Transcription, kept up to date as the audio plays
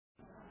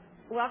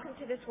Welcome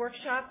to this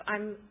workshop.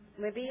 I'm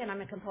Libby, and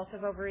I'm a compulsive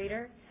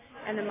overeater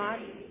and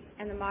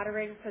the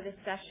moderator for this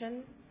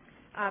session.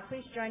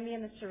 Please join me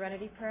in the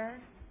Serenity Prayer.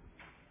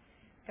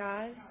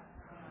 God,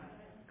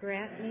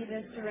 grant me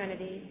the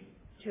serenity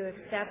to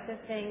accept the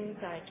things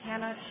I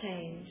cannot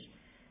change,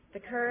 the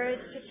courage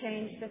to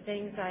change the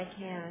things I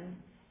can,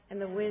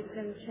 and the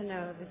wisdom to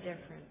know the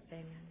difference.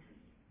 Amen.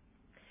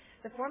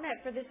 The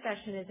format for this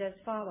session is as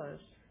follows.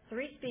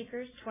 3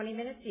 speakers, 20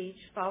 minutes each,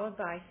 followed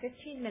by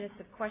 15 minutes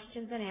of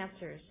questions and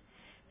answers,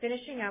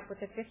 finishing up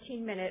with a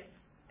 15-minute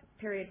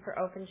period for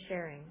open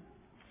sharing.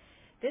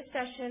 This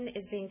session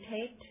is being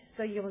taped,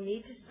 so you will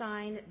need to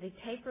sign the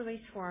tape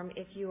release form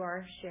if you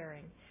are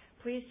sharing.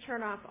 Please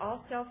turn off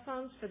all cell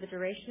phones for the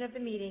duration of the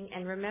meeting,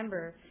 and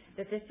remember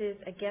that this is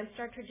against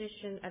our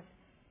tradition of,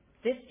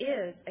 I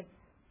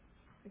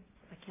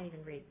can't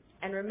even read.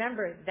 And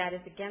remember that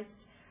is against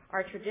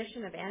our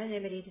tradition of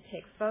anonymity to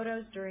take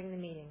photos during the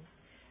meeting.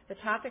 The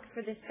topic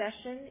for this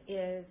session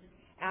is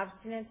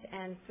abstinence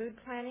and food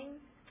planning.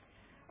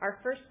 Our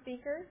first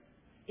speaker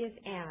is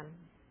Anne.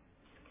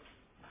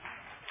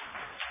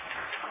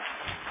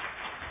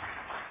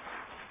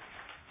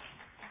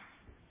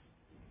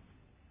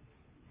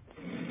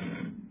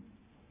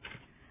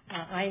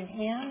 I'm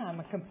Anne. I'm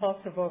a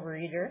compulsive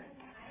overeater.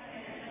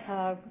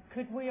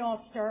 Could we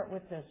all start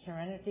with the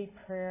Serenity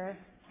Prayer,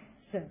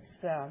 since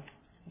I'm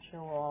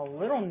sure we're all a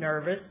little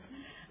nervous.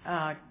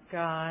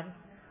 God,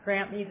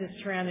 grant me the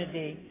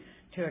serenity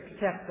to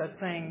accept the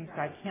things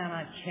I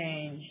cannot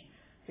change,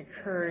 the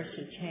courage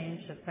to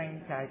change the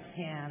things I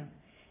can,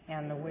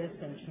 and the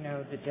wisdom to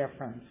know the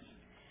difference.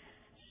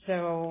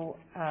 So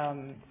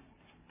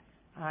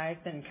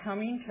I've been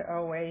coming to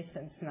OA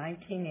since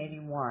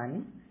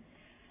 1981,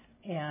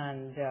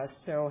 and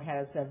so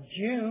as of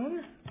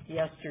June,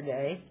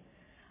 yesterday,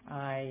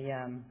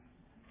 I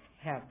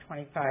have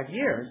 25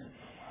 years.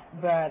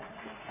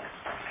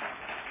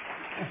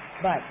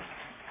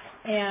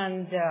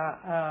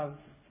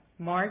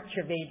 March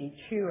of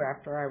 82,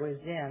 after I was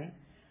in,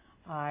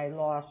 I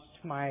lost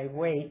my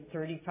weight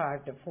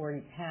 35 to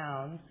 40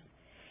 pounds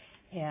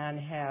and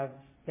have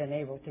been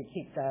able to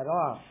keep that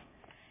off.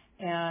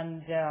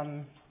 And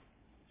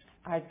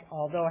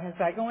although as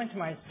I go into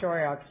my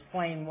story, I'll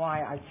explain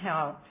why I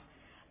count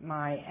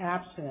my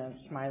abstinence,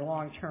 my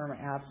long-term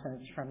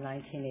abstinence from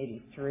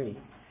 1983.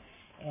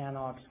 And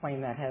I'll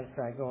explain that as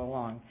I go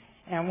along.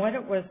 And what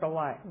it was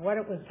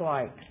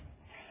like.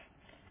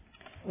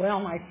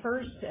 Well,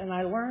 and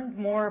I learned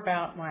more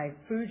about my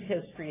food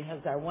history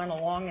as I went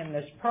along in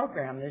this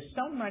program. There's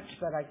so much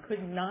that I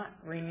could not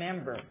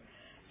remember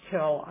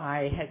till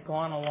I had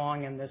gone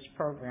along in this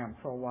program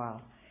for a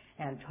while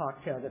and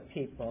talked to other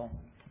people,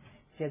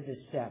 did the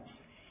steps.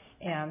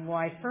 And when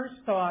I first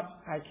thought,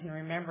 I can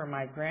remember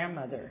my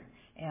grandmother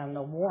and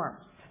the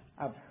warmth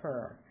of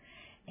her,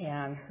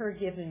 and her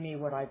giving me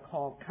what I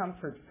call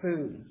comfort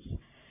foods,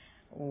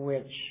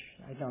 which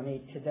I don't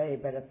eat today,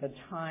 but at the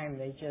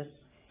time it just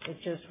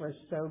was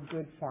so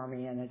good for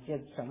me, and it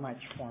did so much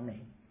for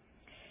me.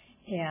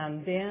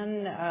 And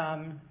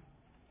then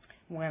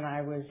when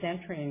I was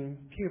entering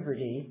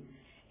puberty,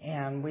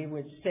 and we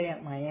would stay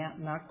at my aunt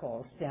and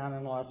uncle's down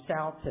in Los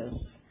Altos,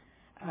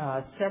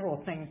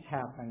 several things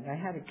happened. I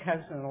had a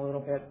cousin a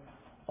little bit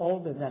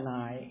older than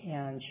I,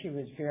 and she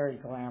was very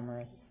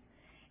glamorous.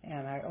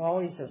 And I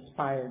always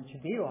aspired to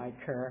be like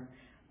her,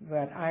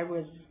 but I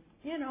was,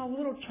 a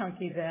little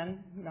chunky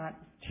then, not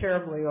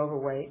terribly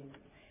overweight.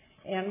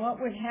 And what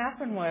would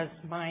happen was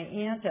my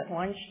aunt at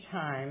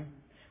lunchtime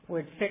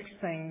would fix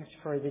things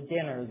for the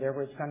dinner. There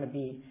was going to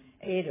be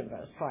 8 of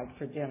us, like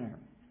for dinner.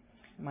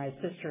 My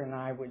sister and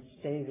I would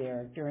stay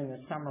there during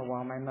the summer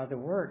while my mother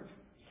worked.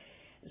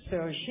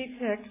 So she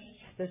fixed,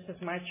 this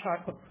is my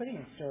chocolate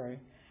pudding story,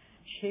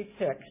 she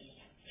fixed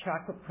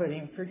chocolate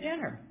pudding for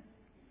dinner.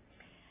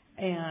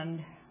 And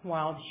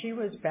while she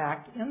was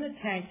back in the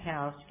tank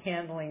house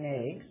candling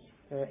eggs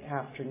the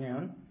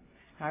afternoon,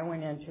 I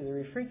went into the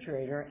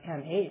refrigerator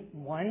and ate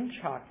one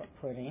chocolate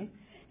pudding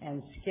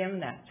and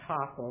skimmed that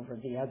top over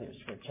the others,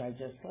 which I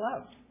just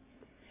loved.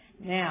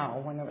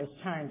 Now, when it was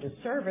time to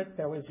serve it,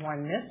 there was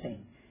one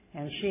missing.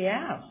 And she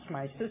asked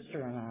my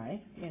sister and I,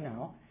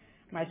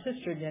 my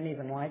sister didn't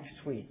even like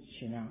sweets,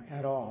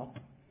 at all.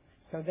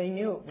 So they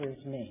knew it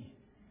was me.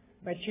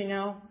 But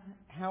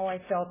how I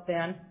felt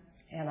then,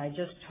 and I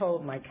just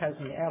told my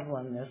cousin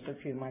Evelyn this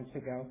a few months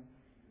ago,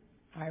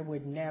 I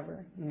would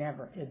never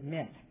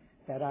admit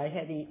that I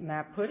had eaten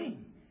that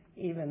pudding,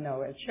 even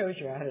though it shows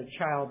you I had a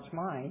child's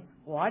mind.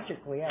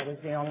 Logically, I was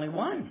the only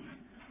one.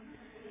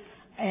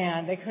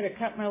 And they could have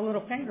cut my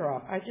little finger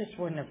off. I just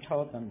wouldn't have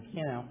told them,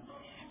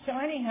 So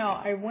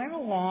anyhow, I went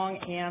along,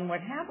 and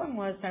what happened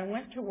was I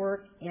went to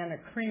work in a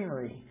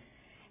creamery.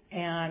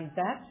 And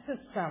that's the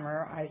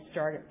summer I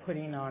started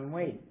putting on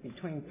weight,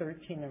 between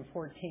 13 and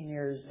 14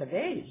 years of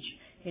age.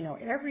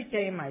 Every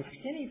day my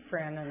skinny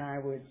friend and I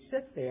would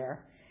sit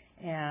there,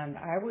 and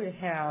I would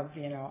have,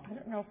 I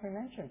don't know if we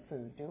mentioned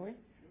food, do we?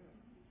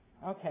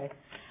 Okay.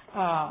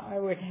 I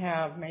would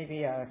have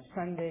maybe a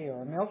sundae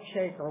or a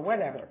milkshake or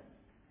whatever.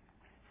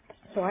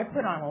 So I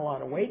put on a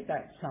lot of weight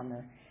that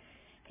summer,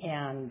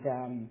 and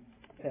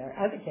the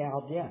other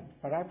gal didn't,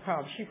 but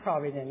she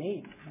probably didn't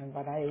eat,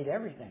 but I ate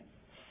everything.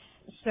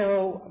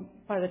 So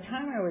by the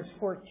time I was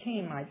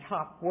 14, my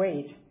top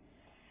weight,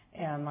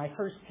 and my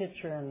first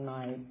picture in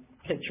my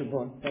picture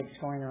book that's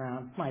going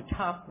around, my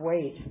top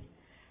weight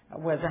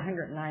was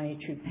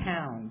 192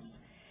 pounds.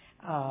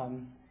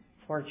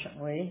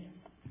 Fortunately,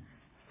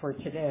 for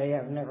today,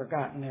 I've never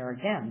gotten there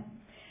again.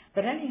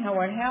 But anyhow,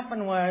 what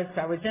happened was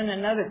I was in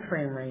another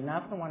creamery,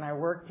 not the one I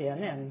worked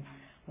in, and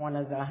one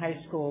of the high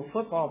school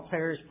football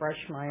players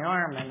brushed my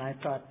arm, and I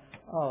thought,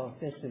 oh,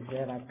 this is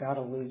it, I've got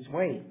to lose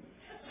weight.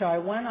 So I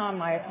went on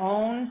my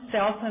own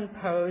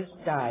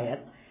self-imposed diet,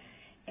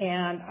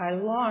 and I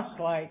lost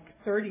like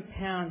 30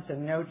 pounds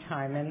in no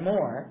time and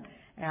more.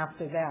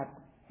 After that,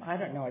 I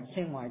don't know, it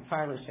seemed like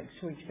 5 or 6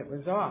 weeks it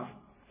was off.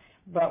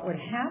 But what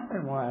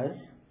happened was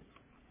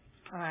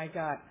I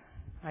got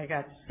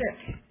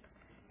sick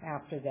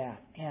after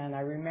that. And I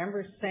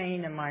remember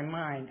saying in my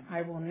mind,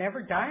 I will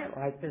never diet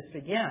like this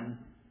again.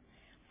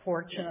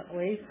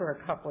 Fortunately, for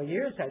a couple of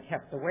years, I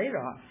kept the weight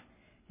off.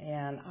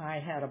 And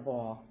I had a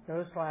ball.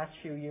 Those last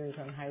few years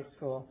in high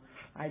school,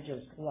 I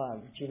just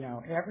loved,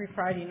 Every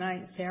Friday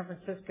night in San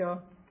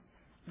Francisco,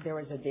 there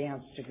was a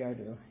dance to go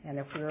to. And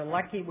if we were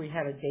lucky, we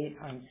had a date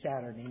on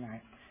Saturday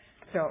night.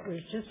 So it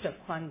was just a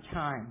fun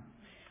time.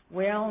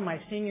 Well, my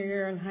senior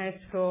year in high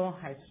school,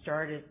 I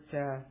started,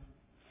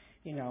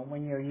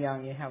 when you're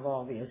young, you have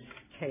all this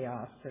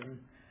chaos and,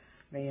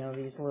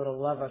 these little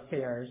love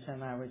affairs.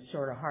 And I was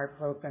sort of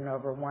heartbroken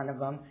over one of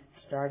them,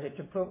 started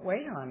to put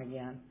weight on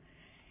again.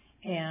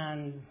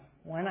 And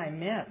when I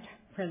met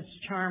Prince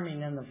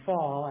Charming in the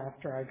fall,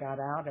 after I got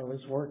out, I was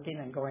working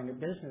and going to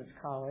business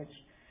college,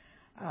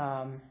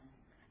 I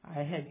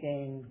had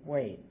gained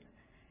weight.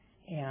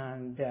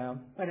 And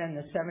but in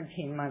the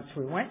 17 months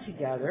we went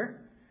together,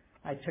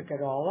 I took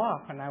it all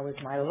off, and I was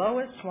my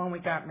lowest when we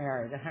got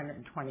married,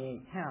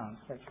 128 pounds.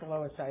 That's the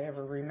lowest I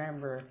ever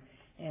remember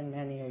in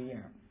many a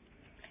year.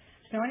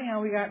 So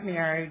anyhow, we got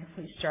married.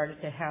 We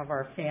started to have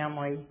our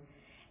family,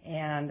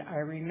 and I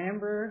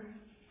remember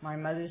my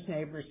mother's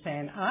neighbor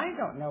saying, I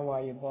don't know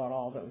why you bought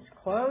all those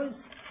clothes,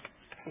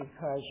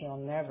 because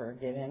you'll never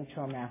get into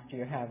them after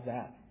you have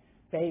that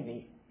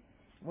baby.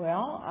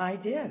 Well, I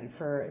did.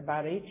 For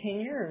about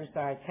 18 years,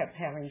 I kept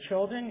having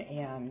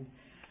children,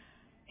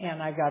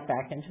 and I got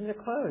back into the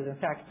clothes. In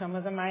fact, some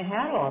of them I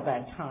had all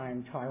that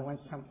time till I went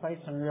someplace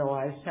and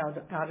realized how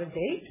out of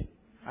date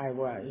I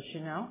was,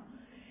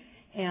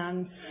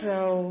 And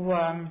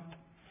so,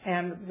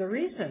 and the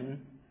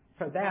reason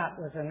for that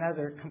was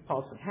another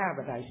compulsive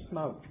habit. I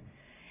smoked.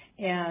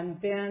 And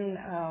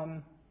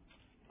then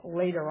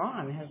later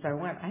on, as I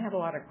went, I had a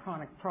lot of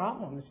chronic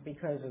problems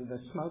because of the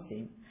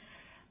smoking.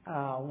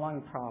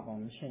 Lung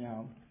problems,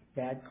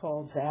 bad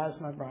colds,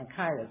 asthma,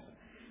 bronchitis.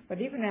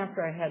 But even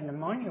after I had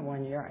pneumonia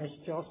one year, I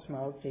still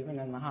smoked, even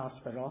in the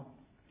hospital,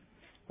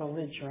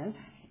 belligerent.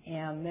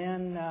 And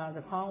then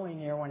the following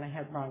year when I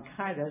had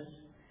bronchitis,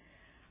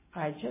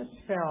 I just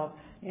felt,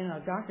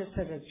 doctor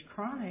said it's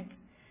chronic.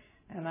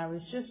 And I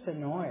was just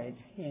annoyed,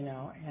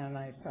 and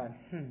I thought,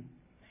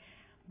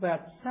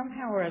 But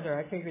somehow or other,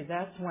 I figured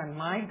that's when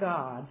my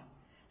God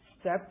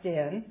stepped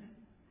in.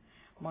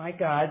 My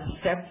God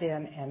stepped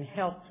in and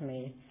helped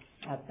me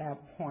at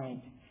that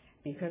point.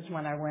 Because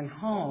when I went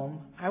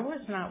home, I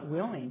was not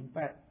willing,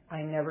 but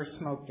I never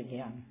smoked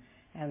again.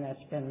 And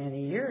that's been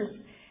many years.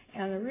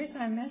 And the reason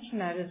I mention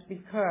that is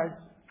because,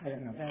 I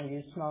don't know if any of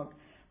you smoke,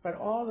 but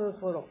all those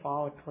little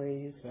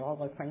follicles, all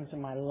the things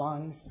in my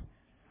lungs,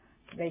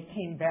 they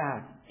came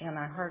back, and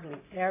I hardly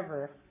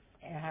ever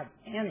have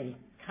any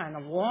kind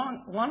of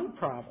lung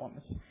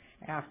problems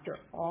after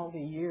all the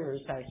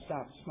years I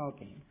stopped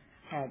smoking.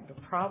 I had the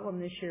problem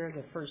this year,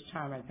 the first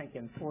time I think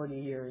in 40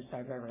 years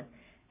I've ever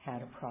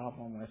had a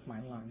problem with my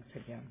lungs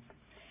again.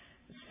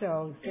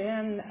 So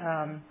then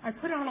I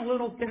put on a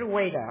little bit of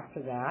weight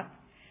after that,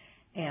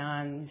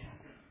 and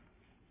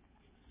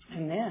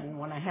then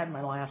when I had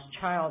my last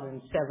child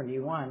in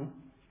 71,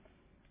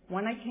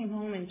 when I came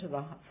home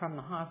from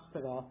the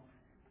hospital,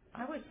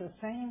 I was the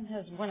same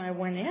as when I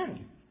went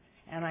in,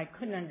 and I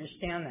couldn't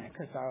understand that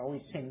because I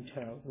always seemed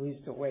to lose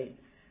the weight,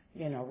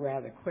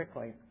 rather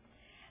quickly.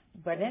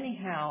 But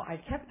anyhow, I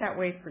kept that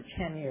weight for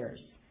 10 years.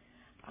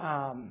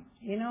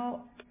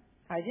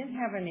 I didn't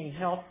have any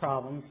health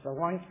problems. The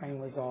lung thing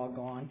was all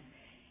gone,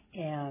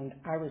 and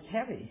I was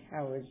heavy.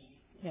 I was,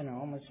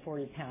 almost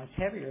 40 pounds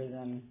heavier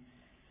than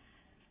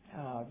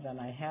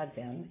I had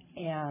been.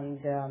 And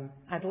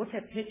I'd look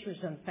at pictures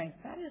and think,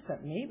 that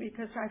isn't me,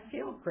 because I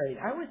feel great.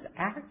 I was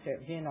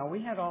active.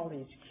 We had all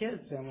these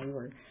kids, and we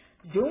were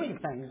doing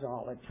things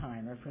all the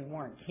time. If we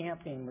weren't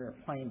camping, we were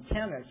playing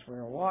tennis, we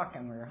were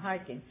walking, we were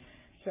hiking.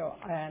 So,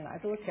 and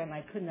I'd look and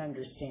I couldn't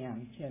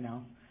understand,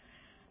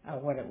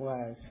 what it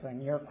was.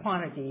 When you're a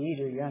quantity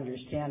eater, you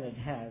understand it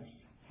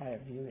as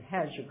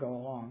you go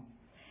along.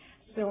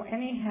 So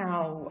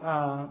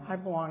anyhow, I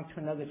belonged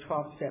to another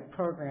 12-step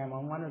program,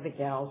 and one of the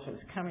gals was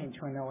coming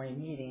to an OA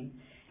meeting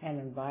and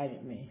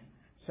invited me.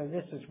 So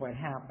this is what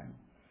happened.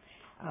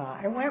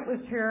 I went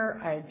with her.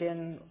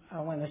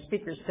 When the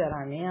speaker said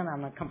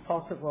I'm a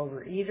compulsive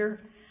overeater,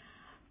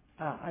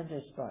 I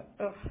just thought,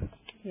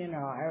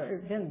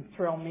 it didn't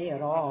thrill me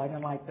at all. I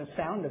didn't like the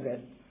sound of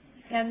it.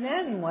 And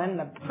then when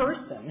the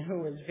person who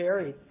was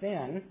very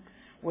thin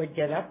would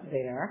get up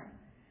there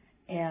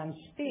and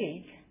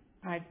speak,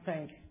 I'd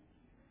think,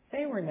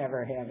 they were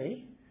never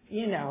heavy.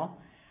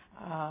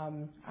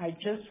 I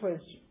just was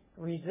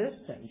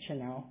resistant,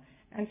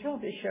 until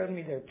they showed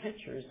me their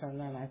pictures, and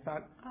then I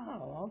thought,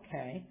 oh,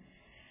 okay.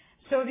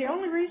 So the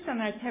only reason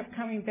I kept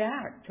coming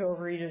back to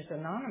Overeaters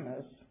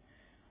Anonymous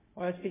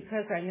was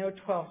because I know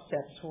 12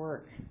 Steps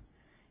work.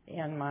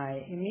 In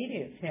my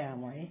immediate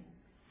family,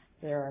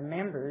 there are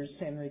members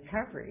in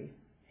recovery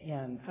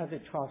in other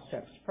 12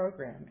 Steps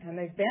program, and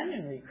they've been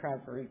in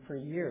recovery for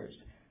years.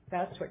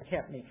 That's what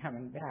kept me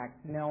coming back,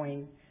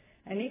 knowing,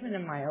 and even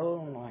in my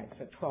own life,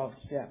 the 12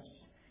 Steps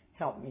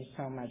helped me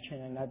so much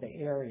in another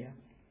area.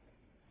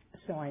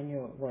 So I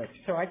knew it worked.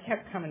 So I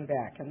kept coming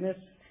back. And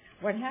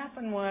what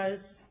happened was,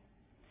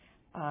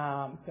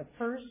 the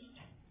first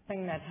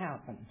thing that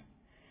happened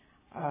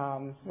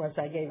was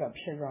I gave up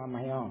sugar on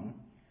my own.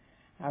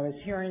 I was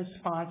hearing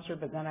sponsor,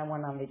 but then I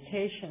went on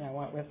vacation. I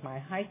went with my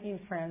hiking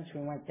friends.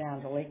 We went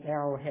down to Lake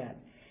Arrowhead.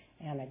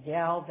 And a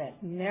gal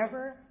that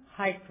never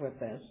hiked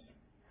with us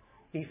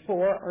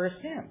before or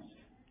since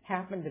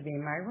happened to be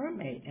my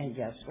roommate. And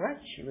guess what?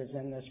 She was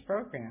in this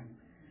program.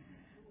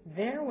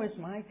 There was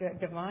my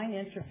divine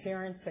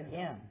interference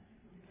again.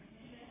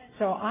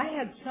 So I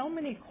had so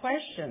many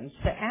questions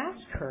to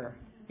ask her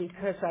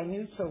because I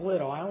knew so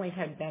little. I only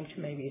had been to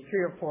maybe 3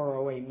 or 4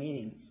 OA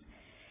meetings.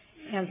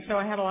 And so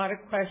I had a lot of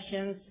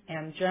questions,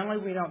 and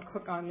generally we don't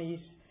cook on these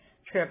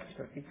trips,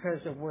 but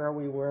because of where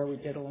we were, we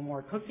did a little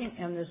more cooking,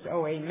 and this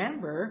OA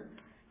member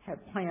had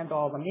planned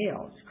all the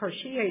meals. Of course,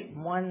 she ate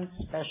one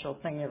special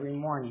thing every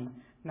morning,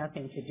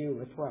 nothing to do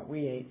with what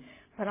we ate,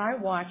 but I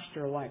watched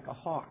her like a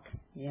hawk,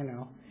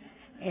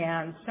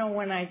 And so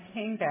when I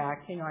came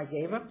back, I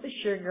gave up the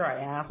sugar.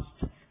 I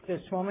asked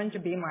this woman to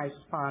be my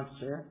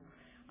sponsor.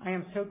 I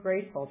am so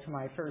grateful to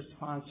my first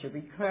sponsor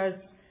because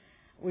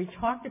we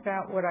talked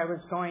about what I was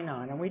going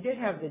on, and we did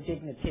have the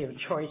dignity of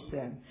choice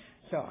then.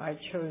 So I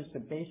chose the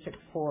Basic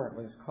 4, it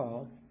was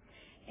called.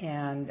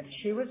 And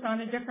she was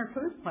on a different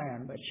food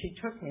plan, but she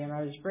took me, and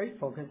I was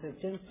grateful because it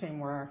didn't seem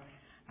where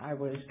I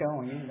was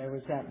going. There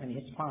was that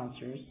many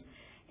sponsors.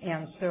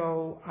 And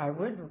so I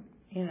would,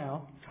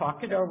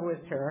 talk it over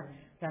with her.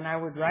 Then I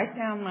would write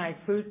down my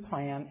food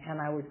plan,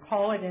 and I would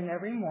call it in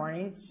every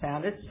morning.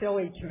 Sounded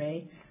silly to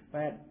me,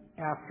 but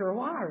after a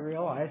while I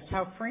realized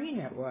how freeing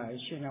it was,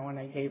 when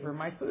I gave her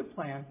my food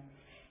plan.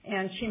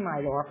 And she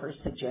might offer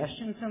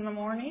suggestions in the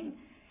morning,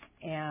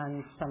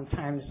 and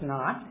sometimes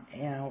not.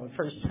 The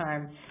first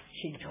time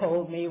she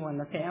told me when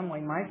my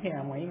family,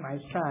 my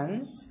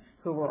sons,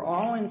 who were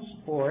all in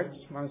sports,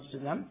 most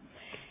of them,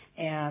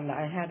 and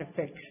I had to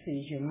fix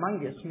these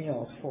humongous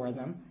meals for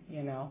them,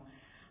 so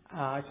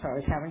I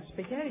was having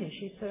spaghetti.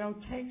 She said,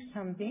 take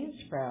some bean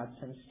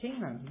sprouts and steam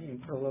them. You can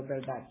put a little bit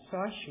of that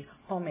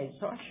homemade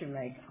sauce you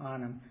make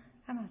on them.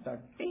 And I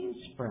thought, bean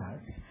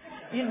sprouts?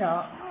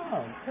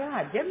 Oh,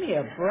 God, give me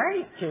a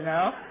break,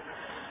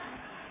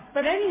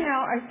 But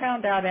anyhow, I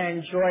found out I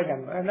enjoyed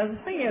them. And the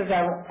thing is,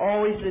 I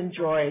always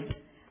enjoyed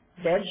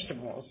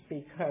vegetables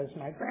because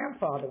my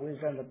grandfather was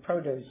in the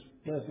produce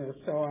business,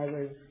 so I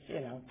was,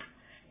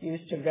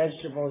 used to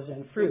vegetables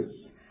and fruits.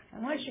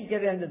 Unless you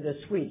get into the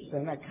sweets,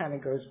 then that kind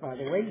of goes by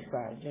the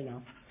wayside,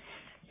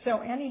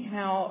 So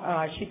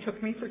anyhow, she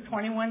took me for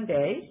 21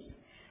 days.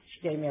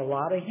 She gave me a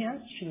lot of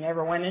hints. She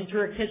never went into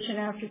her kitchen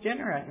after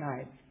dinner at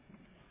night.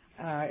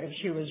 If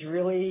she was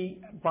really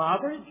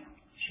bothered,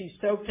 she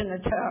soaked in a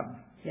tub.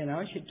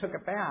 She took a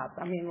bath.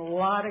 A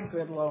lot of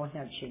good little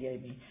hints she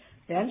gave me.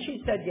 Then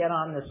she said, get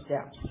on the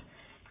steps.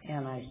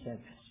 And I said,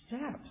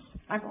 steps?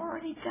 I've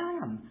already done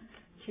them.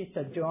 She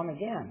said, do them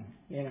again,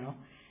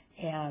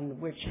 and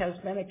which has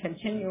been a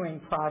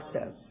continuing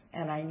process.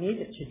 And I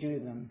needed to do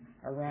them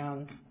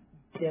around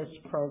this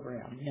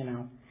program,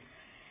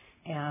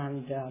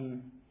 And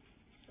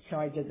so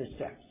I did the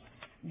steps.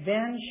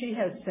 Then she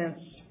has since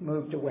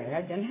moved away.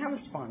 I didn't have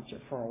a sponsor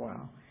for a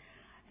while.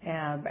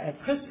 And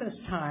at Christmas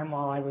time,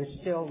 while I was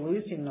still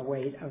losing the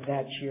weight of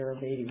that year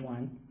of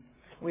 81,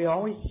 we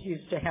always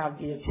used to have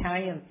the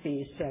Italian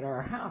feast at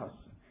our house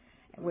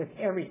with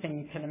everything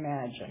you can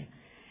imagine.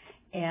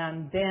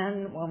 And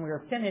then when we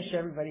were finished,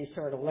 everybody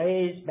sort of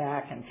lays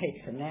back and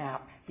takes a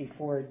nap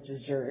before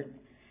dessert.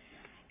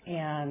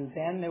 And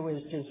then there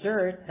was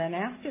dessert. Then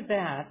after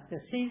that,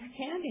 the See's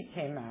candy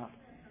came out.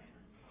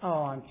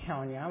 Oh, I'm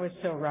telling you, I was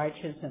so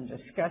righteous and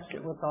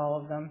disgusted with all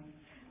of them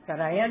that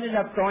I ended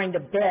up going to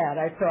bed.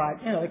 I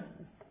thought,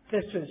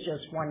 this was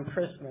just one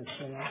Christmas,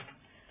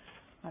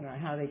 I don't know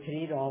how they could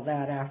eat all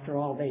that after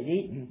all they'd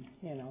eaten,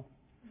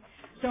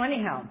 So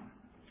anyhow,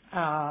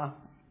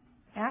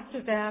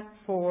 after that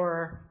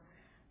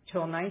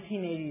till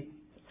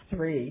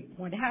 1983,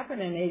 what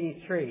happened in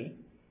 83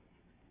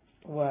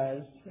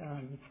 was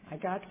I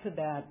got to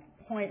that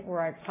point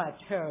where I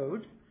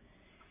plateaued,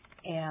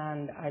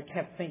 and I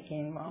kept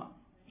thinking, well,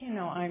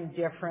 I'm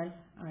different.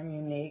 I'm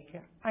unique.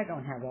 I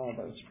don't have all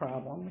those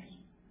problems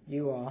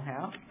you all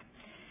have.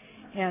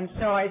 And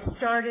so I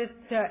started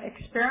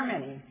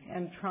experimenting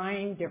and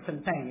trying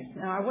different things.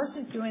 Now, I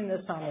wasn't doing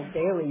this on a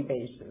daily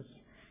basis.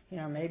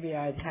 Maybe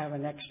I'd have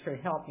an extra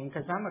helping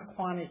because I'm a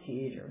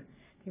quantity eater.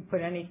 You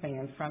put anything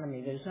in front of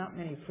me, there's not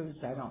many foods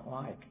I don't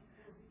like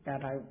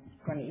that I'm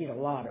going to eat a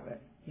lot of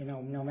it,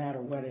 no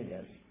matter what it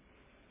is.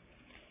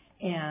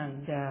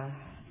 And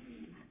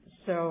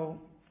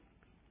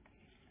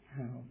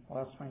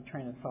lost my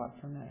train of thought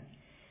for a minute.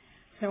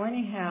 So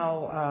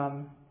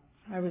anyhow,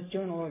 I was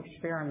doing a little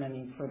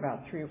experimenting for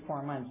about 3 or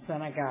 4 months.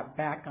 Then I got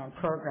back on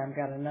program,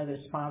 got another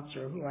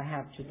sponsor who I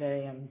have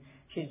today, and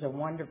she's a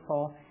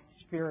wonderful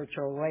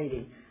spiritual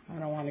lady. I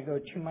don't want to go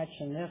too much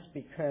in this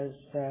because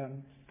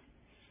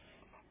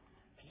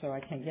so I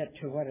can get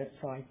to what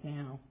it's like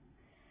now.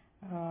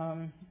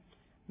 What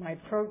my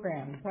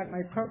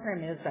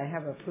program is, I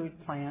have a food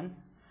plan,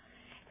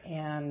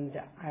 and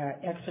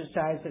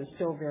exercise is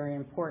still very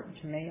important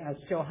to me. I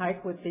still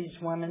hike with these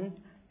women,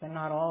 but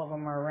not all of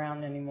them are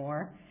around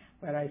anymore.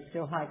 But I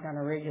still hike on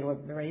a regular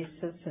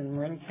basis in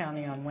Marin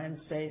County on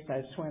Wednesdays.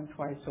 I swim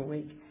twice a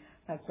week.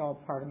 That's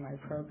all part of my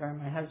program.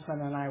 My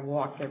husband and I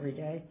walk every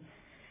day.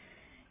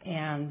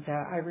 And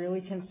I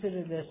really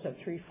consider this a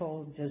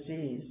threefold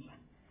disease,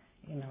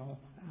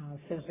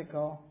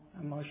 physical,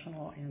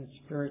 emotional, and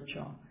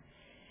spiritual.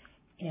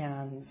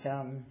 And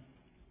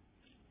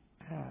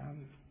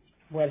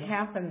what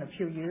happened a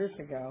few years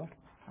ago,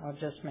 I'll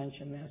just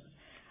mention this,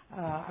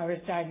 I was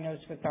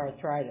diagnosed with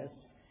arthritis.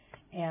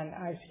 And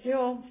I've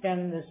still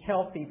been this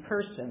healthy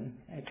person,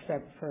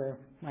 except for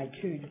my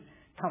 2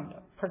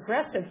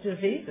 progressive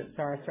diseases,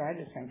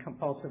 arthritis and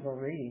compulsive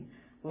overeating,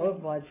 low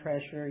blood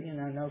pressure,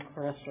 no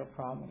cholesterol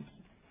problems,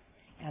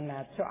 and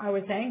that. So I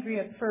was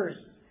angry at first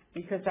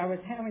because I was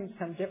having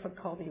some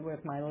difficulty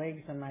with my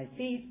legs and my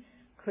feet,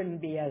 couldn't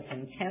be as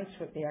intense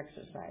with the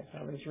exercise.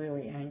 I was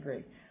really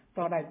angry.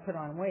 Thought I'd put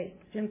on weight.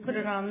 Didn't put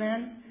it on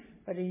then,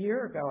 but a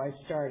year ago I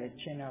started,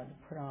 to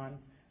put on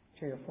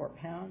 3 or 4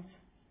 pounds.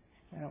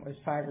 And it was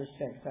 5 or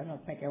 6. I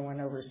don't think I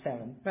went over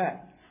 7.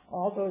 But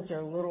all those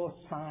are little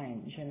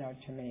signs,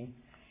 to me.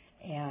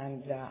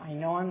 And I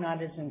know I'm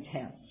not as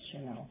intense,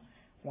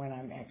 when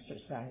I'm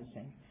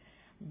exercising.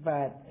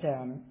 But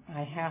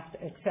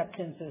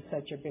acceptance is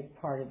such a big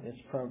part of this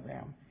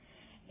program.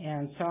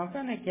 And so I'm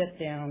going to get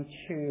down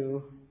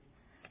to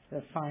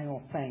the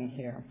final thing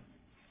here.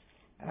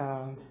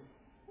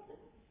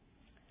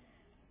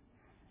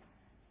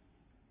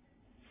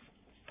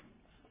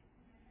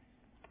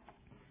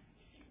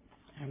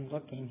 I'm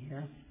looking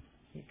here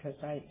because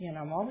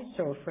I'm always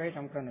so afraid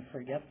I'm going to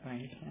forget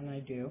things, and I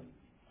do.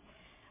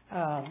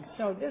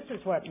 So this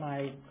is what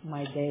my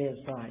day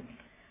is like.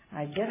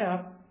 I get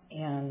up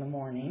in the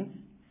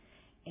morning,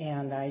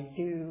 and I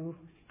do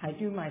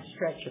my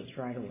stretches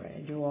right away.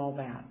 I do all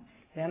that.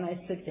 Then I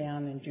sit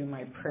down and do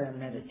my prayer and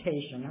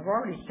meditation. I've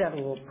already said a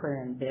little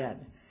prayer in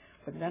bed,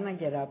 but then I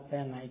get up,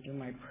 then I do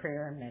my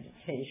prayer and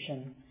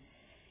meditation,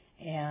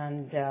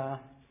 and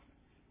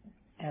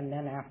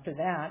then after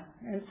that,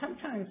 and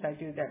sometimes I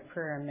do that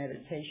prayer and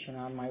meditation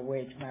on my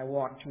way to my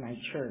walk to my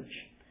church.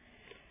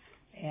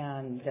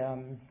 And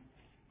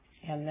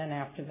then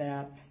after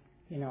that,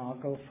 I'll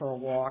go for a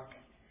walk.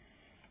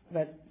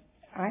 But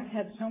I've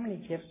had so many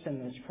gifts in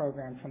this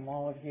program from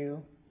all of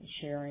you,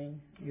 sharing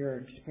your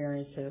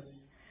experiences.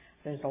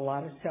 There's a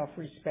lot of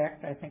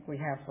self-respect I think we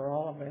have for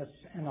all of us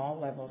in all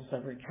levels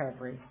of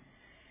recovery.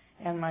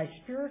 And my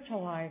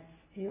spiritual life,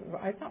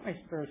 I thought my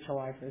spiritual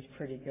life was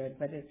pretty good,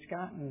 but it's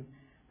gotten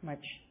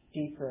much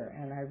deeper,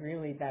 and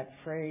that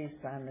phrase,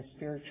 I'm a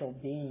spiritual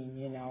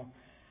being,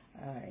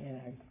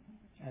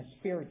 a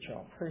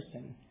spiritual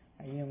person,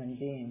 a human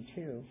being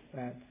too.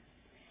 But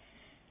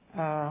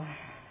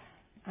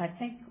I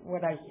think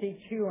what I see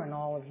too in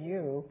all of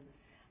you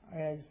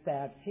is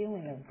that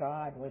feeling of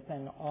God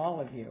within all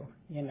of you,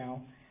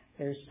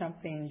 There's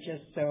something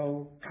just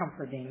so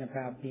comforting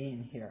about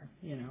being here,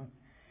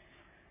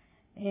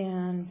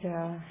 And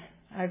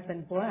I've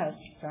been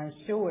blessed. I'm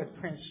still with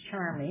Prince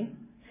Charming.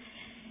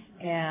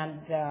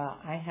 And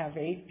I have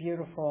 8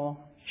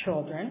 beautiful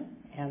children,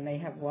 and they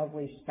have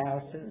lovely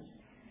spouses.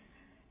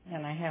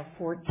 And I have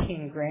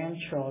 14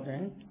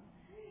 grandchildren.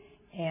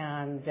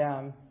 And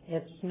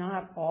it's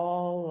not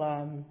all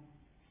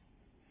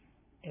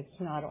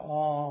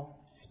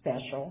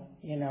special.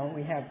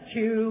 We have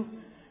two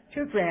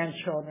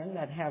grandchildren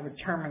that have a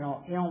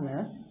terminal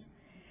illness,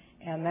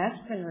 and that's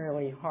been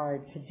really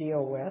hard to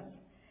deal with.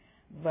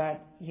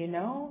 But,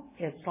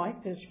 it's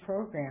like this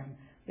program.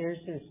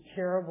 There's this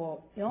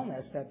terrible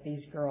illness that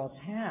these girls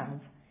have,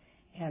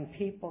 and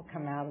people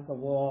come out of the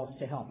walls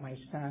to help my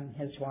son,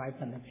 his wife,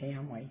 and the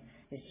family.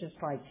 It's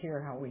just like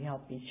here how we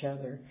help each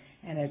other,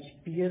 and it's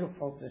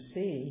beautiful to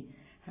see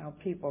how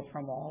people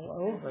from all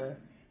over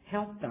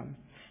help them.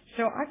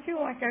 So I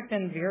feel like I've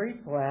been very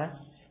blessed,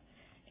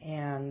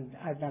 and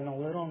I've been a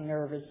little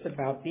nervous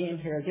about being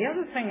here. The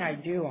other thing I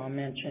do, I'll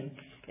mention,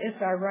 is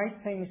I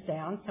write things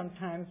down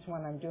sometimes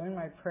when I'm doing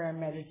my prayer and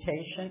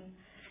meditation.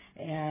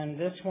 And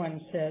this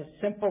one says,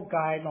 simple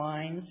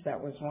guidelines. That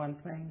was one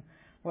thing.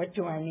 What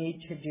do I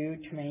need to do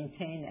to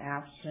maintain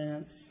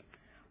abstinence?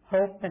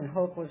 Hope and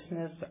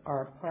hopelessness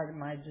are a part of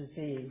my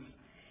disease.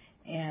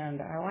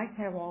 And I like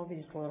to have all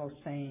these little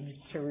sayings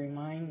to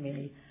remind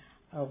me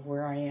of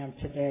where I am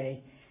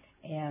today.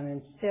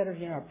 And instead of,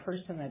 a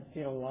person that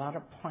did a lot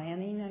of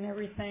planning and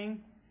everything,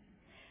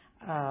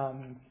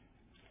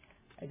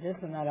 it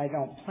isn't that I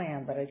don't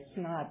plan, but it's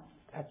not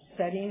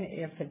upsetting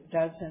if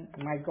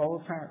my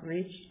goals aren't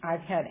reached. I've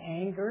had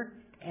anger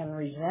and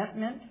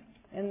resentment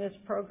in this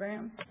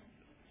program.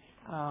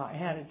 I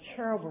had a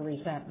terrible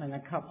resentment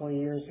a couple of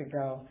years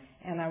ago,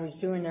 and I was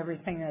doing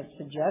everything that's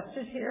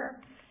suggested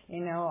here.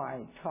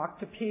 I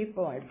talked to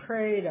people, I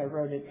prayed, I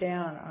wrote it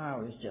down. I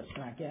was just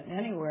not getting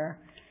anywhere.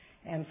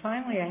 And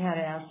finally, I had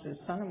to ask this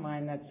son of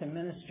mine that's a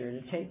minister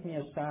to take me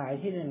aside.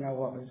 He didn't know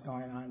what was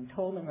going on.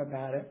 Told him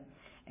about it.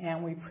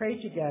 And we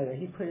prayed together.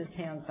 He put his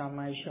hands on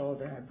my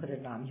shoulder, and I put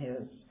it on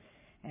his.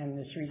 And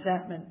this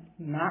resentment,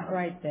 not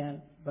right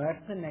then, but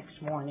the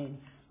next morning,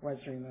 was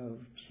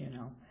removed,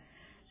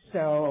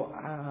 So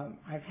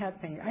I've had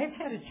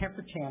a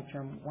temper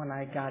tantrum when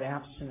I got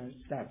abstinence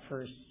that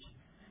first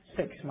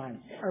 6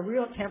 months. A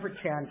real temper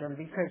tantrum,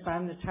 because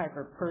I'm the type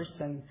of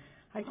person,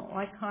 I don't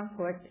like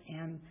conflict,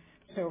 and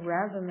so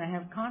rather than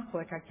have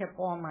conflict, I kept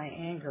all my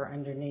anger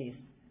underneath.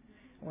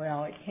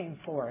 Well, it came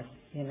forth,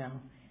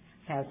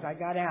 As I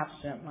got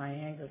abstinent, my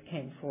anger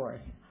came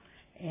forth.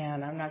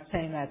 And I'm not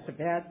saying that's a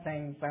bad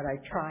thing, but I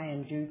try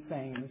and do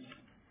things,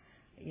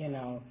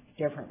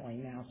 differently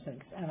now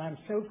and I'm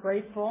so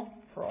grateful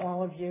for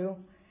all of you,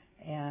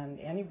 and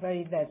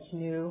anybody that's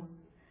new,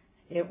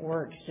 it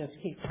works. Just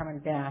keep coming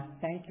back.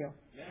 Thank you.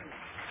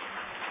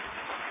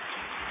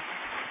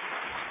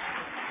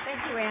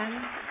 Thank you,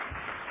 Ann.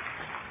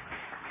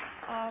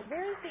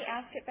 Where is the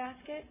Ask It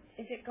basket?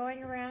 Is it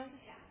going around?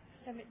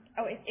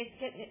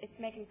 It's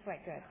making its way.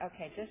 Good.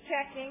 Okay, just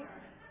checking.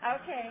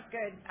 Okay,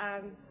 good.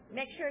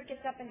 Make sure it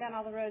gets up and down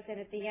all the rows, and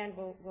at the end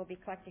we'll be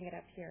collecting it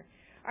up here.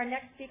 Our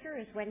next speaker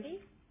is Wendy.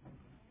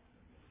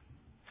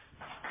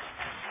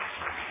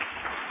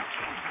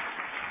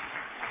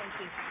 Thank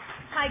you.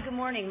 Hi, good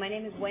morning. My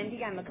name is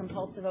Wendy. I'm a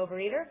compulsive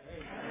overeater.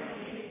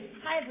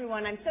 Hi,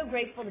 everyone. I'm so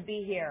grateful to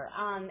be here.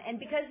 And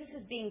because this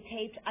is being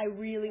taped, I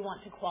really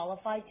want to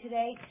qualify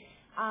today.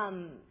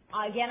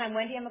 Again, I'm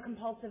Wendy. I'm a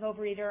compulsive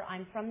overeater.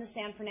 I'm from the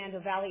San Fernando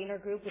Valley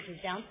Intergroup, which is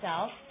down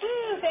south.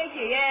 Woo, thank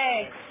you.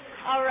 Yay.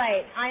 All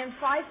right. I am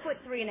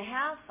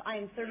 5'3.5". I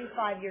am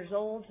 35 years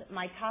old.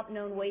 My top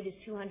known weight is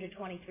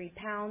 223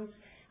 pounds.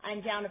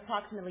 I'm down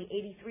approximately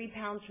 83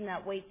 pounds from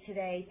that weight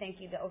today. Thank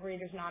you to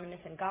Overeaters Anonymous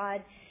and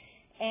God.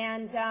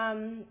 And,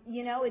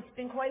 it's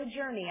been quite a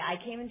journey. I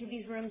came into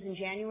these rooms in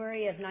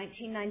January of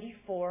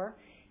 1994.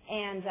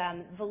 And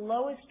the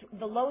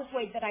lowest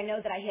weight that I know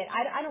that I hit,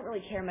 I don't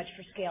really care much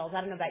for scales.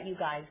 I don't know about you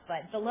guys,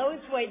 but the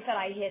lowest weight that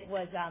I hit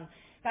was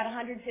about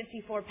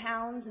 154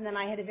 pounds, and then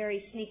I had a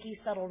very sneaky,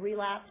 subtle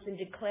relapse and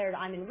declared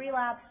I'm in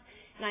relapse,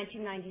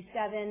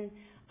 1997,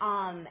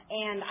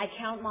 and I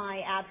count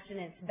my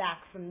abstinence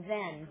back from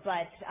then.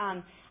 But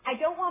I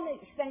don't want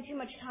to spend too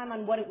much time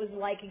on what it was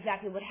like,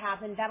 exactly what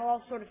happened. That'll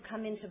all sort of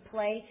come into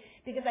play,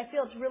 because I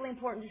feel it's really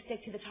important to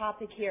stick to the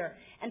topic here.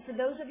 And for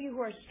those of you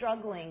who are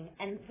struggling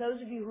and those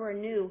of you who are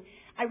new,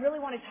 I really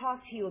want to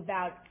talk to you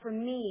about, for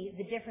me,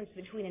 the difference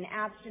between an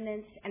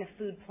abstinence and a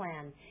food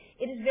plan.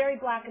 It is very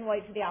black and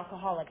white for the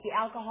alcoholic. The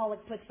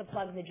alcoholic puts the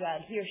plug in the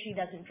jug. He or she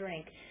doesn't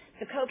drink.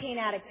 The cocaine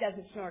addict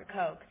doesn't snort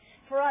coke.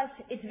 For us,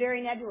 it's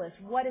very nebulous.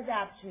 What is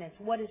abstinence?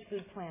 What is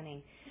food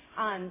planning?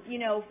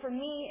 For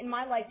me, in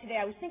my life today,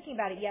 I was thinking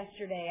about it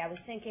yesterday. I was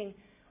thinking,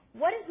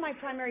 what is my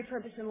primary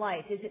purpose in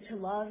life? Is it to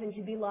love and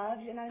to be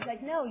loved? And I was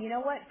like, no, you know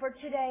what? For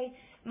today,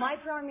 my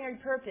primary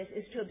purpose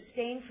is to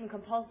abstain from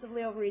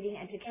compulsively overeating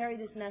and to carry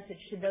this message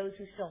to those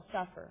who still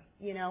suffer,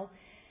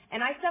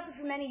 And I suffered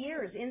for many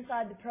years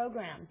inside the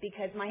program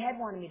because my head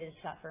wanted me to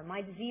suffer.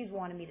 My disease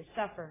wanted me to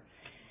suffer.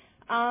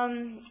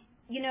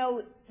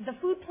 The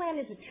food plan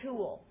is a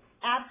tool.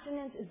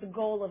 Abstinence is the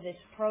goal of this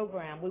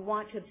program. We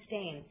want to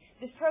abstain.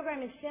 This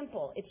program is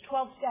simple. It's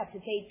 12 steps.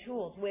 It's 8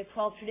 tools. We have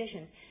 12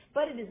 traditions.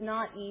 But it is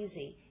not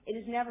easy. It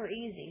is never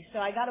easy. So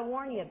I got to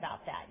warn you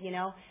about that,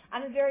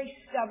 I'm a very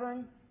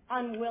stubborn,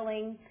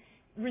 unwilling,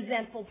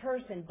 resentful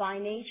person by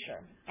nature.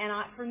 And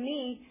for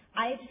me,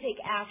 I had to take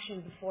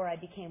action before I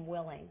became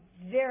willing.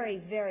 Very,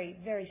 very,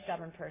 very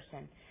stubborn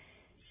person.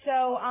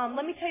 So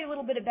let me tell you a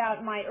little bit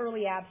about my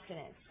early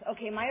abstinence.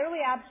 Okay, my early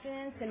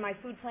abstinence and my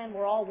food plan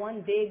were all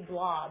one big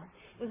blob.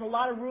 It was a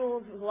lot of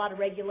rules. It was a lot of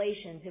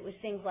regulations. It was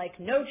things like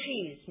no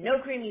cheese, no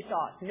creamy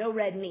sauce, no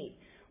red meat.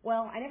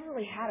 Well, I never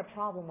really had a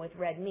problem with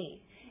red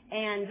meat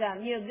and,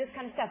 this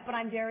kind of stuff, but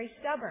I'm very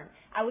stubborn.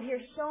 I would hear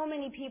so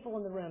many people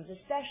in the rooms,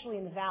 especially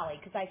in the Valley,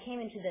 because I came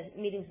into the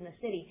meetings in the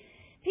city.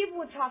 People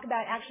would talk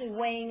about actually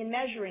weighing and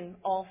measuring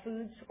all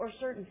foods or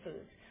certain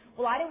foods.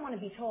 well, I didn't want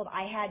to be told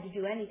I had to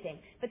do anything.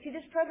 But see,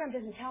 this program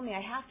doesn't tell me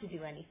I have to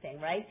do anything,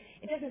 right?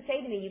 It doesn't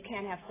say to me you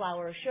can't have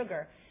flour or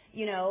sugar.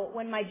 You know,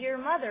 when my dear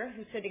mother,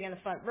 who's sitting in the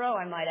front row,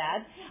 I might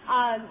add,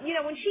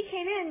 when she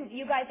came in,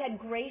 you guys had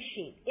gray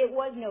sheet. It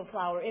was no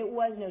flour. It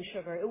was no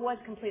sugar. It was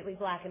completely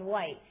black and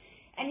white.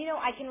 And,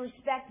 I can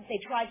respect that they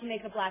tried to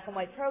make a black and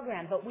white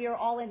program, but we are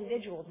all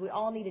individuals. We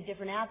all need a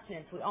different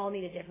abstinence. We all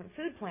need a different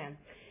food plan.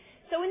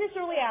 So in this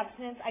early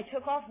abstinence, I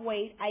took off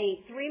weight. I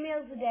ate 3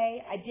 meals a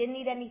day. I didn't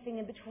eat anything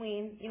in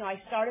between.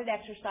 I started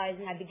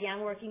exercising. I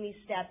began working these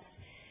steps.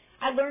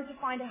 I learned to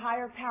find a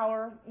higher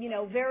power,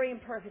 very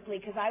imperfectly,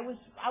 because I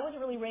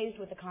wasn't really raised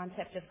with the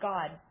concept of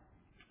God.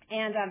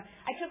 And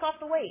I took off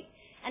the weight.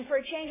 And for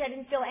a change, I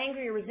didn't feel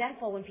angry or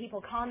resentful when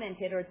people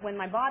commented or when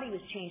my body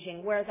was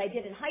changing, whereas I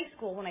did in high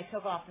school when I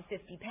took off the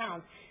 50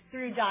 pounds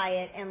through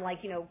diet and,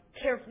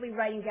 carefully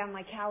writing down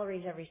my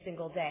calories every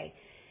single day.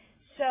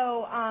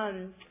 So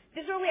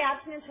this early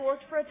abstinence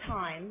worked for a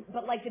time,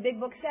 but like the big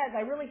book says,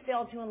 I really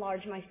failed to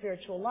enlarge my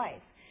spiritual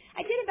life.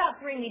 I did about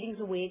 3 meetings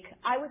a week.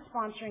 I was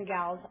sponsoring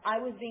gals. I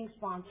was being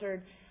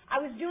sponsored. I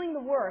was doing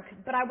the work,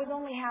 but I was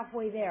only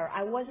halfway there.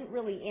 I wasn't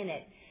really in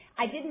it.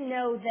 I didn't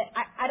know that,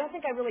 I don't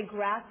think I really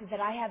grasped that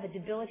I have a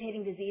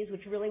debilitating disease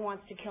which really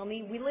wants to kill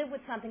me. We live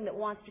with something that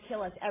wants to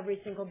kill us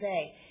every single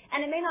day.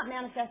 And it may not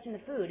manifest in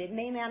the food. It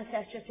may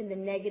manifest just in the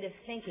negative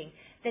thinking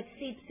that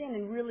seeps in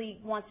and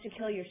really wants to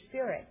kill your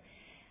spirit.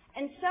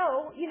 And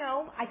so,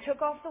 I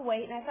took off the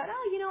weight and I thought,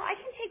 I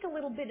can take a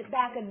little bit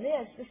back of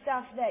this, the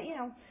stuff that,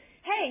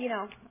 hey,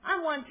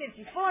 I'm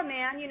 154,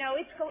 man.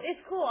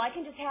 It's cool. I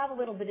can just have a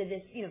little bit of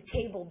this,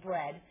 table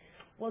bread.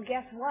 Well,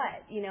 guess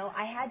what?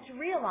 I had to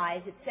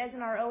realize, it says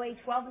in our OA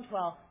 12 and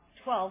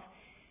 12,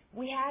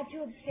 we had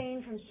to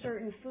abstain from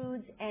certain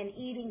foods and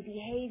eating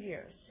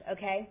behaviors,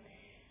 okay?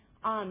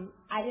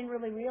 I didn't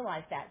really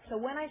realize that. So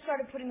when I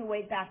started putting the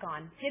weight back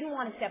on, didn't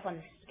want to step on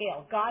the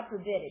scale. God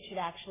forbid it should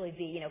actually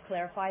be,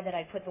 clarified that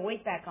I put the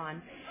weight back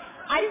on.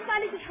 I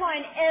decided to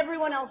try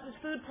everyone else's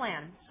food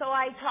plan. So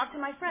I talked to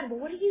my friend, well,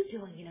 what are you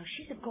doing?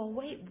 She said, go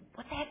away.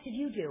 What the heck did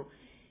you do?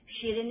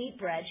 She didn't eat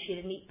bread. She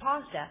didn't eat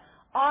pasta.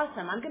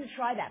 Awesome. I'm going to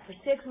try that. For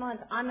 6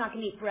 months, I'm not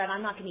going to eat bread.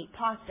 I'm not going to eat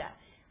pasta.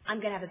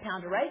 I'm going to have a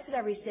pound of rice at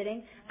every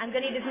sitting. I'm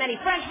going to eat as many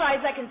French fries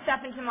as I can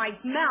stuff into my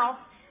mouth.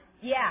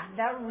 Yeah,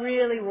 that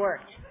really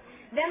worked.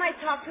 Then I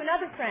talked to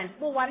another friend.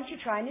 Well, why don't you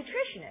try a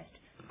nutritionist?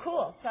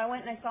 Cool. So I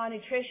went and I saw a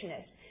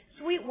nutritionist.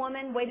 Sweet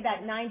woman, weighed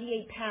about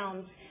 98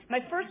 pounds. My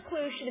first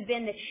clue should have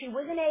been that she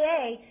was in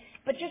AA,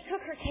 but just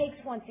took her cakes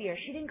once a year.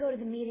 She didn't go to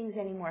the meetings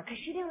anymore because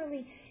she didn't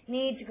really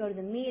need to go to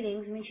the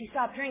meetings. I mean, she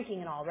stopped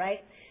drinking and all, right?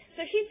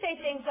 So she'd say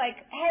things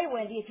like, hey,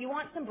 Wendy, if you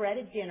want some bread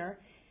at dinner,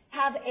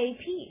 have a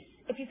piece.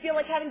 If you feel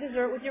like having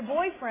dessert with your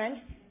boyfriend,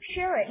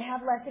 share it and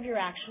have less of your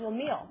actual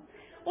meal.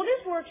 Well,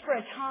 this worked for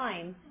a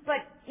time,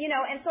 but,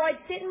 and so I'd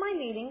sit in my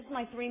meetings,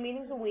 my 3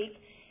 meetings a week,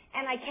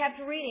 and I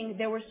kept reading.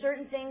 There were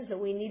certain things that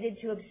we needed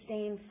to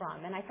abstain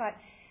from. And I thought,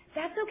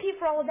 that's okay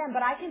for all of them,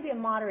 but I can be a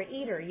moderate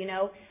eater,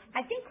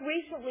 I think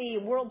recently,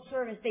 World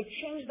Service, they've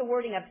changed the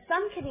wording of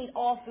some can eat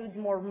all foods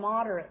more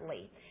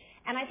moderately.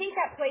 And I think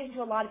that plays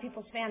into a lot of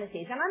people's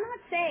fantasies. And I'm not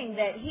saying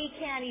that he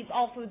can't eat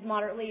all foods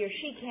moderately or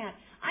she can't.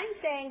 I'm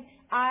saying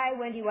I,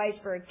 Wendy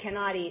Weisberg,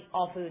 cannot eat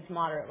all foods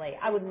moderately.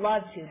 I would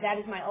love to. That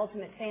is my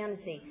ultimate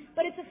fantasy.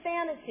 But it's a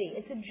fantasy.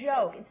 It's a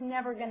joke. It's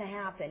never going to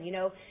happen.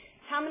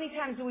 How many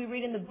times do we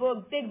read in the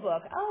book, big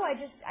book,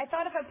 I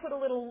thought if I put a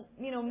little,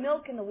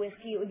 milk in the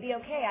whiskey, it would be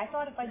okay. I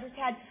thought if I just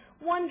had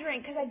one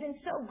drink, because I've been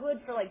so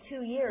good for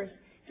 2 years.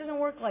 It doesn't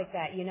work like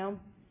that,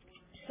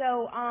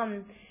 So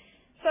I'm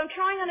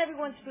trying on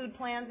everyone's food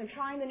plans. I'm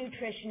trying the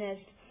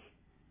nutritionist.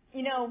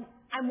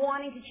 I'm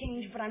wanting to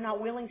change, but I'm not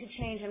willing to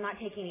change. I'm not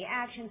taking any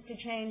actions to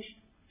change.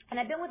 And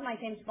I've been with my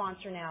same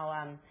sponsor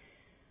now,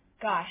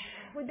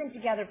 we've been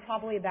together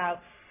probably about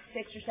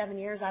 6 or 7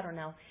 years, I don't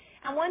know.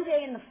 And one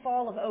day in the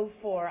fall of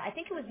 2004, I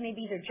think it was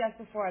maybe either just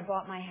before I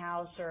bought my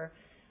house or,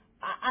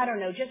 I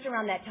don't know, just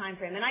around that time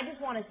frame. And I just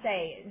want to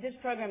say, this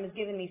program has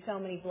given me so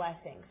many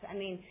blessings. I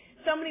mean,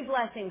 so many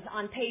blessings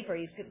on paper.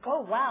 You could go,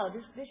 wow,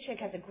 this chick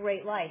has a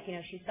great life.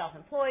 She's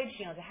self-employed,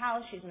 she owns a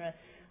house, she's in a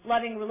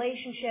loving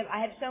relationship.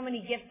 I have so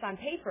many gifts on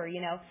paper,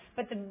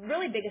 but the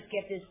really biggest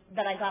gift is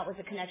that I got was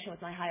a connection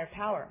with my higher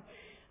power.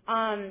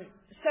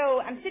 So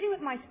I'm sitting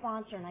with my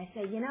sponsor and I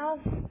say, and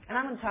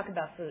I'm going to talk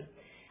about food.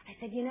 I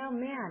said,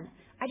 man,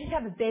 I just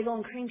have a bagel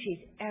and cream cheese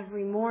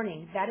every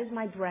morning. That is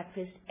my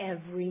breakfast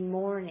every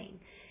morning.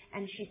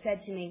 And she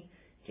said to me,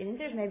 do you think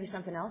there's maybe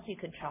something else you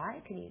could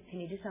try? Can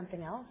you do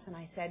something else? And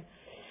I said,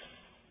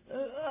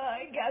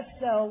 I guess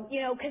so.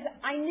 Because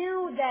I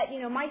knew that,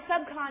 my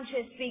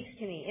subconscious speaks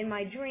to me in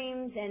my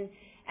dreams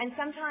and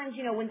sometimes,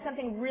 when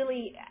something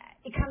really,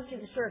 it comes to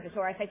the surface,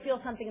 or if I feel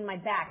something in my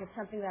back, it's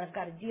something that I've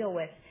got to deal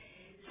with.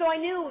 So I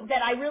knew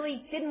that I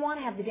really didn't want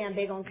to have the damn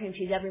bagel and cream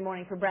cheese every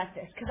morning for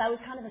breakfast because I was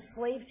kind of a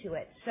slave to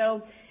it.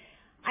 So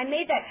I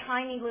made that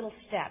tiny little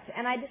step,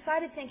 and I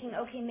decided thinking,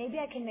 okay, maybe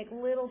I can make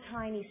little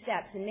tiny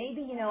steps, and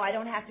maybe, I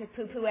don't have to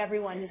poo-poo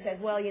everyone who says,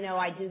 well,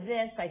 I do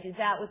this, I do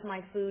that with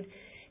my food,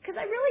 because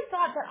I really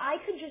thought that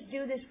I could just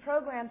do this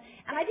program,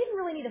 and I didn't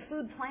really need a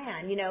food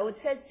plan. It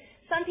says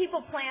some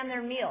people plan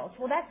their meals.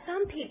 Well, that's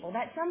some people.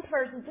 That some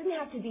person. It doesn't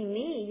have to be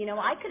me.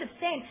 I could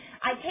abstain.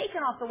 I'd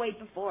taken off the weight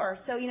before.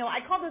 So, I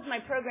call those my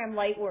program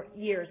light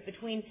years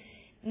between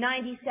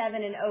 97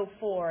 and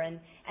 04. And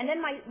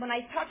then when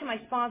I talked to my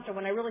sponsor,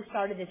 when I really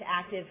started this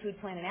active food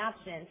plan and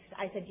abstinence,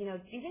 I said, do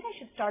you think I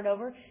should start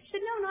over? She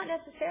said, no, not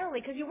necessarily,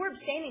 because you were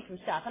abstaining from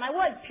stuff. And I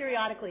was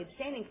periodically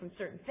abstaining from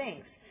certain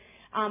things.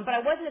 But I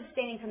wasn't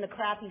abstaining from the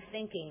crappy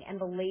thinking and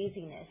the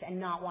laziness and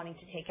not wanting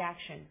to take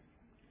action.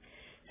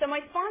 So my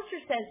sponsor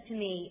says to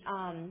me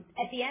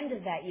at the end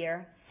of that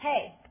year,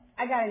 hey,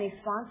 I got a new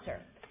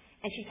sponsor.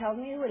 And she tells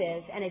me who it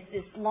is, and it's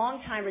this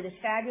long-timer, this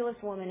fabulous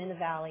woman in the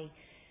Valley,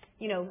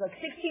 like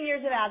 16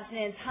 years of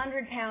abstinence,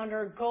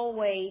 100-pounder, goal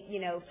weight,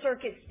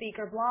 circuit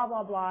speaker, blah,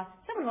 blah, blah.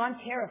 Someone who I'm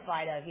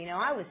terrified of,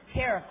 I was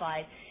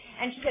terrified.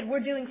 And she said, we're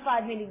doing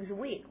 5 meetings a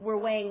week. We're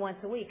weighing once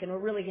a week, and we're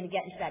really going to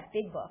get into that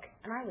big book.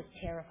 And I was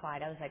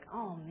terrified. I was like,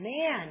 oh,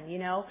 man,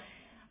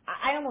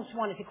 I almost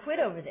wanted to quit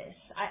over this,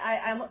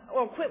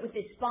 or quit with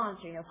this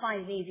sponsor,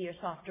 find an easier,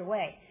 softer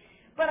way.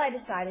 But I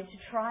decided to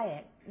try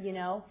it,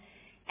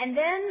 And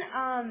then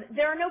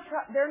there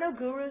are no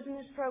gurus in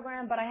this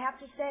program, but I have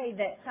to say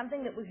that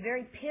something that was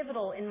very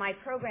pivotal in my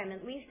program,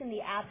 at least in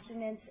the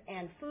abstinence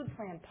and food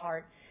plan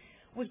part,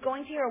 was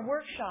going to hear a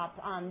workshop.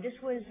 This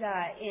was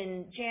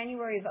in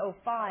January of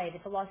 2005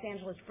 at the Los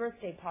Angeles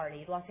birthday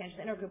party, Los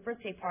Angeles Intergroup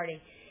birthday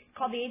party,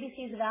 called the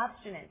ABCs of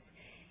Abstinence.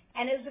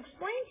 And it was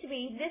explained to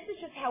me, this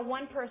is just how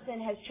one person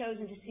has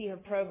chosen to see her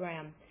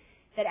program,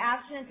 that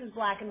abstinence is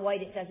black and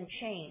white, it doesn't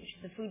change.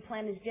 The food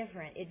plan is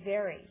different, it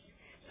varies.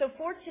 So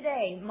for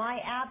today, my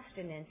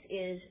abstinence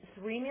is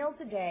 3 meals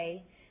a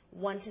day,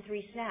 1 to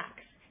 3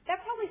 snacks. That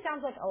probably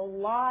sounds like a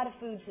lot of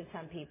food to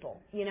some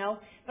people,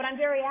 but I'm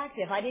very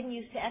active. I didn't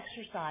used to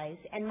exercise,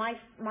 and my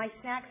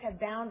snacks have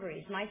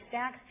boundaries. My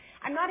snacks,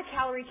 I'm not a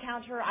calorie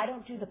counter. I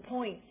don't do the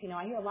points.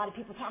 I hear a lot of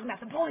people talking about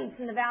the points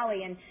in the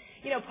Valley, and,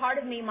 part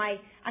of me,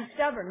 I'm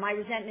stubborn. My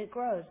resentment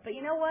grows. But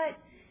you know what?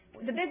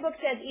 The big book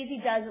says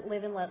easy does it,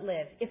 live and let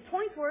live. If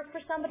points work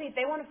for somebody, if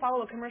they want to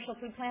follow a commercial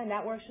food plan and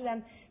that works for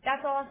them,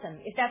 that's awesome.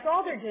 If that's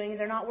all they're doing and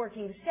they're not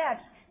working the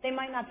steps, they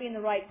might not be in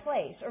the right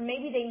place. Or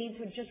maybe they need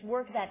to just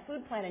work that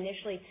food plan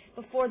initially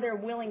before they're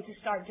willing to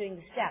start doing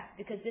the steps,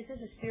 because this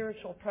is a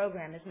spiritual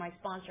program, as my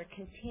sponsor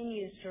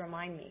continues to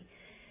remind me.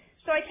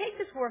 So I take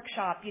this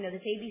workshop, this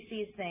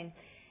ABCs thing,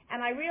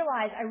 and I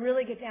realize I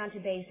really get down to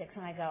basics,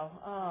 and I go,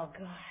 oh,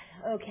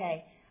 God,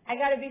 okay, I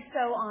got to be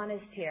so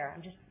honest here.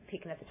 I'm just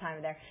peeking at the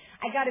timer there.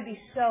 I got to be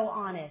so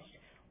honest.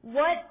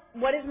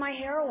 What is my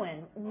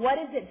heroin? What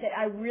is it that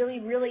I really,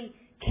 really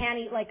can't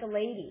eat like a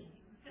lady?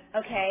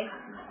 Okay?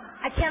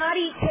 I cannot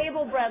eat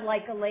table bread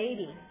like a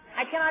lady.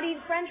 I cannot eat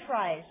French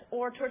fries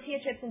or tortilla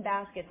chips in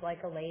baskets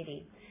like a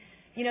lady.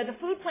 The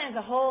food plan's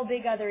a whole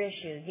big other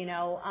issue.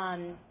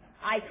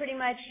 I pretty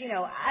much,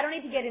 I don't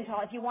need to get into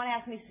all, if you want to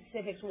ask me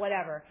specifics,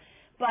 whatever.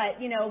 But,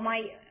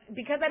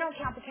 because I don't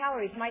count the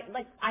calories,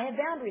 I have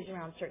boundaries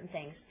around certain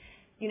things.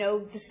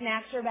 The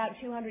snacks are about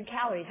 200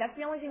 calories. That's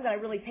the only thing that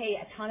I really pay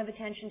a ton of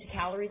attention to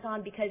calories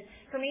on, because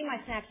for me, my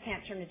snacks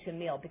can't turn into a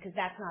meal, because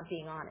that's not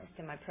being honest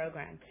in my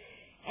program.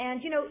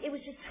 And, it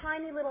was just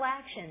tiny little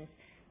actions.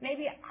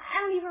 Maybe,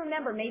 I don't even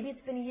remember, maybe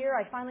it's been a year,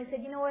 I finally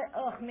said, you know what,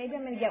 maybe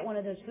I'm going to get one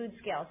of those food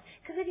scales.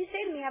 Because if you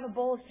say to me, have a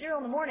bowl of cereal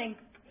in the morning,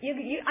 I'm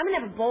going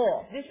to have a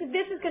bowl. This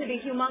is going to be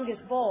a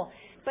humongous bowl.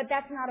 But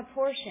that's not a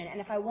portion.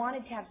 And if I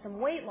wanted to have some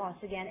weight loss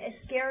again, as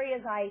scary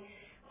as I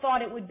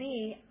thought it would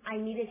be, I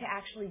needed to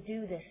actually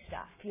do this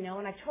stuff,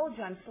 And I told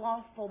you I'm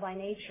slothful by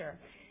nature.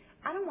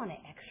 I don't want to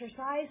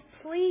exercise,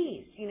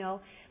 please,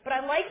 But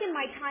I liken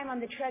my time on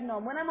the treadmill.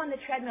 And when I'm on the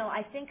treadmill,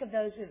 I think of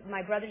those,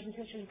 my brothers and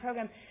sisters in the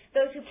program,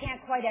 those who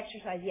can't quite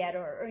exercise yet,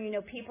 or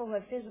people who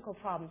have physical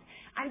problems.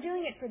 I'm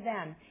doing it for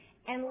them.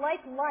 And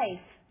like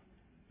life,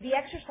 the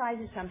exercise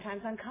is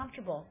sometimes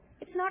uncomfortable.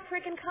 It's not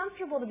freaking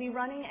comfortable to be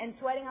running and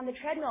sweating on the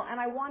treadmill,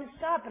 and I want to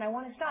stop,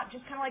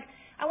 just kind of like,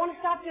 I want to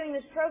stop doing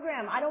this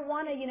program. I don't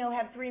want to,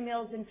 have 3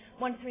 meals and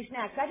 1 to 3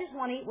 snacks. I just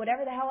want to eat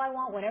whatever the hell I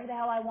want, whenever the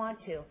hell I want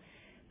to.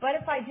 But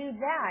if I do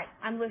that,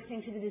 I'm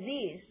listening to the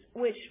disease,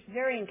 which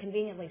very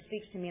inconveniently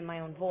speaks to me in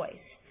my own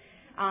voice.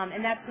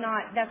 And that's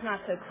not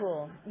so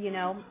cool,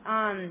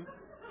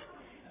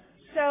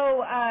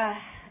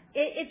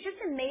 It's just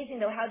amazing,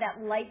 though, how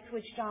that light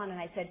switched on, and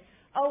I said,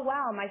 oh,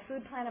 wow, my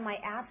food plan and my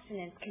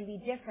abstinence can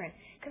be different.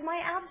 Because my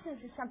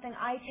abstinence is something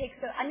I take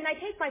I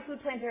take my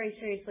food plan very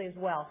seriously as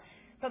well.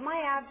 But my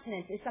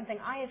abstinence is something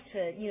I have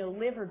to,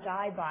 live or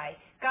die by.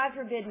 God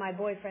forbid my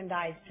boyfriend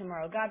dies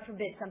tomorrow. God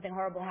forbid something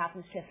horrible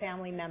happens to a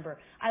family member.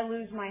 I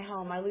lose my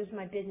home. I lose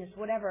my business,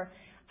 whatever.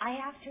 I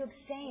have to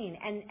abstain.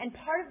 And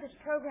part of this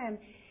program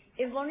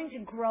is learning to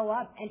grow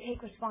up and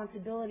take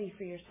responsibility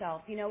for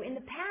yourself. In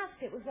the past,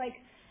 it was like,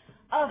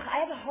 oh, I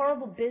have a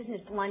horrible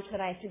business lunch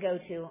that I have to go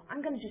to.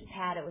 I'm going to just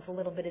pad it with a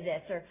little bit of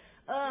this. Or,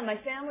 oh, my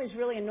family's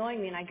really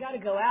annoying me and I got to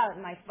go out,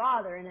 and my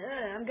father, and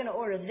I'm going to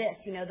order this.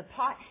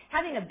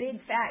 Having a big,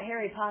 fat,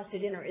 hairy pasta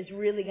dinner is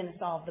really going to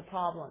solve the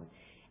problem.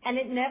 And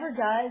it never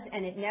does,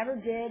 and it never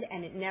did,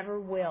 and it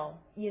never will.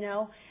 You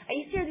know? I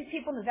used to hear these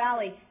people in the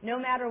valley, no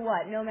matter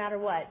what, no matter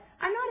what.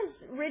 I'm not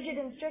as rigid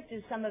and strict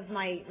as some of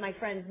my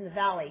friends in the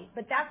valley,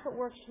 but that's what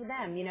works for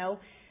them, you know?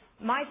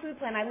 My food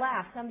plan, I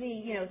laughed.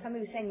 Somebody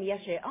was saying to me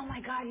yesterday, oh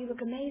my God, you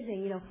look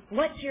amazing, you know,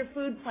 what's your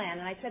food plan?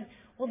 And I said,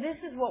 well, this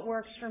is what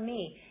works for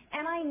me.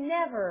 And I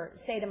never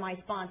say to my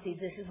sponsees,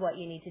 this is what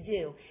you need to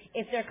do.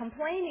 If they're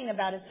complaining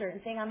about a certain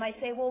thing, I might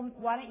say, well,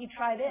 why don't you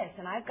try this?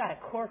 And I've got a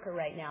corker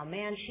right now.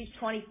 Man, she's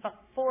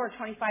 24,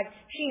 25.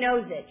 She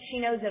knows it. She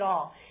knows it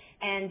all.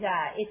 And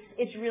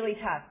it's really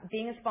tough.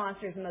 Being a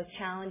sponsor is the most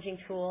challenging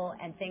tool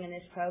and thing in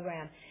this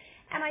program.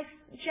 And I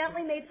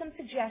gently made some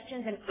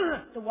suggestions, and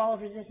the wall of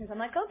resistance. I'm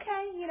like,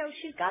 okay, you know,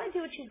 she's got to do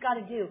what she's got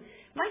to do.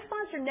 My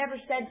sponsor never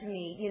said to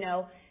me, you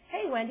know,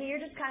 hey, Wendy, you're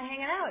just kind of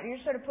hanging out, and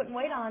you're sort of putting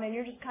weight on, and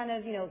you're just kind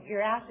of, you know,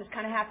 your ass is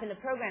kind of half in the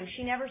program.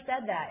 She never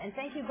said that. And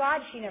thank you, God,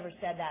 she never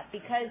said that,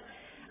 because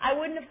I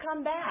wouldn't have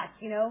come back,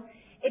 you know.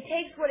 It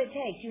takes what it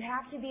takes. You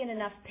have to be in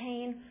enough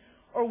pain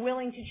or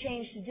willing to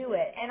change to do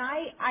it. And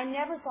I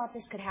never thought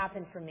this could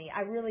happen for me.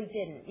 I really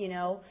didn't, you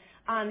know.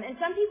 And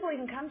some people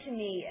even come to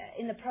me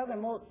in the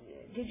program, well,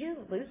 did you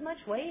lose much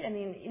weight? I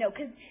mean, you know,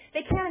 because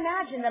they can't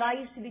imagine that I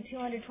used to be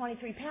 223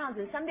 pounds,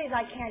 and some days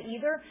I can't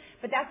either,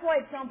 but that's why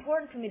it's so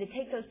important for me to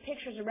take those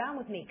pictures around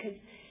with me, because,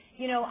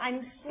 you know,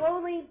 I'm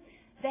slowly,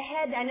 the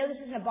head, I know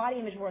this isn't a body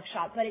image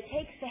workshop, but it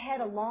takes the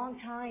head a long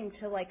time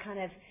to, like,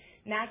 kind of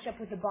match up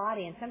with the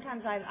body, and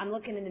sometimes I'm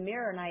looking in the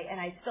mirror, and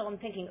I still am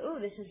thinking,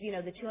 ooh, this is, you know,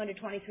 the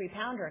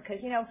 223-pounder,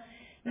 because, you know,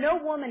 no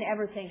woman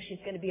ever thinks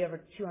she's going to be over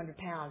 200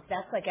 pounds.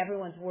 That's like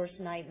everyone's worst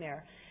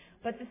nightmare.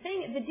 But the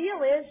deal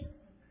is,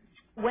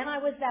 when I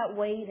was that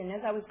weight and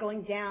as I was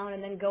going down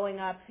and then going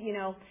up, you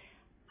know,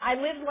 I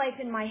lived life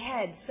in my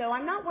head. So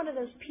I'm not one of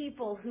those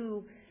people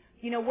who,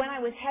 you know, when I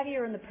was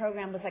heavier in the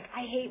program was like,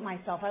 I hate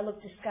myself. I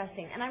look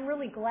disgusting. And I'm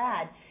really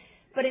glad.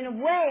 But in a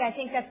way, I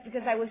think that's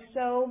because I was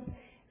so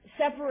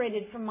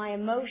separated from my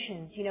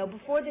emotions. You know,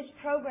 before this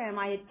program,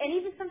 and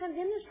even sometimes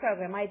in this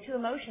program, I had two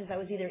emotions. I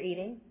was either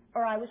eating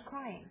or I was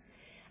crying.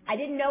 I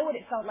didn't know what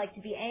it felt like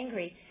to be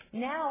angry.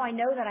 Now I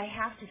know that I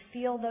have to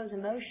feel those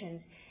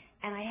emotions.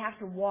 And I have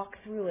to walk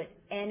through it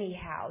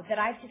anyhow, that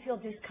I have to feel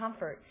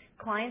discomfort.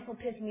 Clients will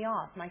piss me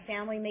off. My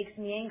family makes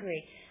me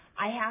angry.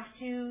 I have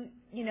to,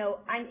 you know,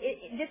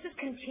 this is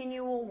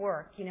continual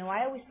work. You know,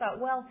 I always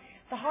thought, well,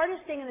 the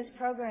hardest thing in this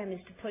program is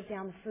to put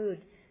down the food.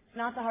 It's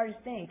not the hardest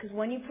thing, because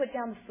when you put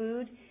down the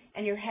food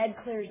and your head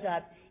clears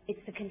up,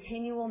 it's the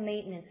continual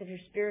maintenance of your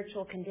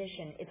spiritual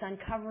condition. It's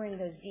uncovering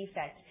those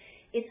defects.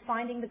 It's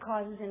finding the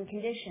causes and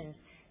conditions.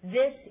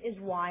 This is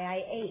why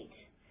I ate.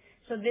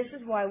 So this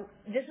is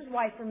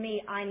why for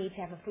me, I need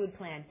to have a food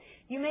plan.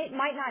 You might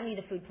not need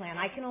a food plan.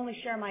 I can only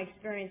share my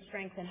experience,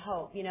 strength, and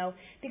hope, you know,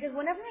 because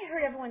whenever I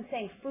heard everyone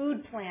saying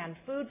food plan,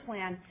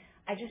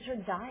 I just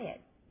heard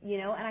diet, you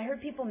know, and I heard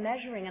people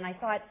measuring, and I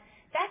thought,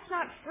 that's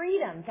not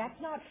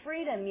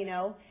freedom, you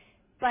know,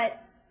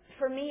 but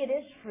for me, it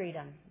is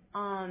freedom.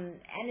 And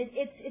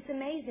it's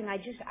amazing. I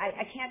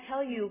can't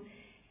tell you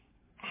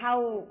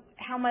how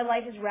my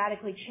life has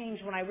radically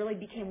changed when I really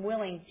became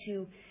willing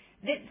to.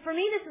 For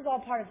me, this is all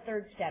part of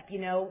third step, you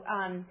know,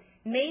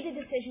 made a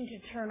decision to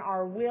turn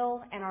our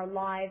will and our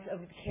lives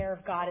over to the care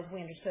of God as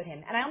we understood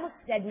Him. And I almost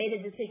said made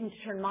a decision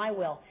to turn my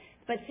will.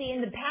 But see, in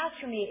the past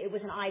for me, it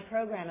was an I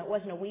program. It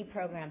wasn't a we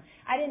program.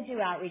 I didn't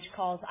do outreach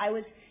calls. I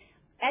was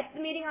at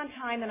the meeting on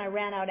time, and I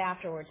ran out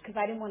afterwards because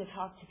I didn't want to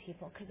talk to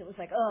people, because it was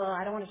like, oh,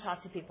 I don't want to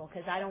talk to people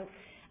because I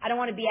don't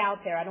want to be out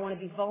there. I don't want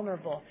to be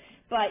vulnerable.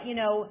 But, you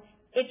know,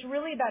 it's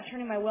really about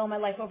turning my will and my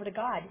life over to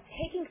God,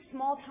 taking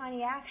small,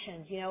 tiny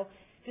actions, you know,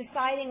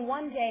 deciding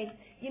one day,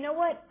 you know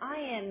what, I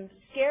am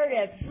scared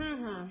of,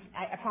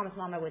 I promised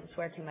Mom I wouldn't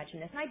swear too much in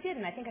this, and I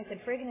didn't. I think I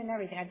said friggin' and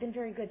everything. I've been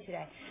very good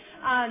today.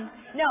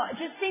 No,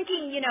 just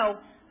thinking, you know,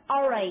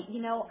 all right,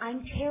 you know, I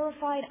am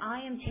terrified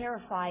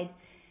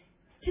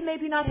to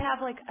maybe not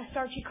have like a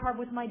starchy carb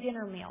with my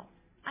dinner meal.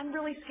 I'm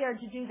really scared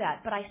to do that,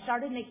 but I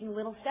started making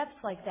little steps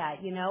like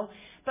that, you know.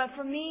 But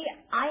for me,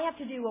 I have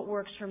to do what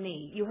works for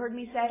me. You heard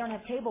me say I don't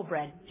have table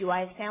bread. Do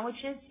I have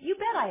sandwiches? You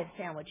bet I have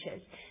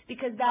sandwiches,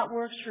 because that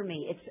works for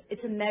me.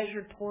 It's a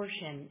measured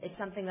portion. It's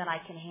something that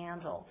I can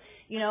handle.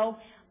 You know,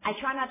 I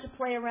try not to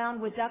play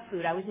around with duck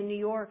food. I was in New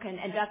York, and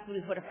duck food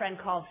is what a friend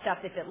calls stuff.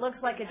 If it looks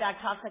like a duck,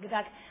 talks like a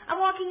duck. I'm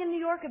walking in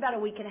New York about a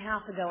week and a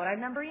half ago, and I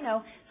remember, you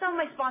know, some of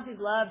my sponsors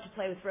love to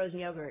play with frozen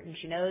yogurt, and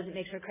she knows it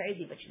makes her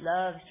crazy, but she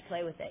loves to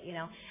play with it, you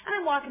know. And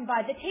I'm walking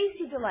by the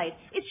Tasty Delight.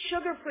 It's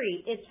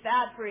sugar-free. It's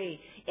fat-free.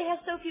 It has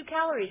so few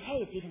calories.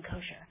 Hey, it's even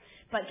kosher.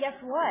 But guess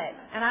what?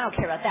 And I don't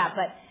care about that,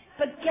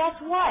 but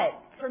guess what?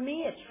 For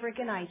me, it's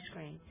freaking ice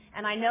cream.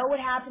 And I know what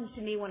happens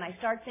to me when I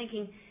start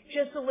thinking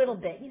just a little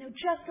bit, you know,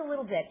 just a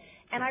little bit.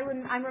 And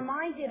I'm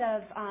reminded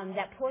of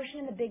that portion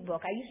in the Big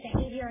Book. I used to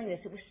hate hearing this.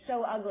 It was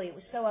so ugly. It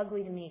was so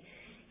ugly to me,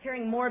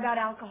 hearing more about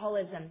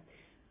alcoholism.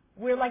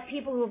 We're like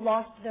people who have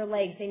lost their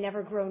legs. They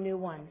never grow new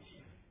ones.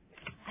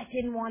 I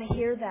didn't want to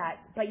hear that.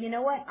 But you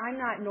know what? I'm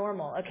not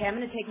normal. Okay, I'm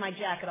going to take my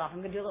jacket off. I'm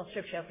going to do a little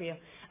strip show for you.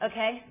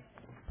 Okay?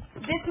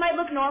 This might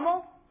look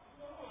normal.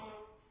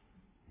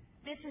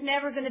 this is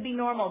never going to be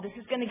normal. This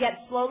is going to get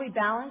slowly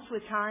balanced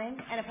with time,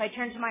 and if I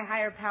turn to my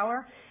higher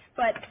power.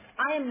 But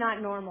I am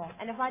not normal.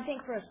 And if I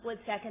think for a split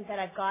second that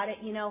I've got it,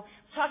 I was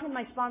talking to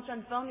my sponsor on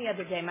the phone the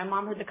other day. My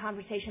mom heard the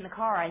conversation in the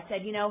car. I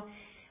said,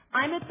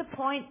 I'm at the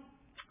point,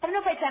 I don't know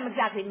if I'd say I'm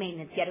exactly at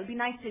maintenance yet. It would be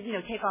nice to,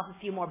 take off a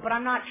few more, but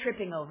I'm not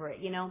tripping over it,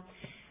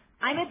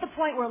 I'm at the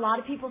point where a lot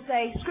of people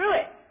say, screw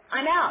it.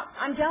 I'm out.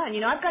 I'm done.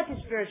 I've got this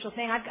spiritual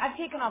thing. I've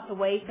taken off the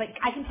weight, but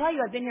I can tell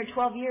you I've been here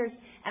 12 years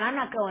and I'm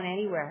not going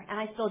anywhere. And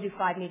I still do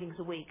 5 meetings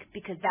a week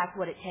because that's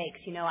what it takes.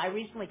 I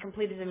recently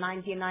completed a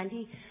 90 and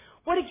 90.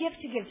 What a gift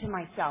to give to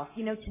myself,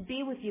 to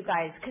be with you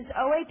guys. Because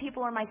OA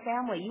people are my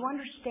family. You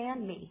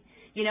understand me.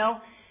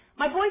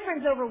 My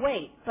boyfriend's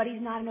overweight, but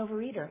he's not an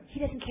overeater. He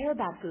doesn't care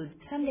about food.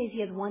 Some days he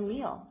has one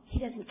meal. He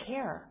doesn't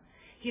care.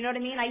 Do you know what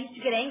I mean? I used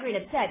to get angry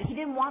and upset. He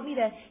didn't want me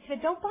to, he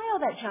said, don't buy all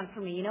that junk for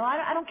me.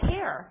 I don't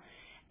care.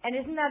 And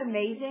isn't that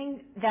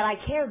amazing that I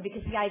cared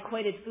because I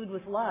equated food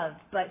with love,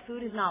 but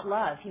food is not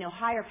love.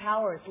 Higher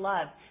power is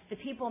love. The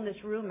people in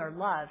this room are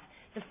love.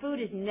 The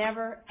food is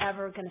never,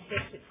 ever going to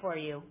fix it for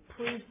you.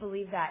 Please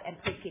believe that, and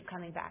please keep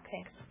coming back.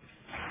 Thanks.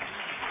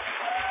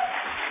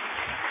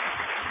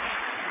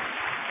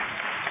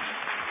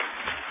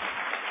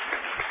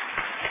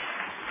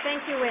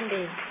 Thank you,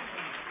 Wendy.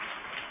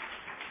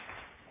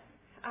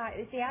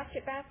 Is the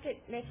asset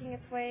basket making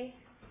its way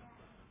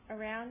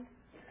around?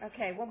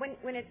 Okay. Well,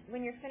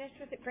 when you're finished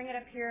with it, bring it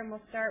up here, and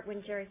we'll start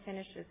when Jerry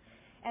finishes.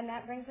 And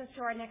that brings us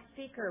to our next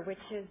speaker, which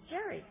is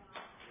Jerry.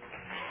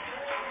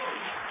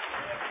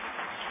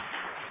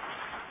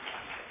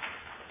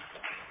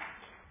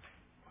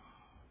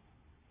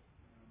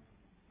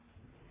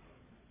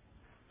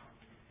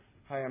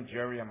 Hi, I'm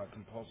Jerry. I'm a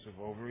compulsive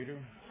overeater.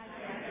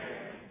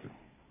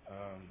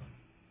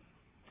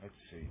 Let's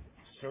see.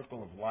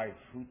 Circle of life,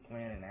 food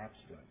plan, and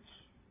abstinence.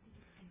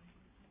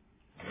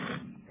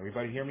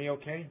 Everybody hear me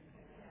okay?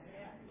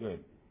 Good.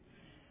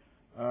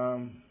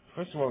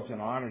 First of all, it's an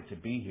honor to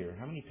be here.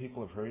 How many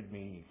people have heard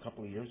me a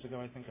couple of years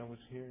ago? I think I was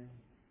here.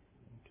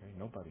 Okay,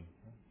 nobody.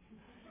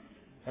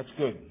 That's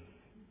good.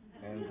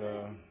 And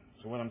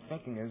so what I'm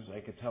thinking is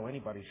I could tell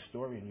anybody's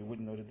story and you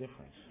wouldn't know the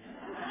difference.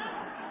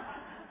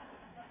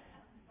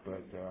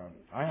 But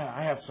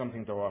I have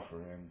something to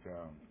offer, and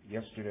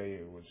yesterday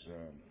it was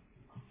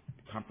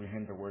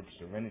comprehend the word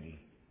serenity,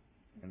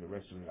 and the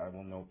rest of it I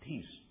will know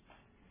peace.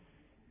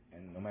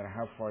 And no matter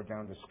how far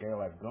down the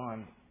scale I've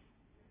gone,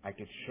 I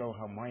could show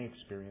how my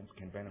experience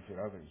can benefit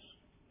others.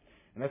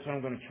 And that's what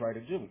I'm going to try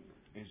to do,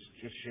 is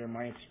just share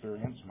my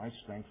experience, my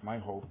strength, my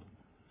hope.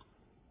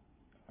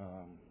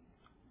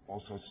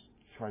 Also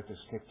try to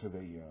stick to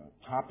the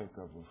topic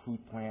of a food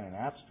plan and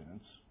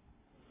abstinence.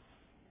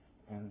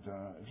 And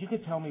if you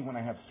could tell me when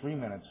I have 3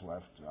 minutes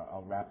left,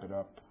 I'll wrap it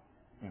up,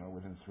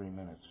 within 3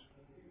 minutes.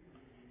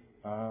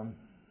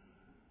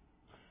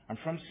 I'm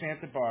from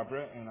Santa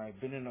Barbara, and I've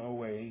been in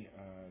OA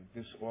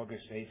this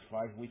August 8th,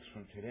 5 weeks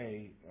from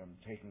today. I'm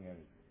taking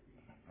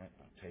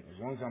as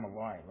long as I'm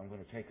alive, I'm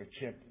going to take a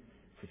chip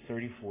for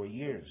 34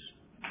 years.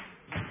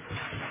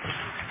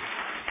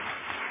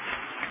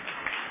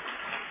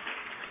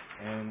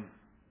 And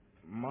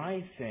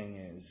my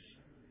thing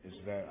is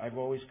that I've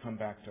always come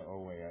back to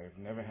OA. I've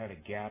never had a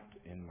gap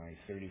in my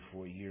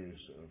 34 years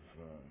of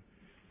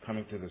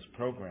coming to this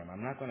program.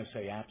 I'm not going to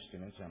say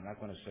abstinence. I'm not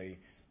going to say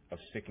of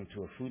sticking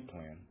to a food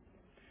plan.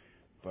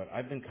 But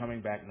I've been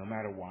coming back no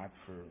matter what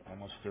for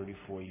almost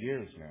 34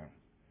 years now.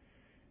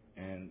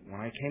 And when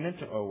I came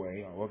into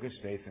OA on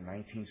August 8th in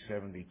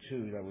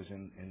 1972, that was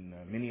in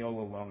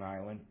Mineola, Long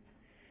Island,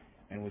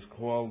 and it was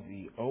called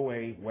the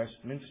OA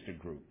Westminster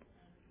Group.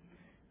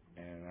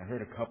 And I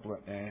heard a couple of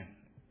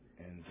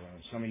and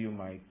some of you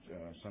might,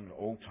 some of the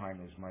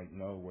old-timers might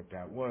know what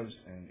that was.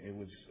 And it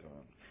was,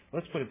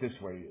 let's put it this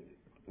way,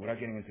 without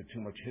getting into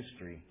too much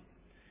history,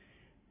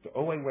 the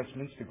OA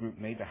Westminster Group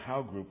made the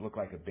Howe Group look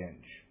like a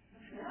binge.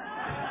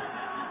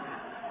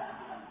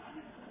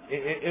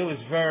 It was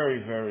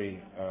very,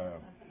 very,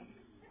 it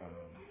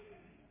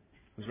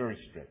was very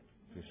strict,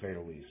 to say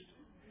the least.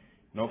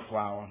 No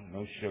flour,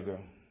 no sugar,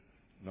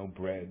 no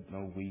bread,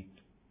 no wheat.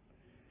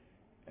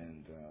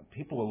 And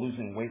people were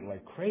losing weight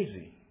like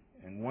crazy.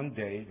 And one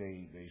day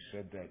they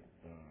said that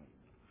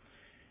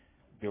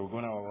they were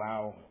going to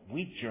allow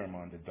wheat germ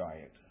on the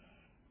diet.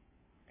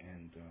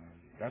 And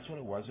that's what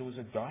it was. It was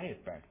a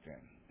diet back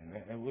then. And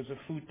it was a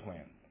food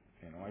plan.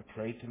 I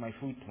prayed to my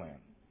food plan.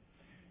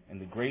 And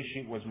the gray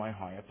sheet was my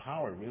higher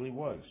power. It really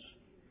was.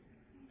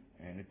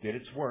 And it did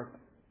its work.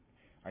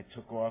 I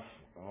took off,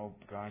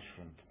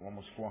 from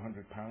almost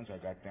 400 pounds, I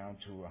got down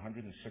to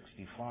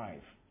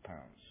 165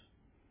 pounds.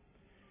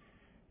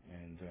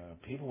 And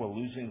people were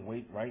losing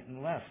weight right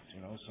and left.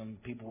 Some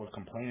people were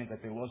complaining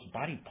that they lost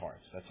body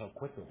parts. That's how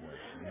quick it was.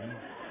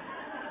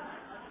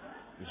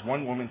 This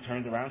one woman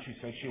turned around, she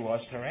said she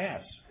lost her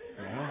ass.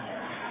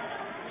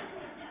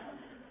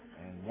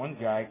 And one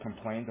guy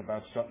complained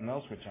about something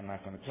else, which I'm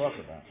not going to talk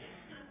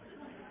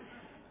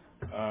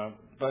about.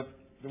 But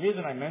the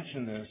reason I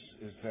mention this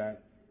is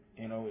that,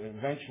 it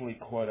eventually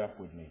caught up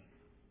with me.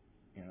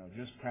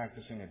 Just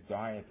practicing a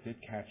diet did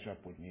catch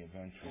up with me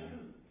eventually.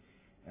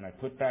 and I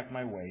put back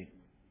my weight,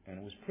 and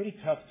it was pretty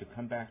tough to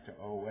come back to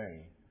OA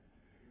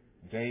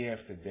day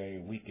after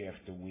day, week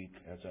after week,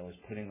 as I was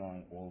putting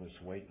on all this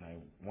weight.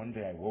 And one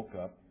day I woke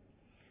up,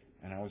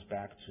 and I was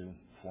back to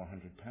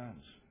 400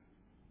 pounds.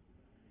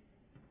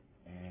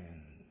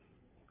 And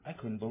I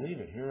couldn't believe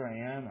it. Here I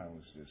am. I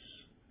was this,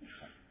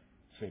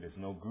 say there's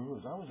no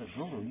gurus. I was a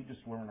guru. You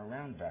just weren't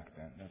around back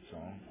then, that's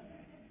all.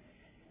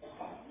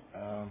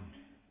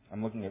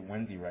 I'm looking at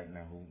Wendy right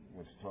now, who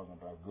was talking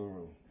about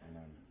guru. And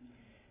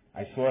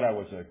I thought I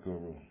was a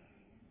guru.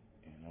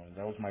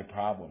 That was my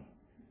problem.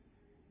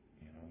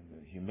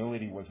 The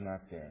humility was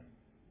not there.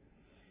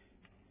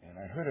 And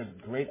I heard a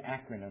great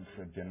acronym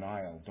for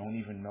denial. Don't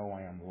even know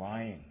I am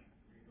lying.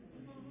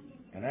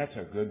 And that's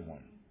a good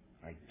one.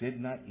 I did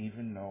not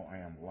even know I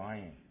am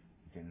lying.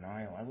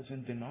 Denial. I was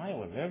in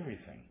denial of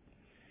everything.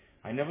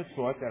 I never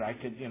thought that I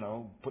could,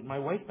 put my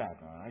weight back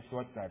on. I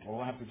thought that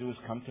all I have to do is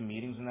come to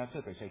meetings and that's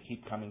it. They say,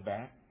 keep coming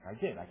back. I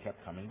did. I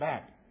kept coming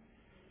back.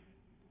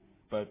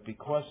 But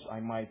because I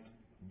might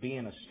be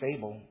in a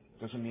stable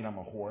doesn't mean I'm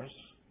a horse.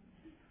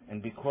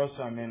 And because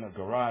I'm in a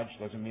garage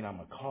doesn't mean I'm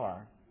a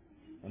car.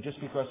 And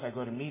just because I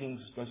go to meetings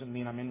doesn't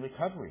mean I'm in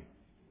recovery.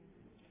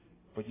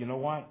 But you know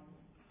what?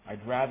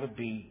 I'd rather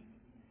be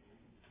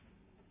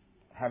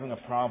having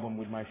a problem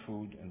with my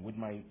food and with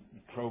my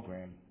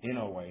program in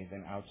OA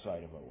than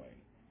outside of OA.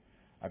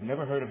 I've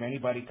never heard of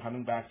anybody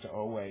coming back to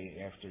OA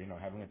after,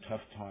 having a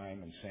tough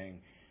time and saying,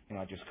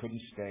 I just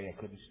couldn't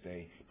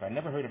stay. But I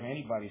never heard of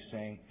anybody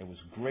saying, it was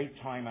a great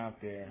time out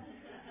there,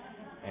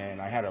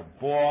 and I had a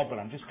ball, but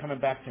I'm just coming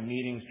back to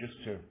meetings just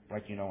to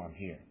let you know I'm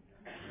here.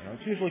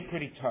 It's usually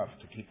pretty tough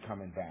to keep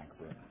coming back,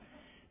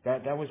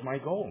 but that was my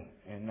goal.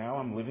 And now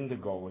I'm living the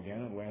goal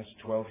again. The last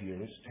 12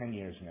 years, 10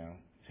 years now,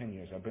 10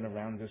 years. I've been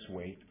around this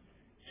weight,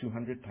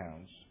 200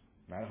 pounds,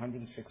 not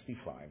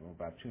 165, I'm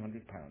about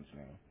 200 pounds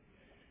now,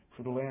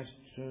 for the last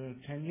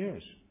 10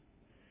 years.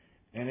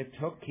 And it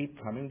took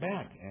keep coming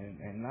back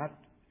and not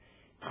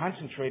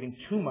concentrating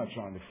too much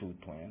on the food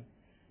plan,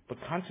 but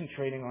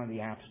concentrating on the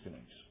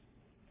abstinence.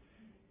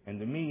 And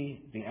to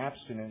me, the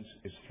abstinence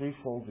is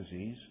threefold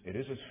disease. It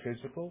is a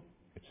physical,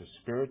 it's a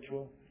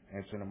spiritual,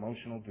 and it's an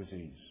emotional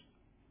disease.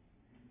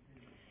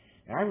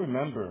 And I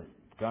remember,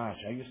 I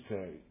used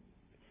to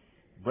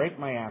break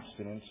my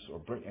abstinence,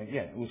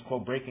 it was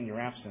called breaking your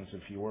abstinence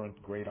if you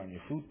weren't great on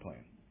your food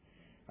plan.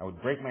 I would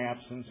break my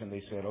abstinence and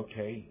they said,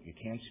 okay, you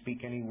can't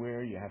speak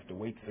anywhere, you have to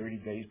wait 30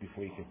 days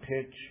before you can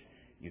pitch,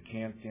 you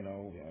can't,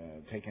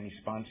 take any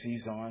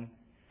sponsees on.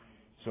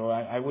 So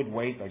I would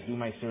wait, I'd do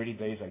my 30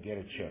 days, I'd get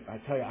a chip. I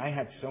tell you, I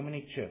had so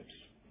many chips.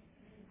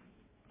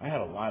 I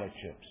had a lot of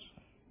chips.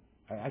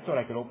 I thought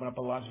I could open up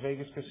a Las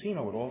Vegas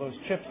casino with all those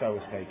chips I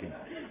was taking.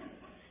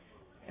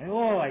 And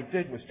all I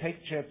did was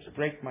take chips,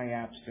 break my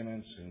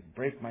abstinence, and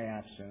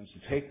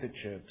take the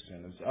chips,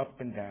 and it was up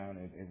and down.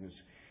 It was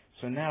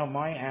so now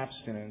my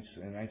abstinence,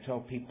 and I tell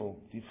people,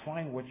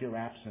 define what your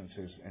abstinence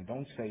is, and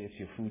don't say it's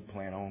your food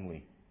plan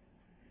only.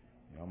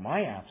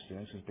 My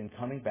abstinence has been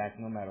coming back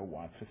no matter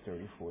what for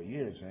 34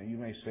 years. And you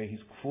may say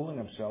he's fooling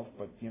himself,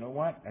 but you know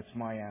what? That's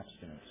my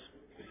abstinence.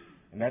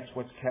 And that's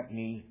what's kept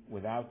me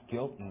without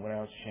guilt and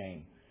without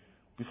shame.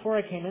 Before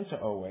I came into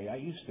OA, I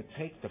used to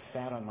take the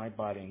fat on my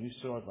body, and you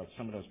saw like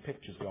some of those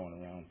pictures going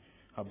around,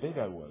 how big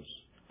I was.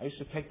 I used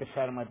to take the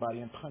fat on my body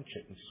and punch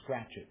it and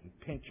scratch it and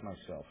pinch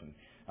myself. And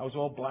I was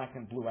all black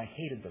and blue. I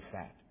hated the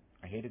fat.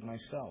 I hated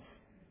myself.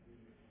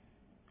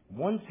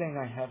 One thing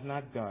I have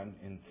not done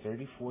in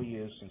 34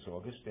 years since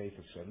August 8th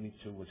of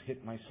 72 was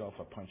hit myself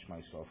or punch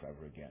myself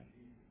ever again.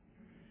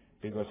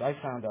 Because I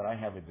found out I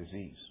have a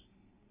disease.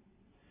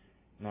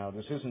 Now,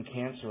 this isn't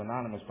Cancer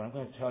Anonymous, but I'm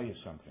going to tell you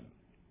something.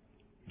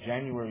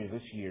 January of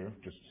this year,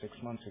 just 6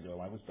 months ago,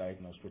 I was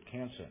diagnosed with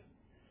cancer,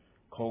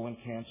 colon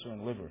cancer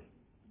and liver.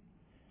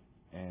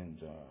 And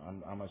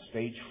I'm a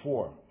stage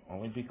 4,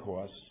 only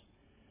because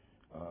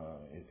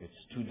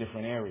it's 2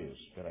 different areas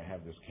that I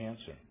have this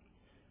cancer.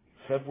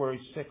 February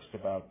 6th,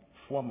 about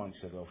 4 months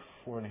ago,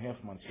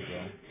 4.5 months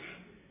ago,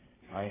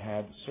 I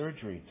had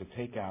surgery to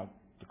take out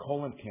the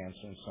colon cancer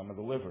and some of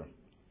the liver.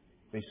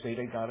 They say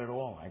they got it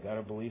all. I got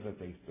to believe that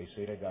they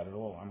say they got it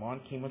all. I'm on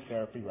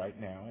chemotherapy right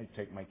now. I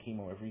take my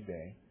chemo every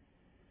day.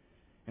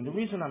 And the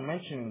reason I'm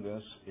mentioning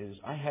this is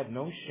I had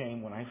no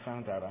shame when I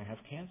found out I have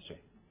cancer.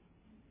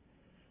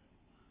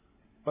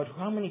 But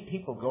how many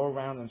people go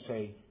around and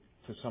say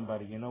to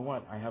somebody, you know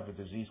what, I have a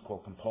disease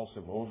called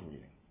compulsive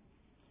overeating.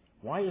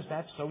 Why is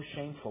that so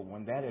shameful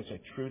when that is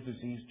a true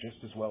disease just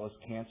as well as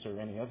cancer or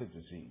any other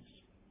disease?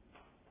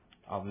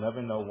 I'll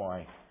never know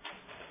why.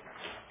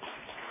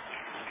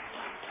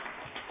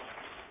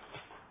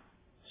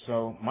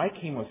 So my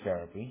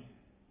chemotherapy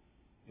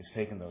is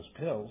taking those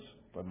pills,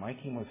 but my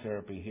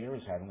chemotherapy here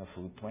is having a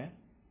food plan,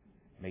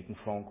 making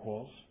phone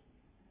calls,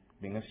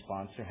 being a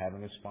sponsor,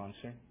 having a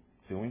sponsor,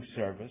 doing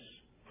service,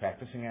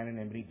 practicing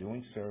anonymity,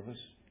 doing service,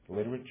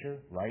 literature,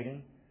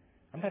 writing.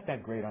 I'm not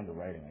that great on the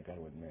writing, I got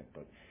to admit,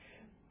 but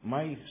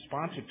my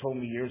sponsor told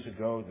me years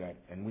ago that,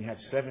 and we had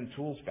 7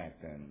 tools back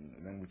then,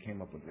 and then we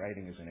came up with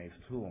writing as an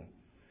 8th tool.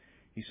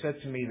 He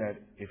said to me that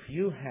if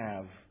you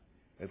have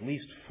at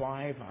least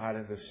 5 out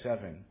of the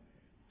 7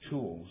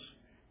 tools,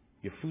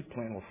 your food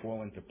plan will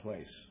fall into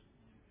place.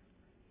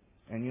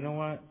 And you know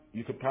what?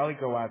 You could probably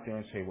go out there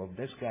and say, well,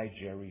 this guy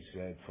Jerry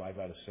said 5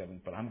 out of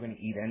 7, but I'm going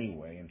to eat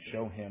anyway, and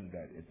show him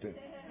that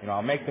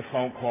I'll make the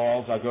phone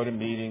calls, I'll go to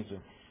meetings.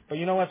 But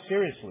you know what?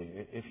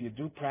 Seriously, if you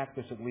do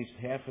practice at least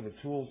half of the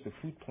tools, the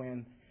food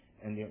plan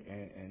and your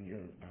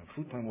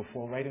food plan will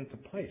fall right into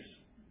place.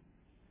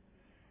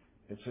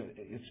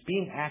 It's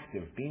being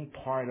active, being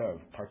part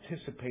of,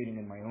 participating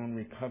in my own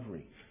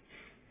recovery.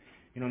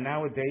 You know,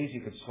 nowadays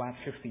you could slap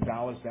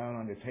 $50 down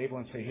on the table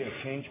and say, here,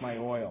 change my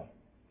oil.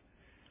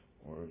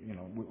 Or, you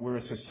know, we're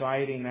a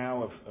society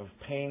now of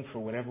paying for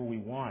whatever we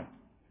want.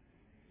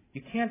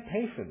 You can't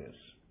pay for this.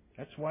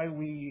 That's why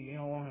we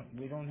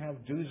don't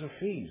have dues or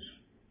fees.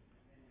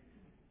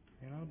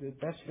 You know, the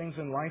best things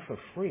in life are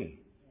free.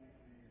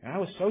 And I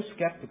was so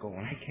skeptical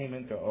when I came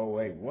into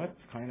OA. What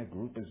kind of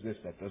group is this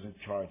that doesn't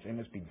charge? They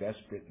must be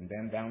desperate, and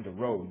then down the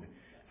road,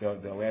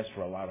 they'll ask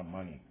for a lot of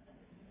money.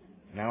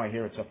 Now I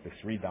hear it's up to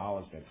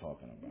 $3 they're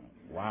talking about.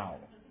 Wow.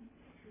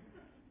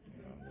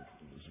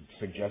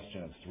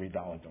 Suggestion of $3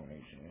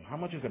 donation. How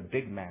much does a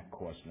Big Mac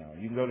cost now?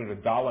 You can go to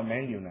the dollar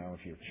menu now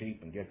if you're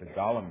cheap and get the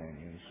dollar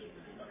menus.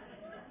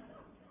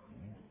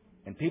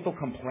 And people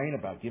complain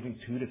about giving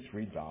 $2 to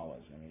 $3.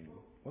 I mean,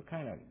 what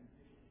kind of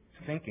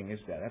thinking is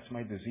that? That's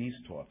my disease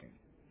talking.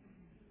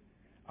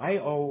 I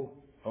owe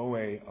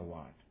OA a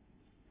lot.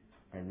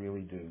 I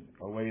really do.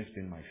 OA has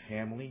been my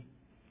family.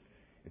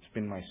 It's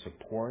been my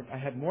support. I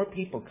had more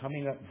people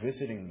coming up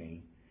visiting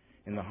me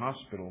in the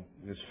hospital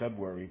this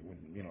February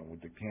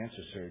with the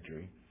cancer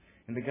surgery.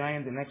 And the guy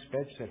in the next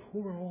bed said,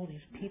 who are all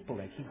these people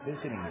that keep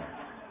visiting me?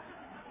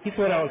 He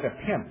thought I was a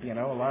pimp,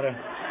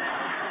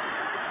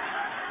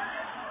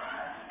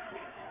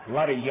 a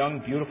lot of young,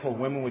 beautiful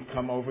women would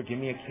come over, give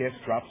me a kiss,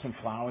 drop some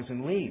flowers,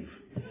 and leave.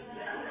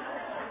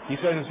 He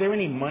said, is there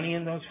any money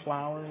in those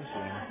flowers?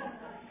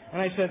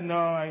 And I said,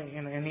 no.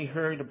 And he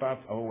heard about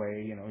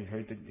OA, he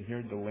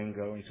heard the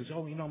lingo. And he says,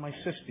 my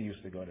sister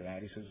used to go to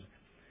that. He says,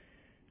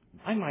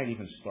 I might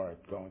even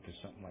start going to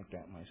something like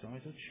that myself. I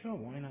said, sure,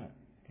 why not?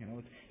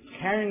 It's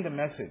carrying the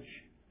message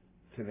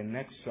to the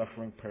next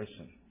suffering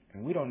person.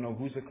 And we don't know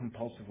who's a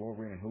compulsive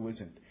overeater and who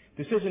isn't.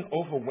 This isn't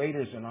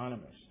Overweighters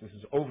Anonymous. This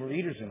is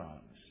Overeaters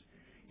Anonymous.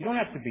 You don't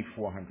have to be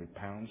 400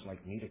 pounds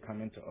like me to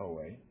come into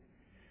OA.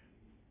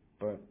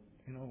 But,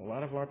 a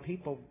lot of our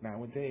people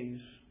nowadays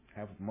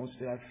have most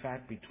of that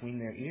fat between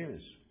their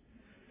ears.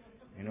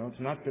 It's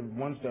not the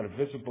ones that are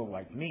visible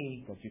like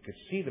me, but you could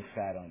see the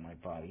fat on my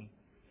body.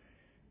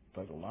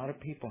 But a lot of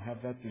people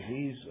have that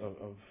disease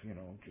of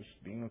just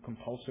being a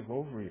compulsive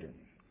overeater,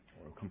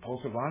 or a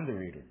compulsive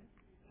undereater,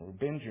 or a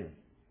binger,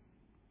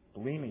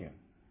 bulimia.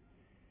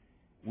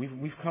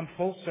 We've come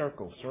full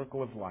circle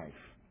of life,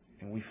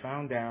 and we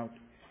found out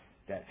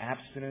that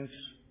abstinence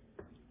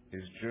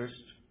is just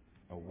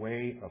a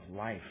way of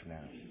life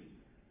now.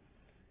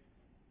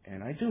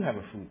 And I do have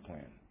a food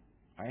plan.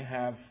 I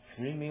have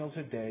 3 meals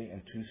a day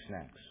and 2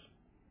 snacks.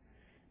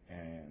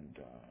 And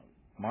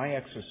my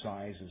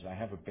exercise is I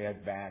have a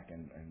bad back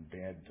and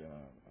bad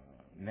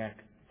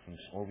neck from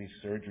all these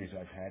surgeries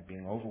I've had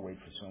being overweight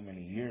for so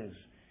many years.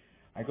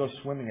 I go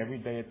swimming every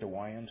day at the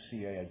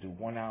YMCA. I do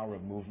 1 hour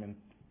of movement,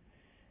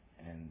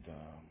 and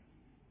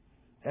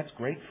that's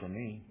great for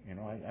me.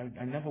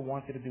 I never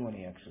wanted to do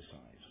any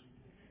exercise.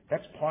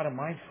 That's part of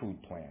my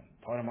food plan.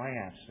 Part of my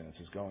abstinence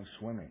is going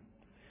swimming.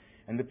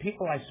 And the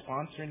people I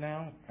sponsor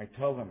now, I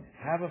tell them,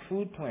 have a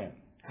food plan.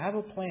 Have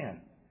a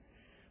plan.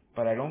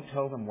 But I don't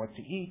tell them what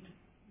to eat.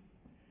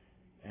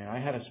 And I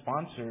had a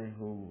sponsor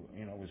who,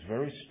 was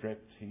very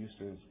strict. He used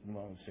to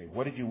say,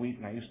 what did you eat?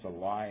 And I used to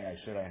lie. I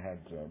said I had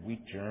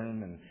wheat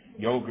germ and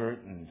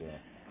yogurt, and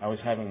I was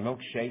having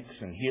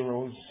milkshakes and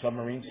Heroes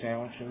submarine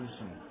sandwiches.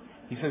 And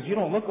he says, you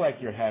don't look like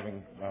you're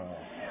having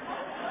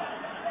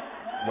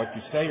what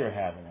you say you're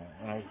having.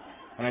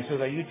 And I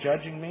said, are you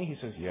judging me? He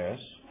says, yes.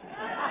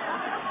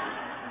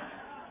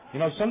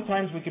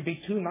 Sometimes we could be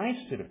too nice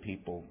to the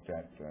people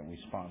that we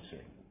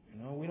sponsor.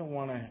 We don't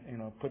want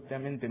to, put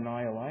them in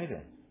denial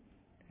either.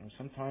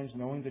 Sometimes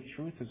knowing the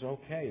truth is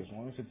okay as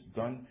long as it's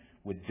done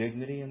with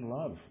dignity and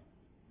love.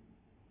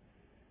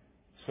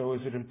 So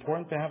is it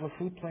important to have a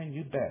food plan?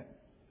 You bet.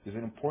 Is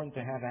it important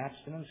to have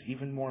abstinence?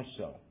 Even more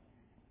so.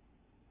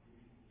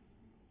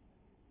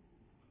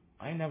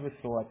 I never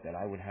thought that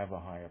I would have a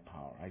higher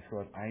power. I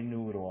thought I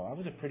knew it all. I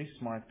was a pretty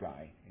smart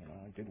guy.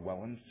 I did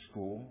well in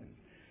school and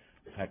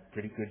had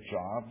pretty good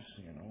jobs.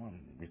 I'm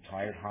a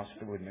retired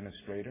hospital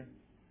administrator.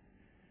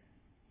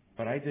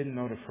 But I didn't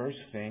know the first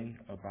thing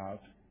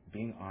about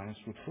being honest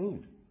with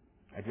food.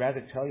 I'd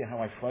rather tell you how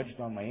I fudged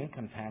on my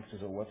income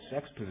taxes or what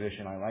sex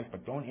position I like,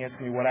 but don't ask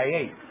me what I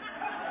ate.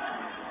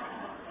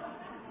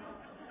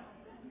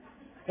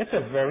 It's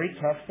a very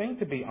tough thing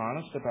to be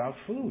honest about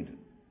food.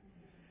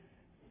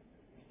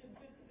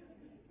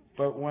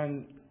 But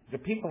when the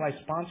people I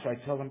sponsor, I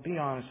tell them, be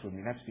honest with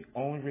me. That's the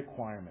only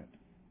requirement.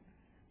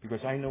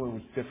 Because I knew it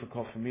was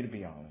difficult for me to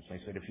be honest. I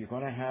said, if you're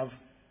going to have,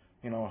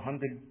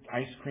 100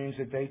 ice creams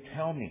a day,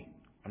 tell me.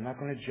 I'm not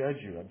going to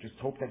judge you. I just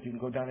hope that you can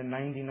go down to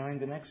 99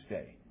 the next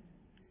day.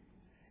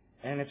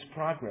 And it's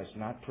progress,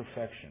 not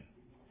perfection.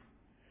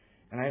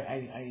 And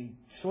I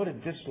sort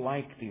of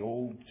dislike the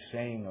old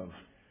saying of,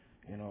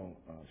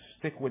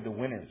 stick with the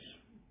winners.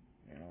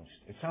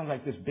 It sounds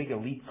like this big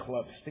elite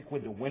club, stick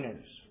with the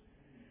winners.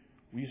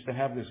 We used to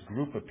have this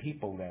group of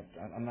people that,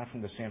 I'm not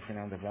from the San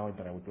Fernando Valley,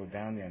 but I would go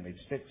down there and they'd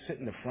sit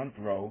in the front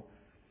row,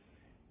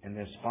 and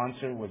their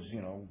sponsor was,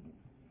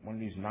 one of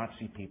these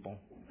Nazi people.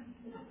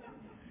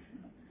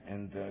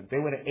 And they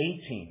were the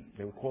A-team.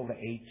 They were called the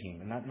A-team.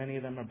 And not many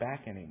of them are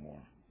back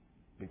anymore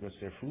because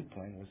their food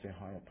plan was their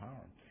higher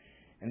power.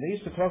 And they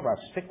used to talk about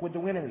stick with the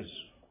winners.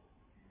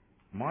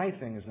 My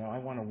thing is now I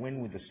want to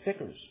win with the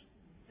stickers.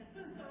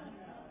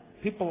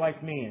 People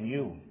like me and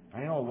you.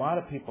 I know a lot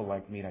of people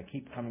like me that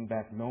keep coming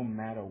back no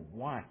matter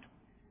what.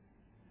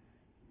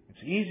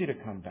 It's easy to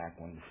come back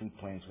when the food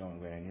plan's going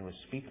there and you're a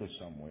speaker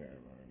somewhere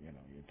or,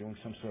 you're doing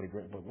some sort of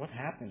great. But what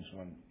happens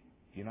when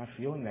you're not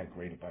feeling that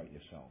great about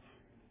yourself?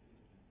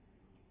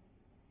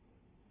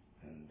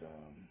 And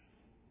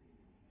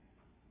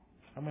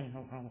how much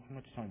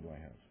time do I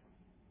have?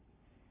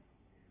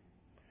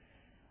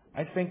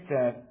 I think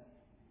that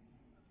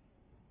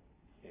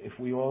if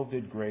we all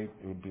did great,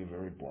 it would be a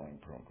very boring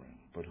program.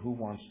 But who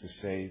wants to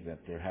say that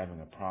they're having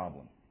a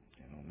problem?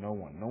 No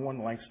one. No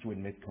one likes to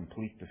admit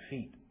complete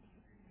defeat.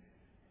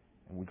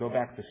 And we go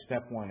back to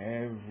step one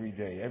every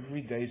day.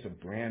 Every day is a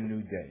brand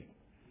new day.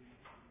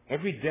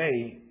 Every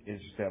day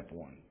is step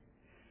one.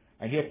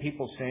 I hear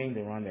people saying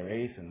they're on their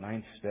 8th and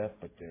 9th step,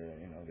 but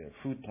their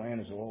food plan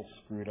is all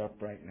screwed up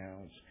right now.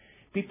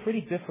 It'd be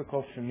pretty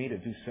difficult for me to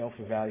do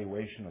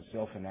self-evaluation or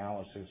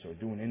self-analysis or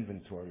do an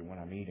inventory when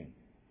I'm eating.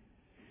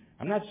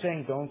 I'm not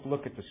saying don't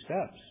look at the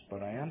steps,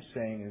 but I am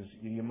saying is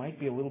you might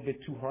be a little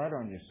bit too hard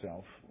on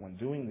yourself when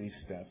doing these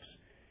steps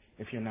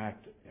if you're not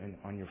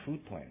on your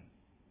food plan.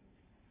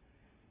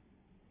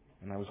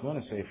 And I was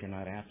going to say if you're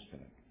not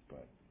abstinent,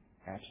 but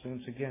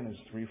abstinence again is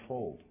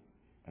threefold.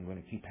 I'm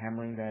going to keep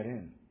hammering that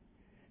in.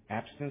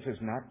 Abstinence is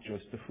not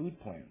just the food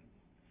plan.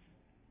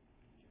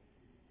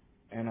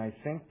 And I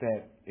think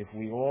that if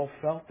we all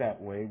felt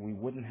that way, we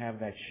wouldn't have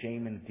that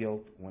shame and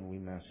guilt when we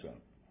mess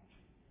up.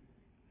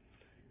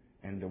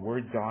 And the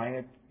word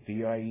diet,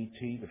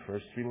 D-I-E-T, the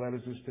first 3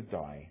 letters is to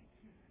die.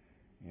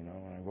 And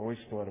I've always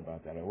thought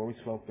about that. I've always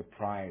felt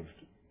deprived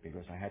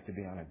because I had to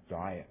be on a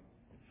diet.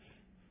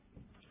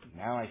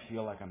 Now I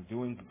feel like I'm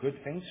doing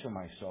good things for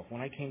myself.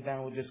 When I came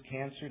down with this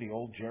cancer, the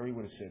old Jerry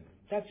would have said,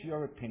 that's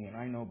your opinion,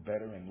 I know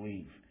better, and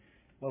leave.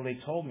 Well, they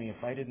told me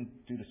if I didn't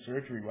do the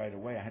surgery right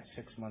away, I had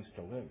 6 months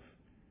to live.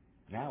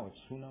 Now it's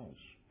who knows,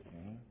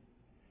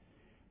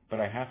 But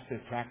I have to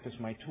practice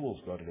my tools,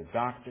 go to the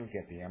doctor,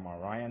 get the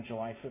MRI on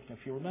July 5th. And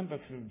if you remember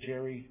from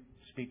Jerry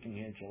speaking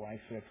here July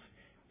 5th,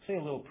 say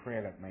a little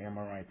prayer that my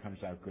MRI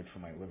comes out good for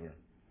my liver.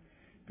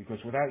 Because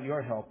without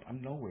your help,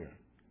 I'm nowhere.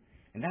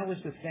 And that was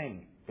the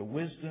thing, the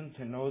wisdom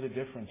to know the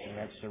difference in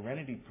that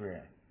serenity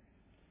prayer.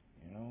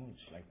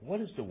 It's like,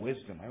 what is the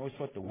wisdom? I always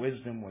thought the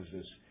wisdom was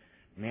this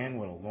man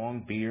with a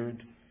long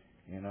beard,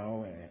 and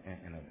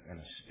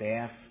a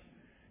staff,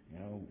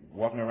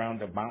 walking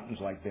around the mountains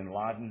like Bin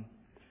Laden.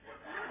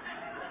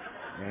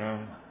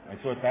 I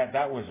thought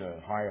that was a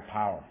higher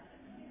power.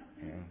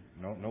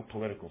 No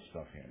political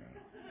stuff here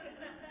now.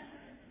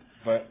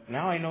 But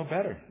now I know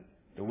better.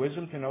 The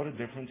wisdom to know the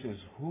difference is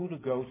who to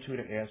go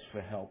to ask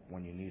for help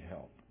when you need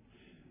help.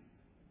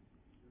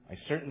 I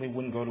certainly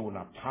wouldn't go to an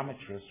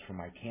optometrist for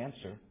my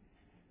cancer,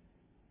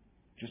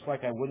 just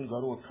like I wouldn't go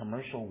to a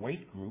commercial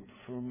weight group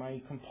for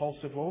my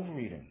compulsive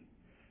overeating.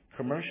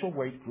 Commercial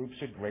weight groups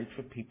are great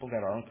for people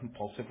that aren't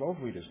compulsive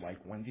overeaters, like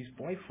Wendy's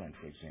boyfriend,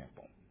 for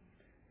example.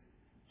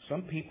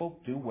 Some people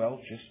do well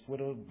just with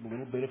a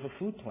little bit of a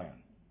food plan,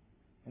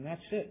 and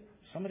that's it.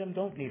 Some of them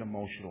don't need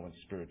emotional and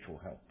spiritual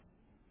help.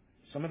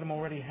 Some of them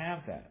already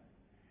have that.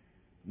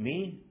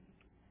 Me,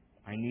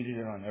 I needed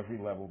it on every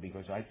level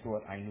because I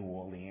thought I knew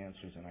all the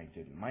answers and I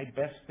didn't. My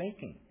best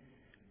thinking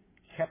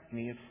kept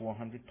me at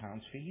 400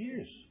 pounds for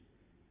years.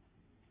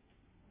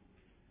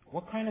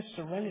 What kind of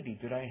serenity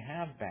did I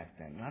have back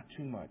then? Not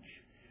too much.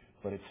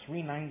 But at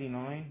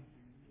 399,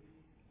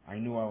 I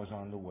knew I was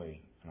on the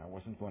way and I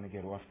wasn't going to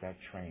get off that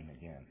train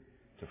again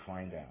to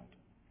find out.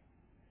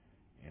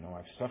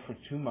 I've suffered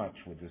too much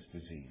with this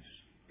disease.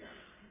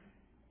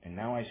 And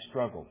now I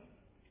struggle.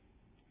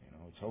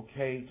 It's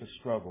okay to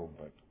struggle,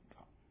 but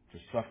to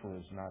suffer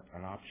is not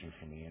an option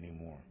for me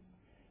anymore.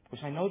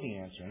 Because I know the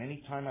answer. And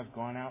any time I've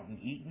gone out and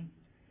eaten,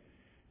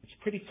 it's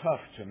pretty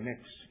tough to mix,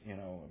 a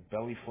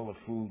belly full of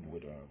food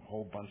with a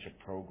whole bunch of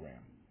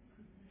program.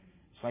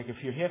 It's like if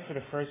you're here for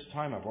the first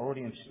time, I've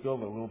already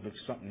instilled a little bit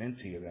something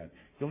into you that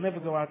you'll never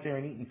go out there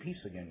and eat in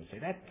peace again. You'll say,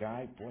 that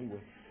guy, boy,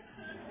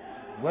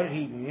 what did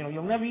he,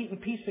 you'll never eat in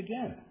peace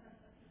again.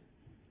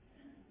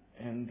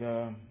 And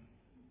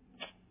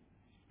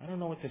I don't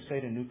know what to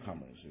say to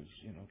newcomers is,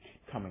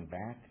 keep coming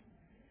back.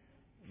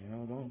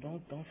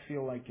 Don't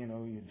feel like,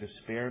 you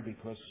despair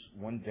because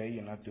one day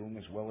you're not doing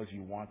as well as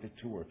you wanted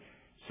to, or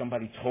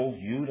somebody told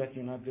you that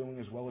you're not doing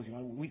as well as you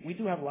want. We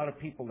do have a lot of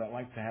people that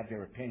like to have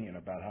their opinion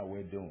about how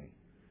we're doing.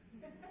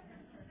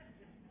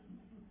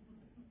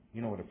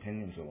 You know what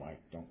opinions are like,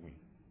 don't we?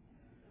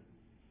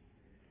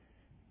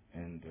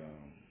 And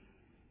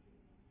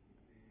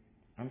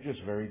I'm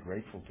just very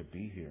grateful to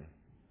be here.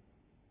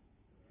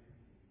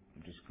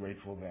 I'm just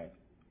grateful that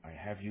I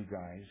have you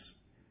guys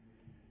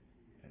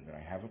and that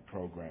I have a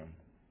program.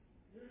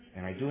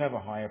 And I do have a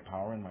higher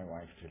power in my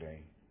life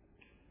today,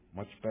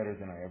 much better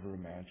than I ever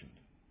imagined.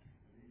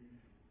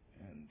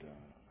 And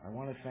I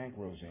want to thank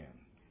Roseanne.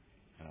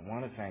 And I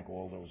want to thank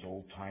all those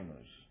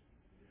old-timers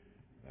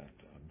that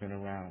have been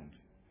around,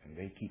 and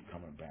they keep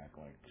coming back,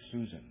 like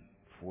Susan,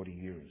 40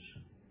 years.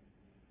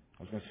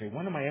 I was going to say,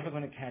 when am I ever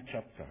going to catch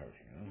up to her?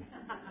 You know?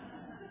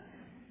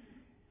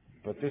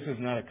 But this is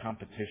not a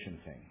competition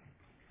thing.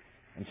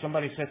 And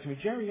somebody said to me,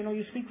 Jerry,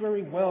 you speak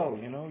very well.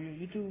 You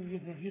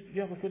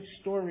have a good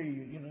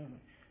story.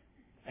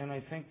 And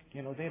I think,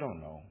 they don't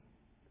know.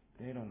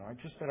 They don't know. I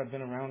just said I've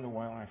been around a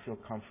while and I feel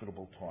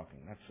comfortable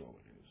talking. That's all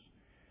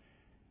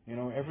it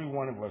is. Every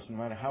one of us, no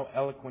matter how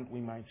eloquent we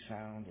might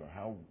sound or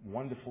how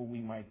wonderful we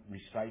might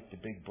recite the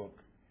big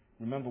book,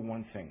 remember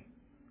one thing.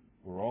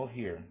 We're all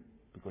here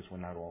because we're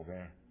not all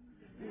there.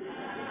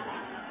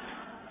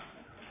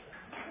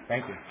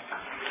 Thank you.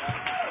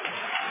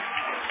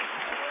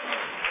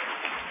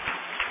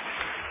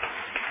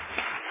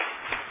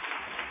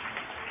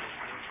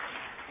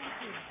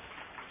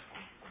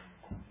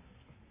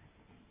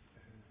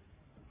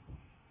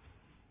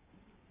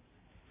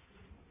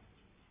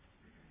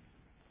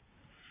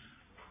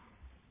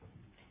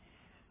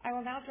 I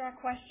will now draw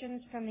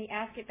questions from the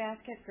Ask It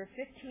basket for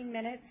 15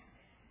 minutes.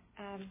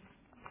 And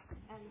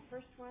the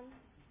first one.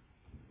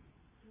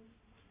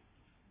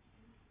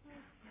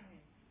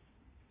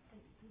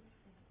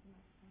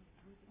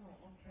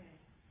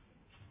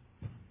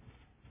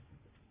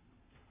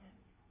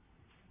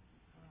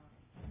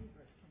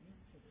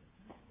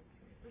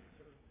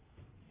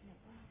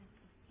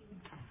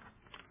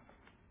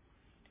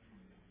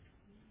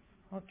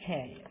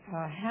 Okay.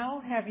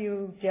 How have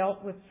you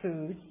dealt with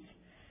foods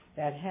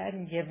that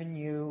hadn't given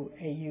you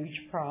a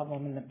huge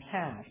problem in the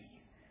past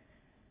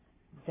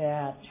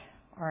that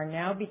are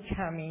now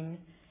becoming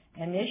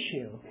an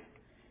issue?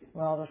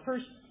 Well, the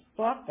first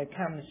thought that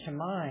comes to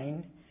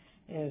mind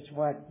is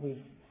what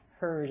we've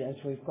heard as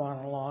we've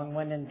gone along.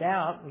 When in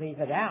doubt, leave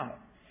it out.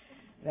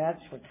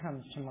 That's what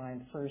comes to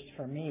mind first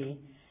for me.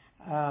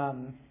 I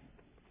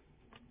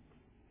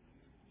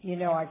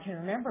can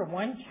remember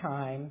one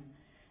time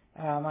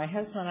my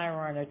husband and I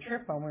were on a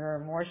trip and we were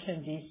in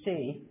Washington,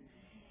 D.C.,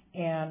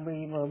 and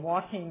we were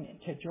walking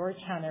to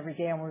Georgetown every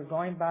day, and we were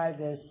going by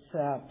this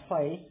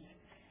place,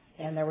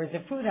 and there was a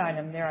food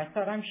item there. I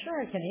thought, I'm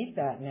sure I can eat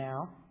that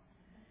now.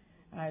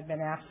 I'd been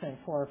absent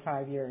 4 or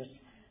 5 years.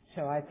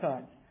 So I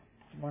thought,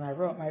 when I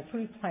wrote my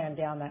food plan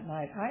down that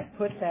night, I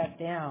put that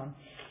down.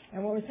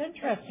 And what was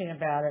interesting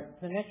about it,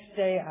 the next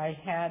day I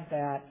had,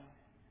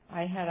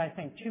 I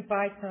think, 2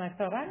 bites, and I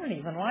thought, I don't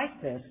even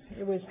like this.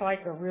 It was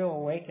like a real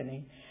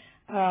awakening.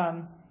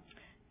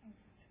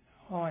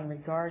 In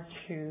regard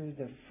to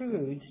the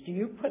foods, do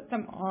you put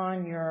them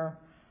on your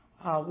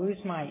I'll lose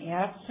my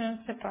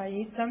abstinence if I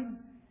eat them?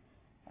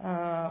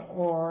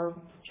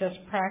 Or just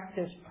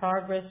practice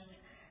progress,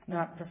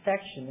 not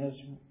perfection, is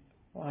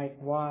like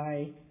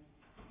why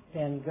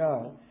then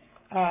go?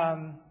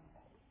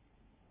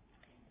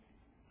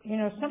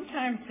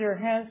 Sometimes there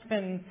has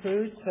been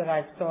foods that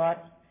I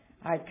thought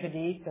I could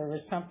eat. There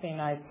was something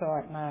I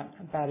thought not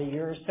about a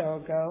year or so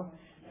ago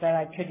that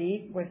I could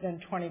eat within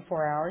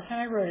 24 hours, and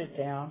I wrote it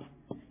down.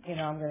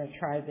 I'm going to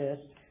try this.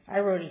 I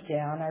wrote it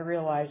down. I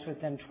realized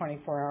within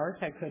 24 hours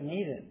I couldn't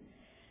eat it.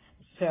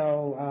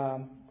 So,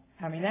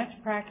 that's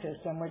practice,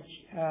 and what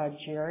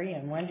Jerry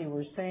and Wendy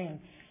were saying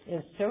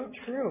is so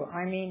true.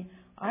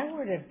 I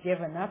would have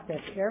given up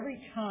if every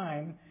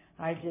time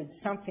I did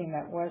something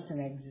that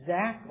wasn't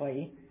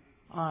exactly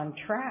on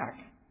track,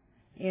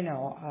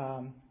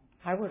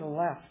 I would have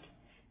left,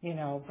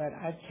 but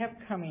I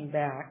kept coming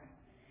back,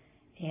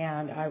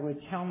 and I would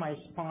tell my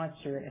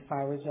sponsor if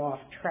I was off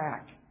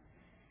track,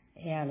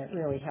 and it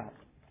really helped.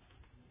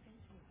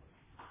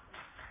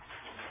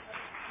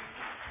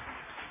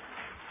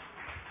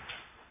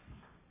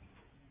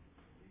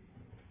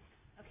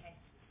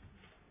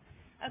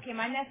 Okay,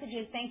 my message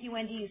is thank you,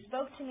 Wendy. You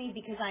spoke to me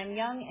because I'm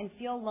young and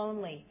feel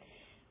lonely.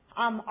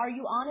 Are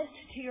you honest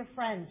to your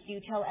friends? Do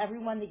you tell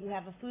everyone that you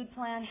have a food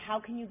plan? How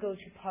can you go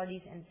to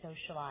parties and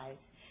socialize?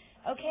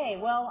 Okay,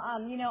 well,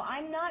 I'm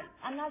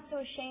not so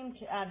ashamed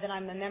that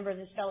I'm a member of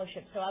this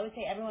fellowship. So I would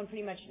say everyone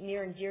pretty much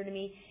near and dear to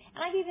me.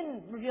 And I've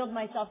even revealed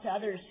myself to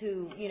others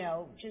who,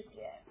 just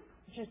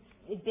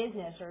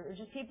business or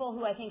just people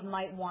who I think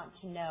might want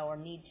to know or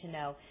need to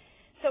know.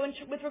 So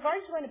with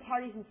regards to going to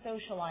parties and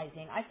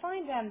socializing, I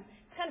find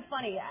it's kind of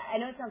funny. I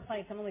know it sounds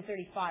funny because I'm only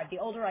 35. The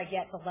older I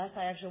get, the less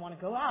I actually want to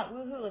go out.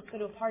 Woohoo, let's go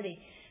to a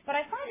party. But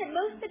I find that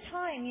most of the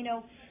time,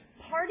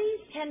 parties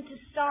tend to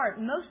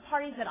start, most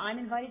parties that I'm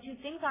invited to,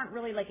 things aren't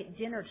really like at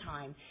dinner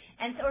time.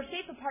 And so, or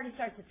say if a party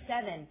starts at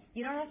 7,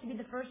 you don't have to be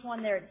the first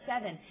one there at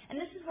 7. And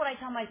this is what I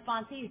tell my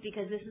sponsees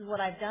because this is what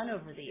I've done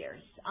over the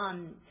years.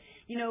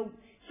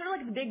 Sort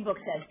of like the big book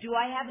says, do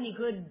I have any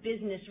good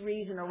business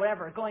reason or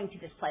whatever going to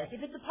this place?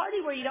 If it's a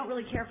party where you don't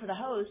really care for the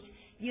host,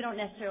 you don't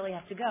necessarily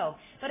have to go.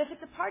 But if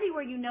it's a party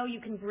where you know you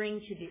can bring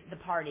to the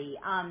party,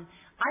 I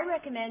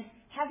recommend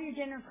have your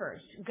dinner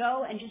first.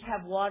 Go and just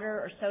have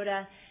water or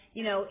soda.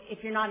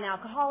 If you're not an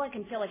alcoholic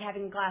and feel like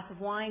having a glass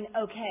of wine,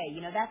 okay.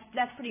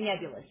 That's pretty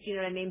nebulous. You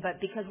know what I mean? But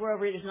because we're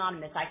Overeaters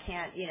Anonymous, I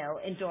can't,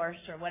 endorse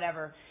or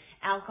whatever,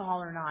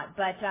 alcohol or not.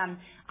 But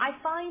I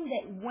find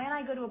that when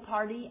I go to a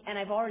party and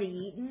I've already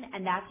eaten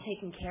and that's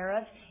taken care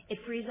of, it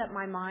frees up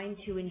my mind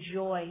to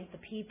enjoy the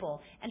people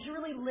and to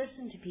really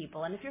listen to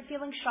people. And if you're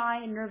feeling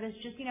shy and nervous,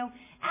 just,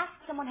 ask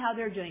someone how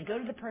they're doing. Go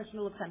to the person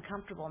who looks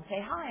uncomfortable and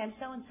say, hi, I'm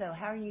so-and-so.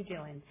 How are you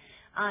doing?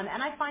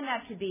 And I find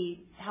that to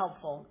be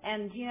helpful.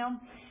 And,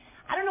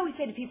 I don't always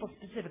say to people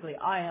specifically,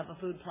 I have a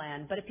food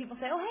plan. But if people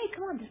say, oh, hey,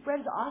 come on, this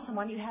bread is awesome.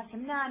 Why don't you have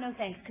some? Nah, no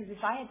thanks. Because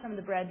if I had some of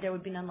the bread, there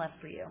would be none left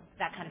for you.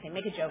 That kind of thing.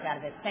 Make a joke out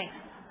of it. Thanks.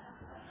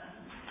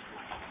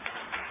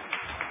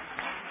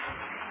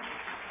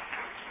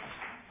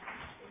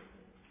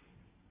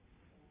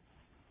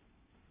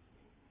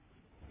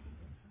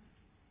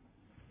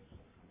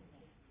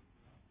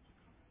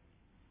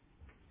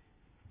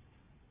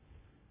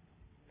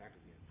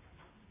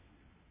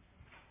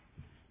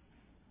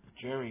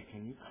 Jerry,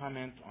 can you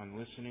comment on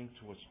listening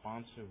to a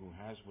sponsor who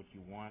has what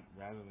you want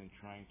rather than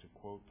trying to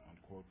quote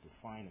unquote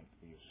define it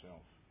for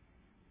yourself?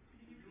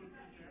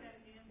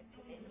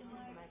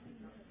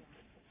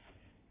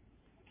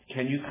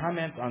 Can you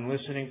comment on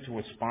listening to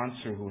a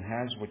sponsor who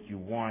has what you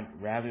want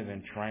rather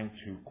than trying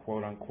to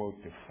quote unquote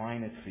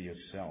define it for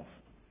yourself?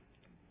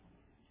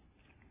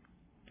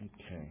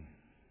 Okay.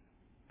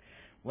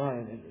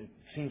 Well, it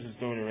seems as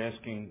though they're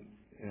asking,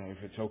 if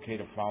it's okay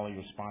to follow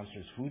your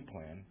sponsor's food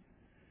plan.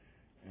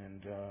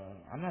 And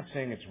I'm not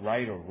saying it's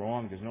right or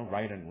wrong. There's no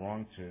right and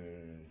wrong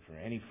for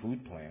any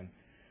food plan.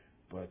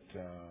 But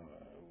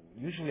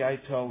usually I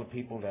tell the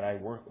people that I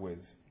work with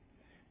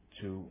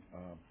to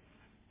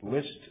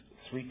list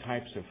 3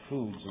 types of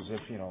foods as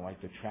if,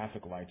 like the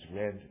traffic lights,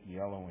 red,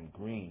 yellow, and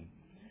green.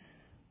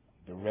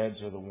 The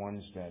reds are the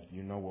ones that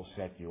will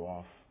set you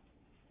off.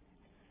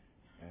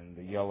 And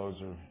the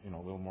yellows are, a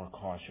little more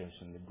cautious.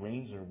 And the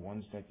greens are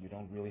ones that you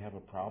don't really have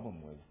a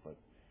problem with. But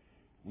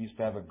we used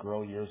to have a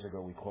girl years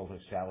ago, we called her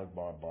Salad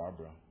Bar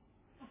Barbara.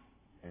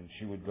 And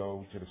she would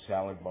go to the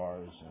salad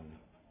bars and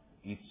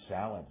eat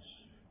salads.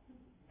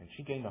 And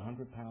she gained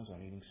 100 pounds on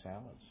eating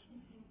salads.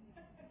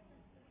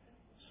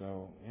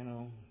 So,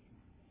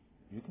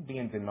 you can be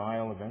in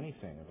denial of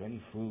anything, of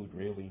any food,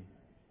 really.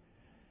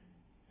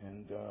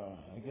 And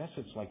I guess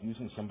it's like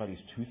using somebody's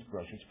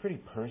toothbrush. It's pretty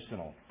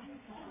personal.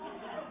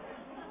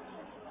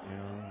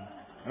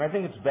 And I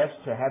think it's best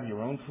to have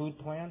your own food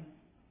plan.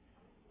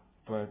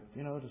 But,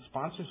 the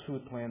sponsor's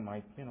food plan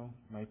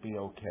might be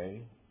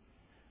okay.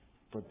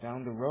 But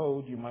down the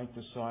road, you might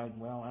decide,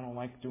 well, I don't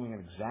like doing it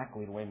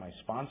exactly the way my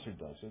sponsor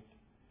does it.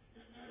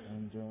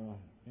 And,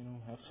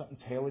 have something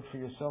tailored for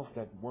yourself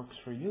that works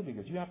for you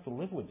because you have to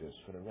live with this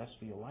for the rest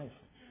of your life.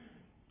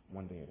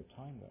 One day at a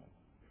time,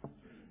 though.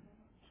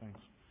 Thanks.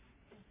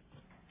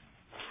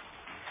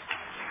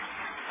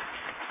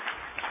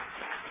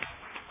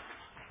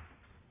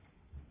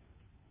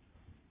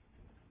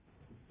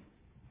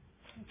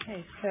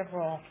 Okay,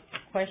 several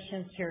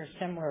questions here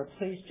similar.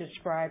 Please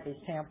describe a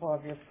sample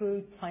of your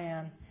food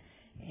plan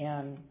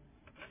and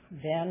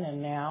then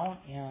and now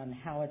and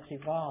how it's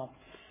evolved.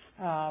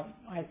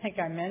 I think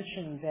I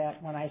mentioned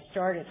that when I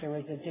started there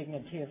was a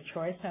dignity of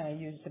choice and I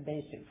used the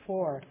basic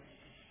 4.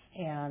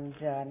 And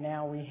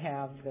now we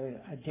have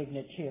a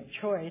dignity of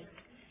choice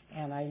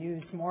and I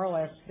use more or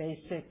less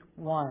basic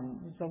 1.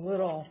 It's a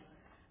little,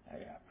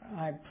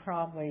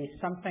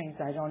 some things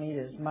I don't eat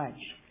as much.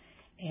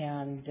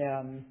 And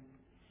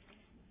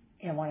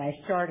when I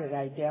started,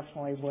 I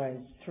definitely was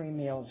 3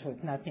 meals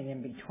with nothing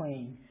in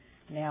between.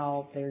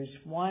 Now, there's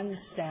 1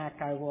 snack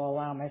I will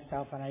allow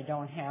myself, and I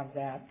don't have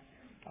that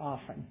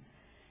often.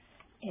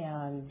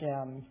 And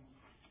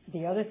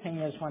the other thing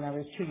is when I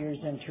was 2 years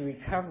into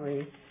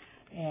recovery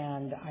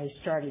and I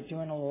started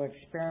doing a little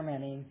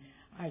experimenting,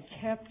 I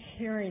kept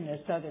hearing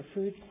this other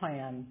food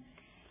plan,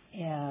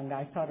 and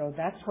I thought, oh,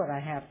 that's what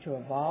I have to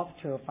evolve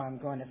to if I'm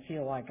going to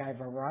feel like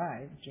I've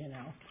arrived,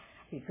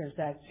 because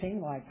that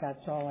seemed like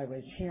that's all I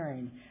was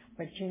hearing.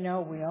 But,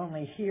 we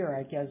only hear,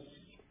 I guess,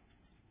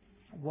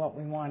 what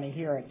we want to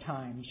hear at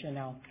times,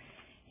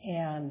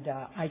 And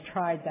I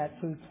tried that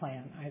food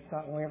plan. I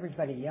thought, well,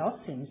 everybody else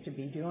seems to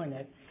be doing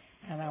it.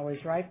 And I was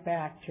right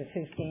back to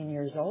 15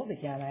 years old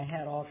again. I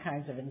had all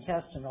kinds of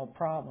intestinal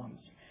problems.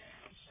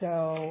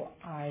 So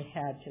I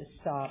had to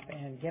stop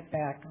and get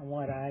back on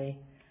what I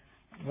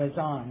was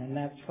on, and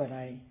that's what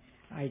I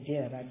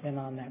did. I've been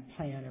on that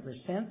plan ever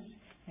since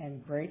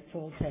and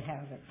grateful to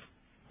have it.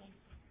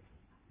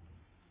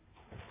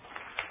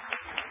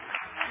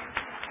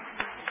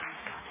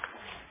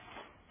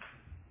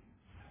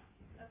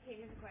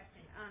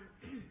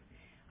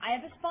 I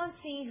have a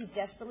sponsee who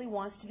desperately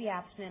wants to be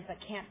abstinent but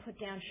can't put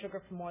down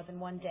sugar for more than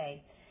one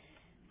day.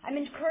 I'm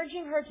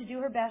encouraging her to do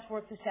her best,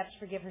 work the steps,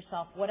 forgive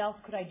herself. What else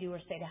could I do or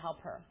say to help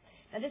her?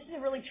 Now, this is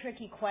a really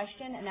tricky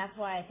question, and that's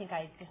why I think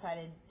I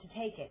decided to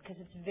take it, because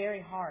it's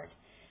very hard.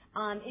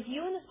 If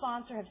you and the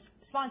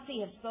sponsee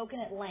have spoken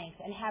at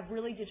length and have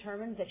really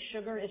determined that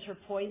sugar is her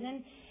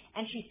poison,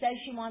 and she says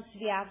she wants to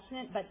be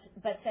abstinent but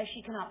says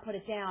she cannot put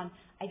it down,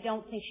 I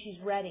don't think she's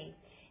ready.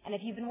 And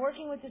if you've been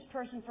working with this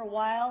person for a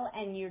while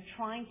and you're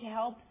trying to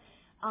help,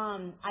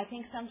 I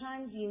think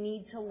sometimes you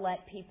need to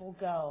let people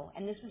go.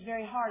 And this was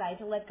very hard. I had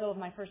to let go of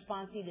my first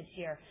sponsee this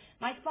year.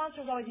 My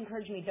sponsors always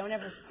encouraged me, don't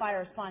ever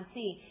fire a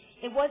sponsee.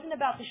 It wasn't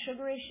about the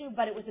sugar issue,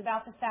 but it was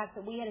about the fact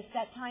that we had a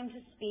set time to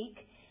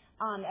speak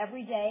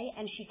every day,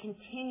 and she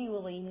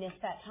continually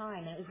missed that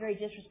time. And it was very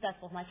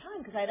disrespectful of my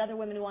time because I had other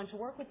women who wanted to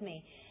work with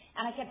me.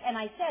 And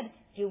I said,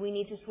 do we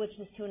need to switch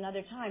this to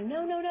another time?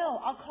 No,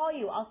 I'll call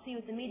you. I'll see you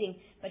at the meeting.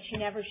 But she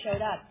never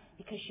showed up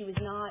because she was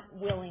not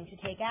willing to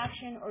take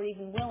action or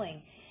even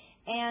willing.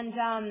 And,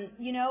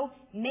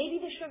 maybe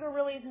the sugar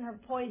really isn't her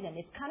poison.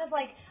 It's kind of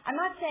like, I'm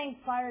not saying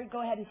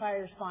go ahead and fire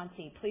your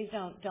sponsee. Please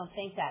don't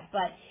think that.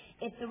 But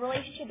if the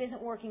relationship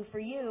isn't working for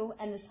you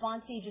and the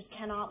sponsee just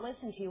cannot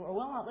listen to you or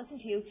will not listen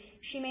to you,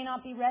 she may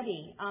not be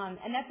ready.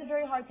 And that's a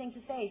very hard thing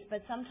to face.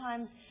 But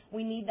sometimes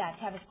we need that,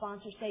 to have a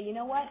sponsor say, you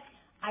know what?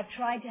 I've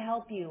tried to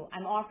help you.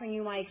 I'm offering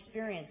you my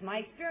experience. My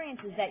experience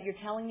is that you're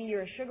telling me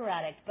you're a sugar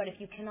addict, but if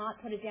you cannot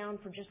put it down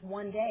for just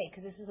one day,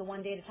 because this is a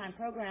one-day-at-a-time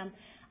program,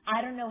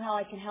 I don't know how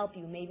I can help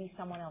you. Maybe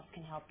someone else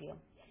can help you.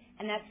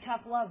 And that's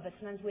tough love, but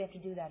sometimes we have to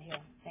do that here.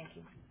 Thank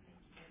you.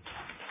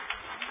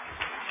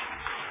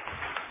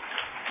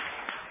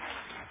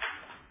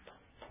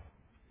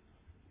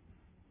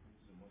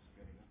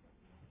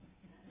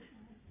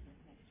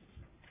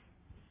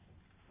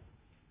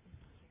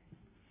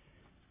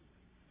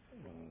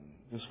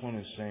 This one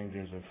is saying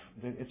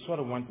it sort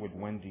of went with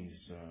Wendy's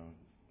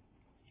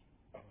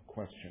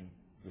question.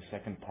 The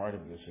second part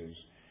of this is,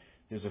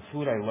 there's a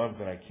food I love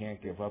that I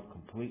can't give up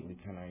completely.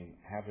 Can I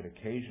have it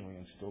occasionally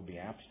and still be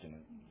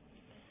abstinent?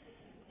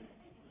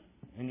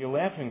 And you're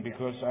laughing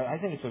because I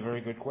think it's a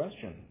very good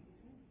question.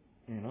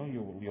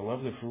 You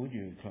love the food,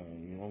 you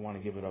don't want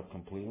to give it up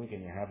completely.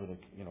 Can you have it,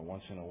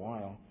 once in a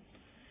while?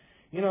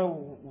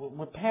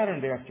 We're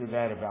patterned after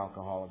that of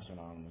Alcoholics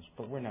Anonymous,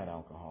 but we're not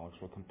alcoholics.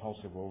 We're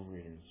compulsive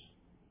overeaters.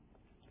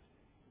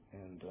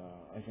 And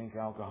I think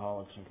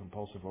alcoholics and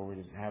compulsive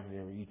overeaters have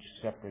their each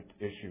separate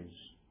issues.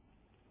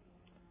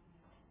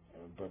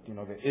 But,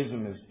 the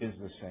ism is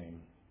the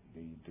same.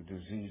 The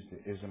disease, the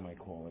ism I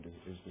call it,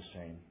 is the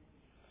same.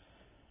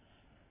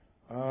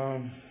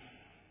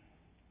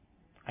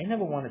 I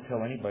never want to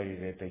tell anybody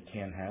that they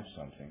can't have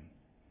something.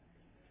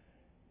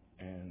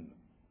 And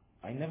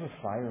I never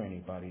fire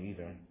anybody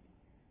either.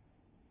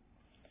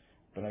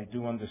 But I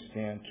do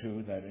understand,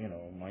 too, that,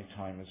 my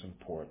time is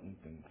important.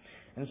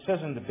 And it says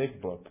in the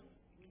big book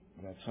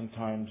that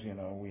sometimes,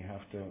 we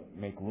have to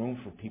make room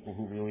for people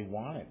who really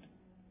want it.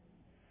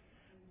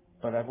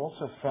 But I've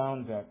also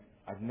found that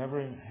I've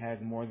never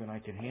had more than I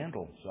could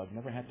handle, so I've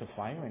never had to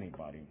fire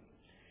anybody.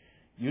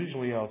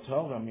 Usually I'll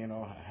tell them,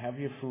 have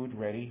your food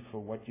ready for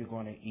what you're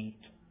going to eat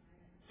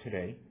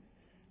today.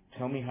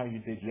 Tell me how you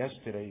did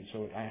yesterday.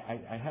 So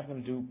I have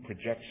them do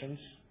projections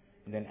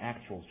and then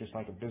actuals, just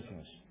like a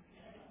business.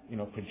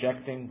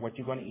 Projecting what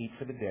you're going to eat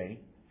for the day,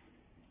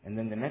 and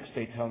then the next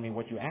day tell me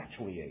what you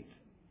actually ate.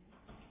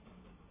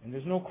 And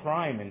there's no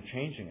crime in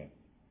changing it.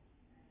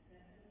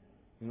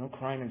 There's no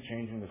crime in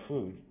changing the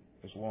food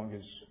as long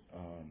as,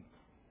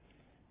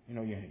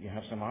 you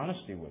have some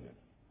honesty with it.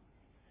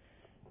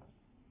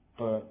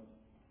 But,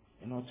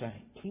 to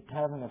keep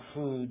having a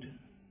food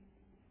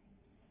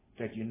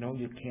that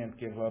you can't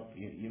give up,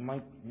 you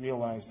might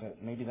realize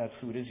that maybe that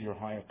food is your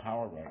higher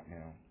power right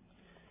now.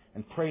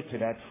 And pray to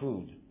that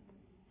food,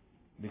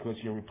 because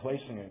you're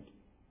replacing it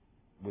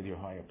with your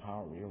higher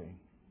power, really.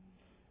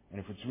 And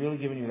if it's really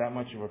giving you that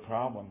much of a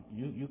problem,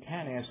 you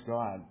can ask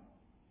God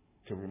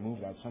to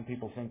remove that. Some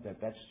people think that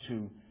that's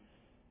too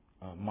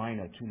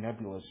minor, too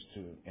nebulous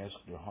to ask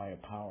your higher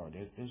power.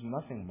 There's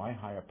nothing my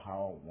higher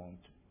power won't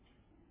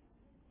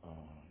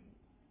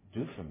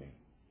do for me.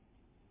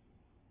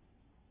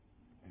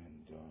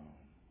 And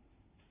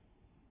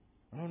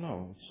I don't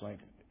know. It's like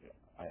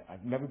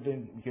I've never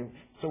been.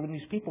 So when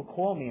these people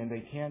call me and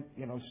they can't,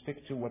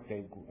 stick to what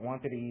they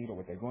wanted to eat or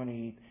what they're going to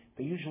eat,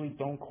 they usually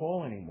don't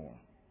call anymore.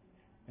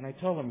 And I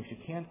tell them, if you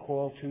can't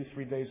call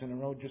 2-3 days in a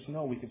row, just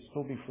know we could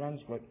still be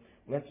friends, but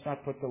let's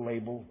not put the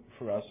label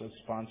for us as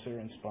sponsor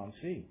and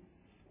sponsee.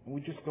 And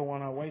we just go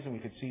on our ways, and we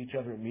could see each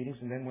other at meetings,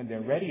 and then when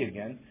they're ready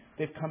again,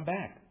 they've come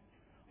back.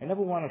 I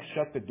never want to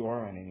shut the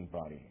door on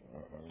anybody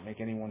or make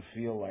anyone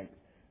feel like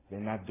they're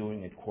not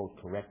doing it, quote,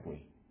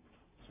 correctly.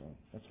 So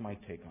that's my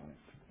take on it.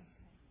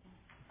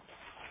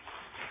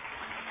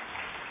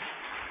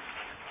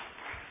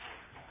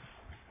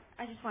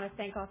 I just want to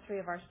thank all three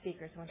of our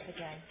speakers once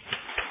again.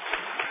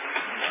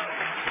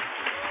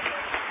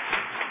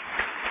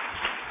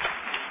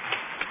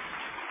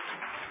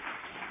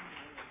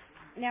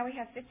 Now we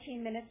have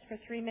 15 minutes for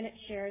 3-minute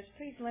shares.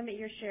 Please limit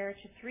your share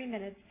to 3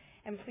 minutes,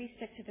 and please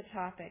stick to the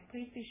topic.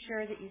 Please be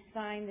sure that you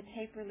sign the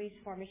tape release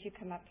form as you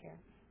come up here.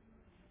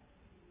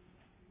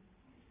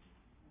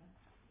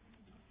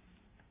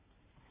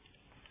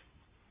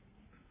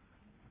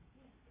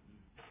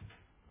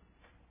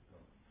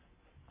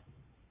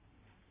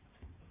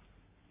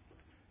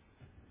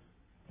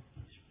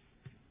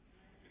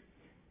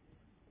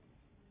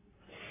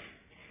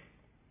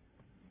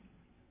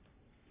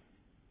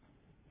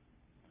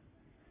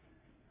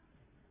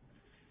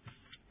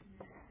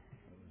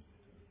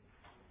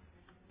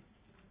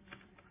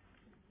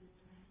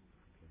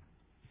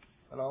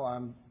 Hello,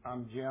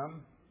 I'm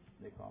Jim.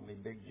 They call me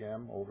Big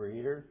Jim,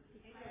 overeater.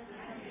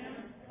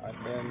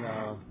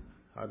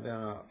 I've been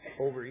a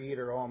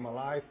overeater all my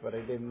life, but I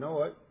didn't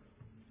know it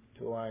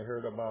till I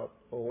heard about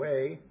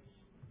OA,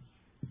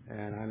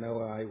 and I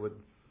know I would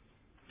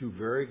do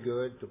very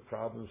good till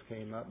problems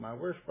came up. My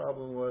worst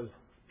problem was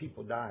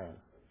people dying,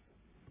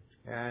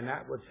 and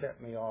that would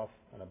set me off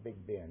on a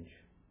big binge.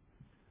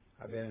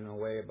 I've been in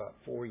OA about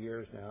 4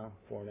 years now,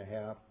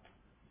 4.5.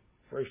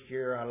 First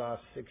year I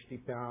lost 60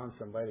 pounds,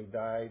 somebody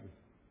died,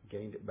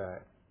 gained it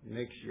back.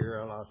 Next year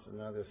I lost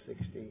another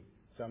 60,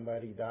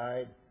 somebody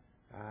died,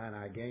 and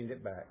I gained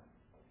it back.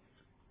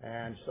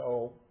 And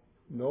so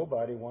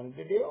nobody wanted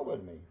to deal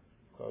with me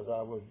because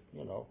I was,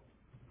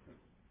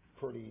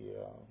 pretty,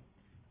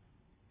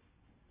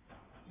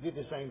 did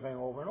the same thing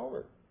over and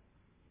over.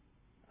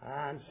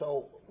 And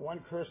so one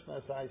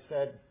Christmas I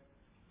said,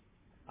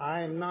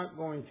 I'm not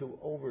going to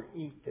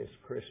overeat this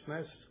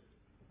Christmas.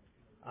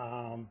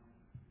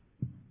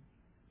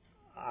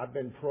 I've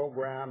been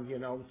programmed,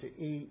 to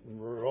eat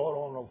and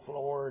roll on the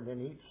floor and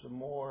then eat some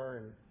more.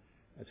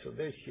 And so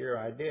this year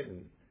I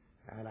didn't.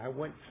 And I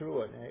went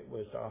through it, and it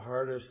was the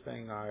hardest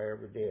thing I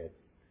ever did.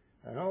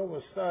 And all of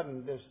a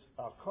sudden, this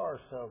car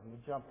salesman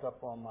jumped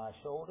up on my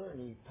shoulder, and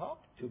he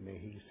talked to me.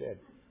 He said,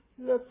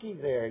 looky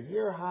there,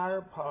 your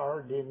higher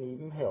power didn't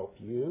even help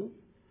you.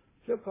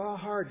 Look how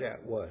hard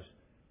that was.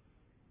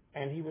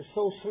 And he was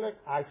so slick,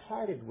 I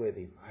sided with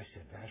him. I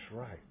said, that's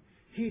right.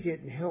 He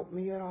didn't help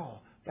me at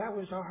all. That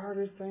was the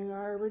hardest thing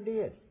I ever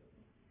did.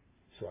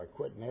 So I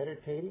quit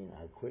meditating.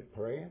 I quit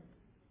praying.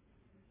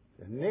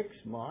 The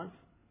next month,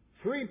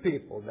 3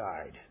 people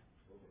died.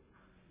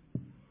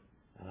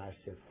 And I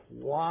said,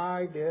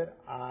 why did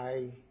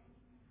I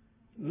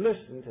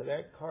listen to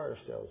that car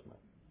salesman?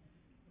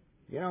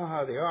 You know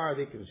how they are.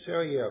 They can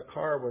sell you a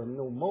car with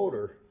no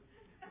motor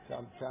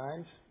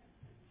sometimes.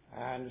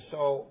 And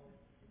so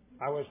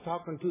I was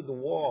talking to the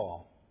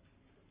wall.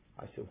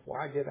 I said,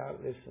 why did I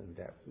listen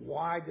to that?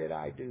 Why did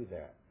I do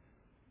that?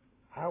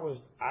 I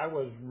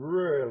was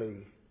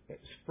really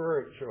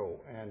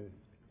spiritual and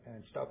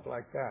stuff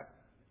like that.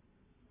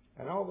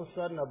 And all of a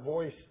sudden a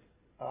voice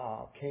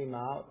came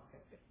out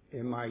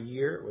in my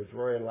ear. It was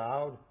very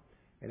loud.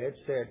 And it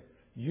said,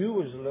 you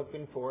was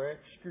looking for an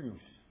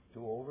excuse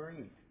to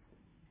overeat.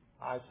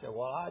 I said,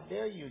 well, I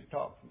dare you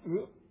talk.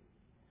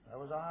 That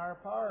was a higher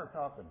power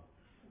talking.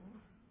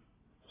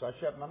 So I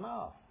shut my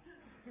mouth.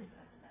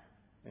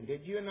 And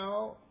did you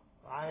know,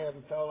 I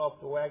haven't fell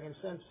off the wagon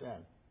since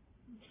then.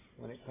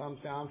 When it comes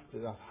down to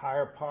the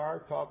higher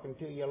power talking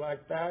to you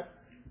like that,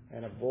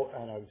 and a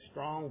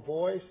strong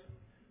voice,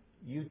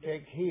 you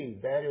take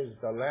heed. That is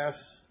the last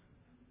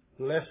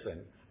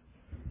lesson.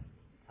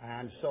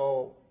 And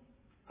so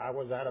I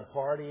was at a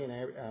party,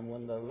 and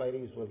when the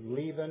ladies was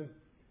leaving,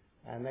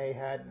 and they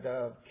had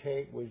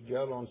cake with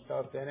jello and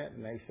stuff in it,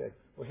 and they said,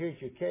 well,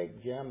 here's your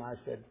cake, Jim. I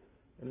said,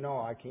 no,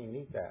 I can't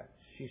eat that.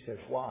 She said,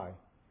 why?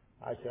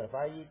 I said, if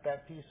I eat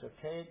that piece of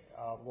cake,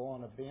 I'll go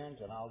on a binge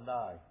and I'll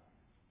die.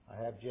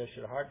 I have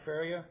congestive heart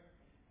failure,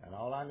 and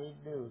all I need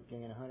to do is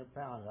gain 100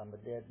 pounds. I'm a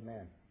dead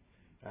man.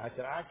 And I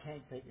said, I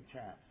can't take a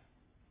chance.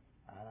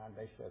 And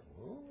they said,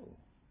 ooh.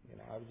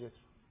 I was just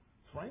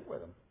frank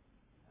with them.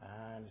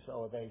 And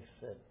so they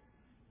said,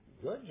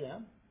 good,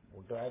 Jim.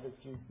 We're glad that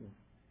you can,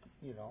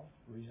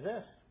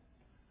 resist.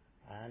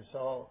 And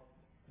so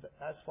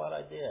that's what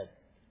I did.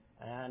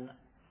 And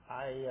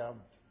I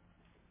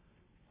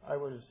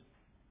was,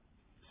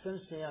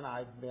 since then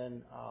I've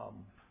been,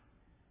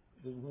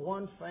 the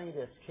one thing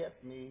that's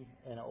kept me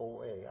in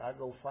OA, I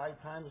go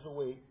 5 times a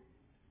week,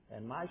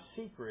 and my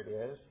secret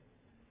is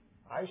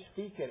I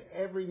speak at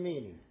every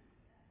meeting.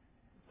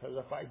 Because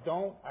if I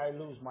don't, I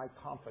lose my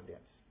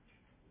confidence.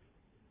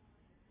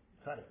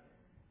 Cut it.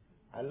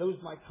 I lose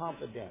my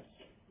confidence.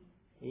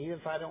 Even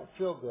if I don't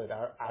feel good,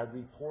 I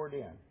report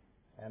in.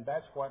 And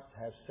that's what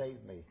has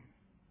saved me,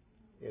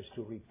 is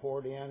to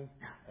report in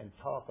and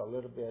talk a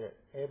little bit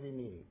at every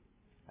meeting.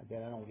 And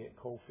then I don't get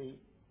cold feet,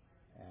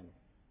 and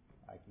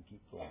I can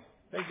keep going.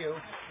 Thank you.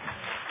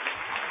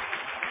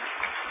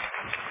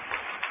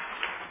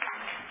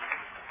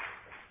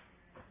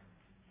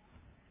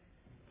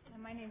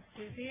 My name's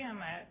Susie.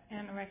 I'm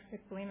an anorexic,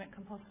 bulimic,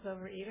 compulsive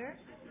overeater.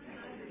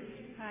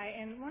 Hi,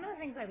 and one of the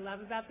things I love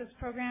about this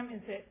program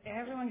is that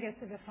everyone gets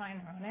to define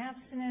their own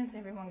abstinence,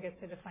 everyone gets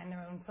to define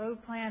their own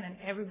code plan, and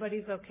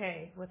everybody's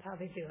okay with how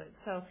they do it.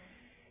 So,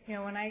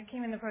 When I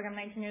came in the program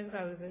 19 years ago,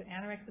 I was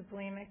anorexic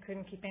bulimic,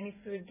 couldn't keep any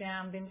food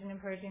down, binging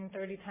and purging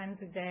 30 times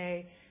a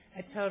day,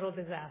 a total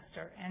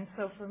disaster. And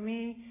so for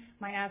me,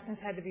 my abstinence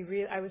had to be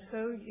real. I was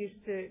so used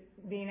to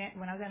being,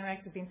 when I was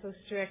anorexic, being so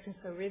strict and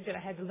so rigid, I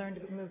had to learn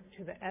to move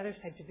to the other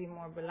side, to be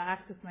more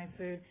relaxed with my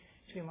food,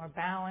 to be more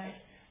balanced.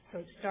 So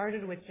it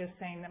started with just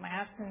saying that my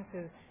abstinence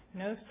is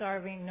no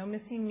starving, no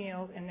missing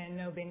meals, and then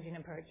no binging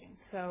and purging.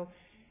 So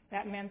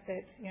that meant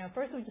that,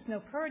 first it was just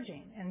no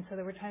purging. And so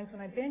there were times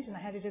when I binged and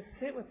I had to just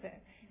sit with it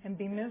and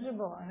be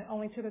miserable. And it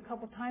only took a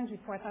couple times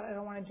before I thought, I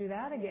don't want to do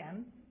that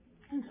again.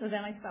 And so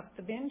then I stopped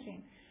the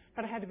binging.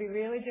 But I had to be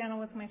really gentle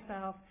with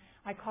myself.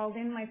 I called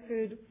in my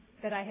food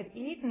that I had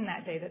eaten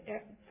that day. That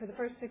for the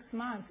first 6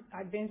 months,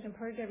 I binged and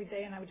purged every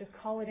day, and I would just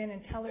call it in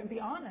and tell her and be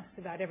honest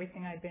about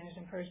everything I binged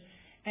and purged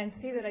and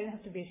see that I didn't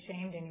have to be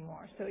ashamed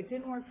anymore. So it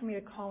didn't work for me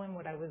to call in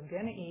what I was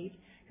going to eat,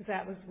 because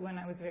that was when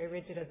I was very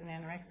rigid as an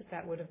anorexic.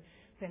 That would have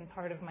been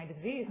part of my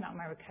disease, not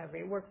my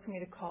recovery. It worked for me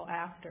to call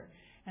after.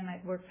 And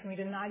it worked for me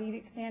to not eat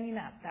it standing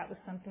up. That was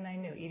something I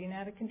knew. Eating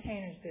out of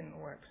containers didn't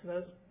work.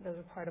 So those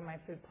are part of my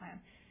food plan.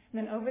 And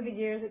then over the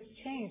years, it's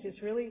changed. It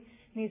really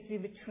needs to be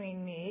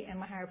between me and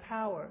my higher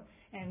power.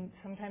 And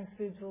sometimes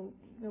foods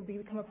will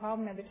become a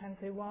problem. Other times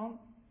they won't.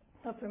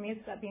 So for me,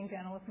 it's about being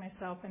gentle with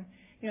myself. And,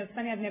 it's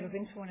funny, I've never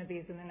been to one of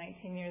these in the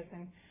 19 years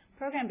in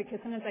program, because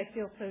sometimes I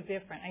feel so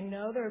different. I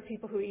know there are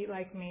people who eat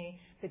like me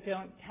that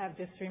don't have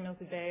just 3 meals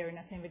a day or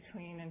nothing in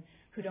between, and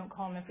who don't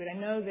call in their food. I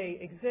know they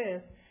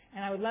exist,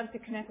 and I would love to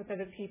connect with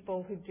other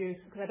people who do,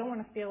 because I don't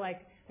want to feel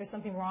like there's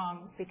something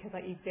wrong because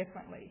I eat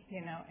differently,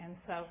 And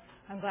so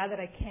I'm glad that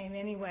I came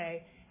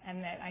anyway,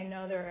 and that I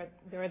know there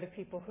are other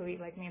people who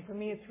eat like me. And for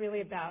me, it's really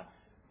about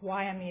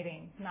why I'm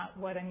eating, not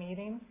what I'm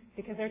eating,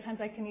 because there are times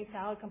I can eat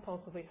salad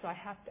compulsively, so I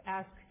have to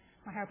ask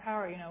my higher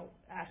power,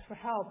 ask for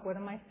help. What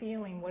am I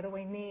feeling? What do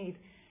I need?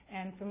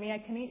 And for me, I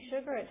can eat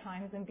sugar at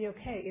times and be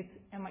okay.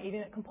 Am I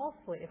eating it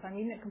compulsively? If I'm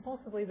eating it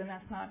compulsively, then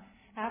that's not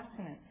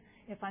abstinence.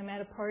 If I'm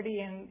at a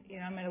party and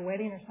I'm at a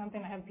wedding or something,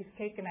 I have a piece of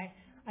cake and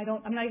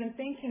I'm not even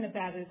thinking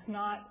about it. It's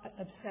not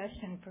an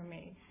obsession for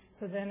me.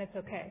 So then it's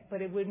okay.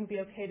 But it wouldn't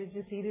be okay to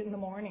just eat it in the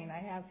morning.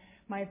 I have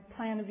my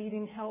plan of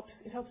eating helps.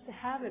 It helps to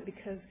have it,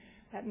 because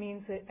that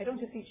means that I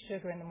don't just eat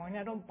sugar in the morning.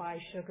 I don't buy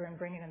sugar and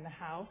bring it in the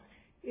house.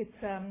 It's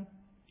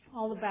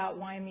all about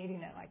why I'm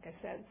eating it, like I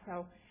said.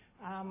 So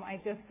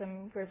I just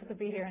am grateful to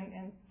be here,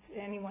 and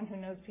anyone who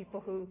knows people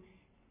who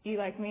eat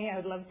like me, I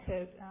would love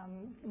to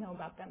know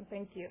about them.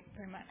 Thank you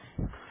very much.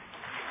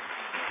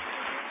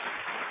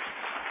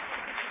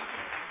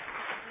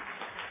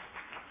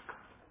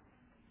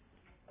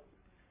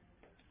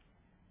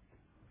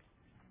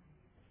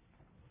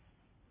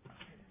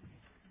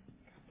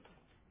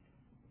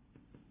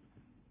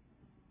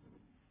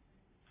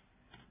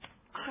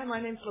 Hi,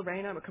 my name's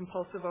Lorraine. I'm a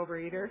compulsive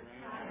overeater.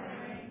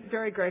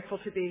 Very grateful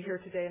to be here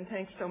today, and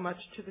thanks so much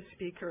to the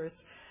speakers.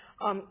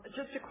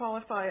 Just to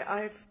qualify,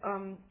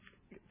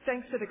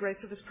 thanks to the grace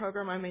of this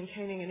program, I'm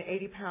maintaining an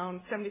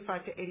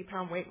 75 to 80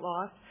 pound weight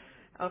loss,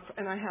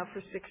 and I have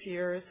for 6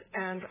 years.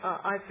 And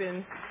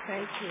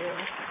thank you.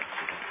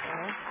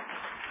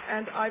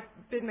 And I've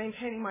been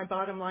maintaining my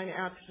bottom line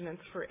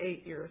abstinence for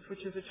 8 years,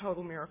 which is a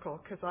total miracle,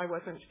 because I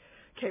wasn't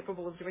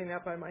capable of doing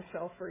that by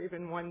myself for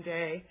even one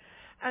day.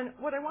 And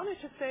what I wanted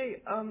to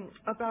say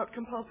about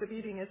compulsive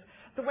eating is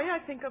the way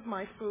I think of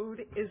my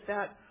food is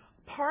that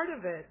part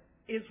of it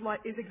is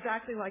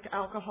exactly like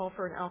alcohol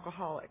for an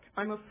alcoholic.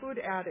 I'm a food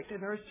addict,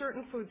 and there are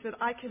certain foods that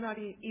I cannot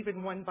eat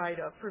even one bite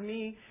of. For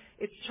me,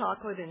 it's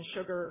chocolate and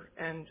sugar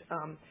and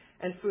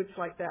foods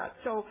like that.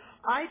 So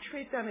I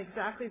treat them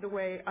exactly the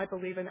way I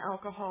believe an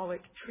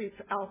alcoholic treats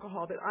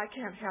alcohol, that I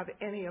can't have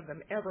any of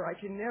them ever. I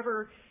can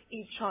never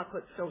eat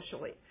chocolate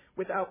socially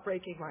without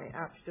breaking my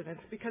abstinence,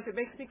 because it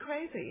makes me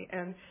crazy.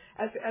 And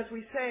as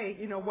we say,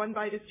 one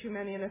bite is too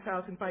many and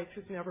 1,000 bites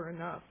is never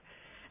enough.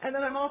 And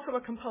then I'm also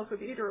a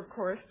compulsive eater, of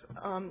course,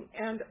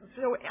 and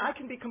so I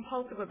can be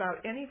compulsive about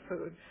any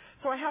food.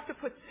 So I have to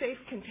put safe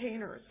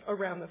containers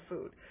around the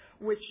food,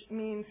 which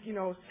means,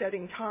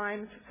 setting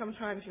times.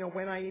 Sometimes,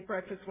 when I eat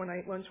breakfast, when I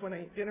eat lunch, when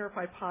I eat dinner, if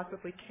I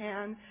possibly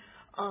can.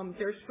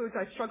 There's foods.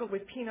 I struggled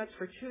with peanuts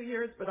for 2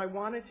 years, but I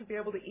wanted to be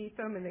able to eat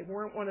them, and they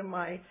weren't one of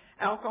my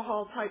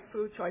alcohol-type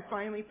foods, so I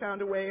finally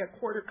found a way, a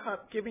quarter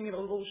cup, giving it a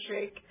little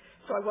shake,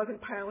 so I wasn't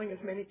piling as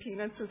many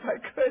peanuts as I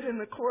could in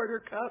the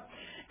quarter cup.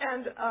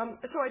 And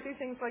so I do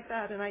things like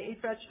that, and I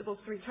eat vegetables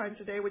 3 times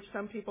a day, which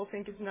some people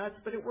think is nuts,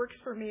 but it works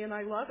for me, and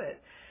I love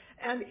it.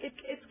 And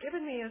it's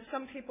given me, as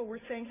some people were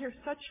saying here,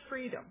 such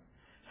freedom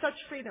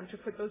to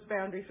put those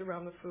boundaries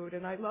around the food,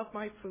 and I love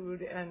my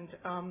food, and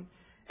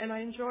I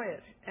enjoy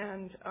it,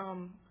 and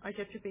I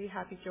get to be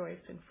happy, joyous,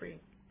 and free.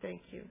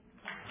 Thank you.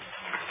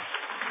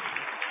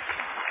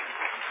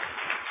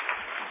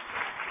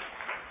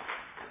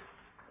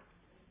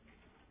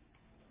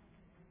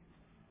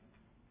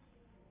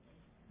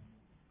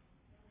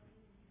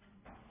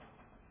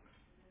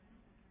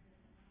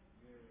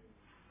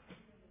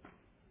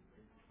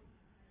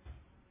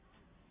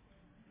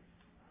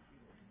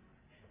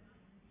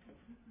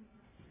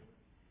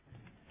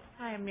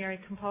 Hi, I'm Mary,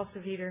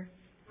 compulsive eater.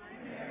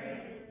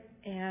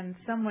 and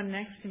someone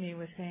next to me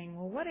was saying,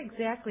 well, what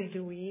exactly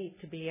do we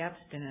eat to be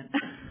abstinent?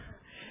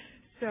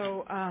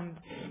 So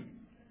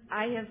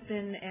I have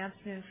been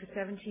abstinent for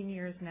 17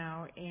 years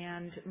now,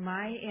 and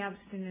my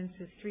abstinence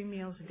is 3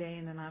 meals a day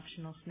and an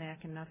optional snack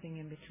and nothing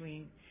in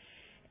between.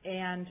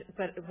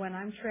 But when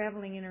I'm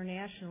traveling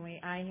internationally,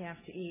 I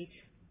have to eat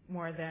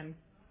more than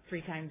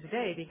 3 times a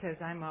day because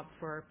I'm up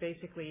for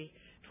basically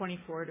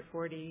 24 to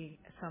 40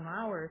 some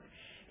hours.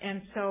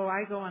 And so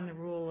I go on the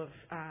rule of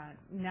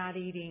not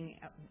eating,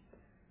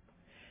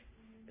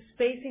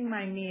 spacing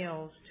my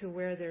meals to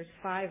where there's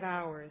 5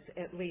 hours,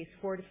 at least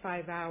 4 to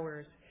 5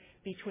 hours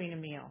between a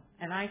meal.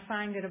 And I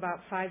find at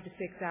about 5 to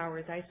 6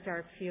 hours, I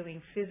start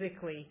feeling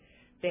physically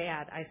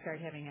bad. I start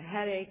having a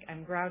headache,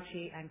 I'm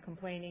grouchy, I'm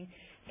complaining.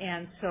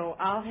 And so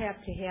I'll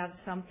have to have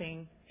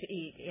something to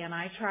eat. And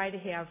I try to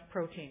have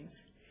proteins.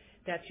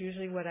 That's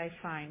usually what I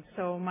find.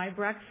 So my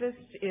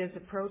breakfast is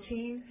a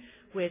protein,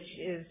 which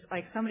is,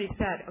 like somebody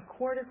said, a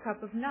 1/4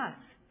 cup of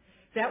nuts.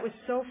 That was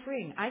so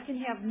freeing. I can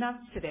have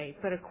nuts today,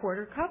 but a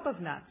 1/4 cup of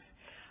nuts.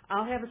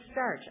 I'll have a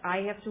starch. I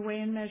have to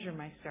weigh and measure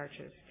my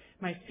starches.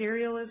 My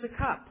cereal is a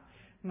cup.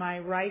 My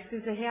rice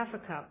is a 1/2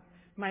 cup.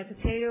 My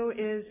potato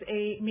is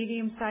a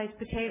medium-sized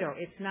potato.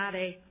 It's not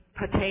a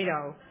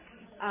potato.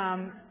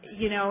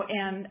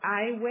 And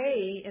I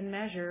weigh and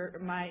measure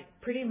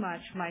pretty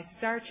much my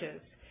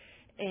starches.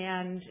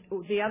 And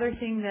the other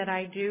thing that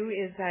I do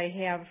is I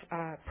have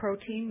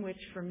protein,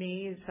 which for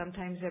me is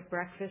sometimes at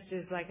breakfast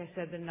is, like I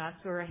said, the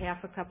nuts or a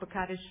 1/2 cup of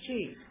cottage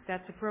cheese.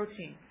 That's a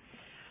protein.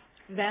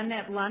 Then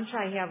at lunch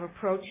I have a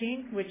protein,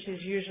 which is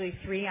usually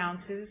 3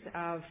 ounces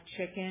of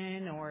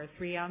chicken or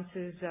 3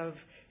 ounces of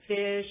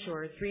fish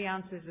or 3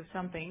 ounces of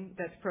something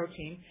that's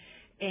protein,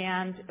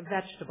 and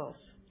vegetables.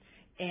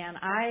 And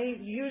I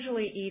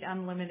usually eat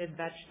unlimited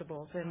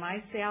vegetables. And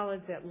my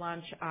salads at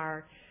lunch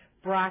are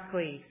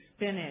broccoli,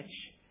 spinach,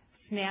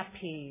 snap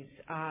peas,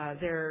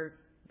 they're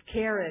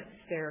carrots,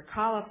 they're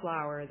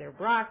cauliflower, they're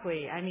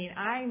broccoli. I mean,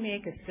 I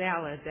make a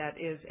salad that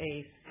is a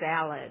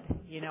salad.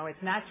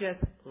 It's not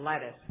just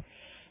lettuce.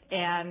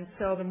 And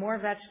so the more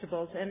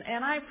vegetables,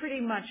 and I pretty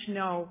much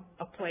know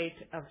a plate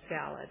of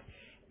salad.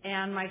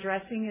 And my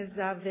dressing is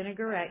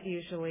vinaigrette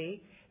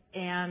usually,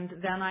 and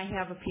then I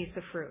have a piece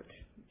of fruit.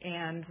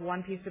 And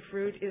one piece of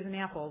fruit is an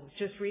apple.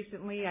 Just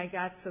recently I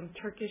got some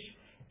Turkish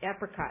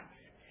apricots,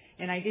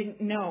 and I didn't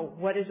know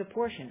what is a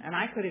portion. And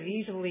I could have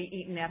easily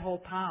eaten that whole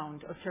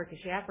pound of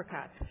Turkish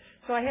apricots.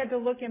 So I had to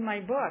look in my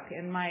book,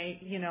 and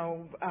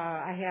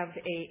I have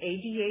a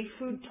ADA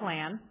food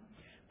plan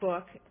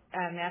book,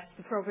 and that's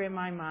the program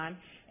I'm on.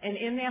 And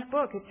in that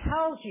book, it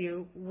tells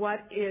you what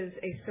is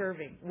a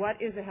serving,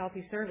 what is a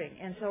healthy serving.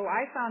 And so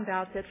I found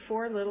out that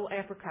 4 little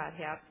apricot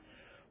halves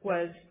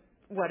was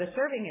what a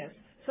serving is.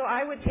 So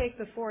I would take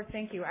the 4,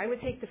 I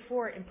would take the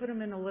 4 and put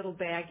them in a little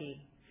baggie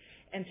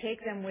and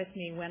take them with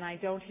me when I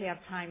don't have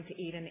time to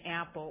eat an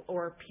apple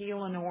or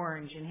peel an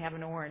orange and have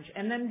an orange.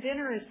 And then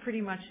dinner is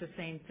pretty much the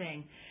same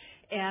thing.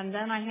 And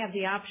then I have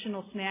the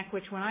optional snack,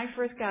 which when I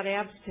first got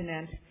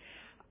abstinent,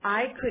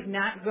 I could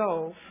not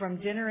go from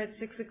dinner at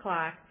 6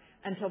 o'clock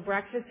until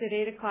breakfast at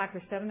 8 o'clock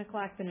or 7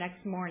 o'clock the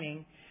next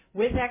morning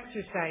with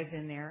exercise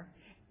in there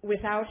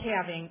without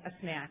having a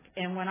snack.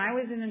 And when I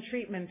was in a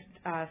treatment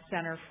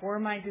center for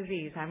my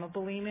disease, I'm a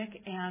bulimic,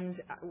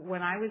 and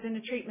when I was in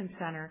a treatment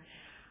center,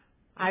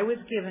 I was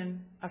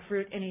given a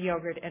fruit and a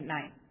yogurt at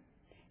night.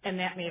 And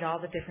that made all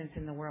the difference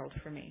in the world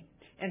for me.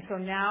 And so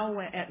now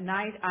at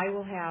night I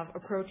will have a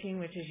protein,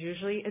 which is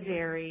usually a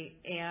dairy,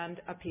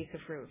 and a piece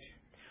of fruit.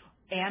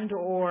 And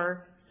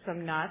or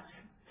some nuts.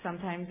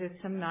 Sometimes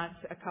it's some nuts,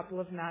 a couple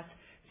of nuts.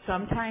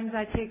 Sometimes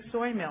I take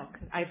soy milk.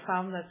 I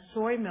found that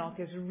soy milk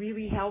is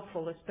really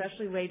helpful,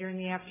 especially later in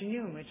the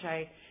afternoon, which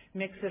I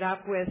mix it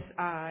up with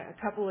a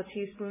couple of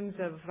teaspoons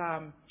of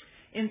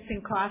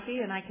instant coffee,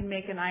 and I can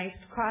make an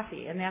iced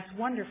coffee, and that's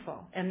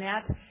wonderful. And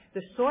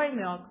the soy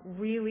milk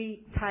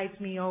really tides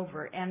me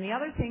over. And the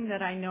other thing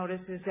that I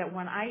notice is that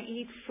when I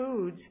eat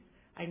foods,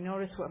 I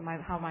notice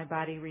how my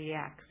body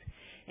reacts.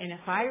 And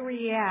if I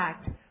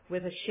react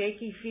with a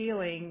shaky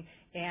feeling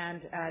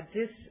and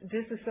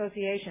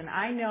disassociation,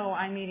 I know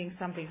I'm eating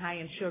something high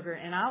in sugar,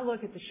 and I'll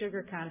look at the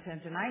sugar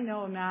content, and I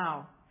know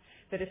now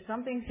that if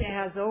something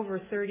has over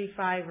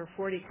 35 or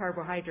 40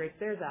 carbohydrates,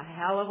 there's a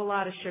hell of a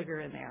lot of sugar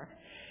in there.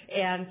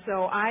 And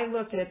so I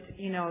look at,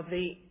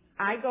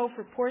 I go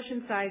for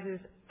portion sizes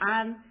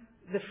on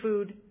the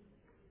food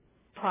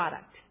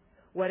product.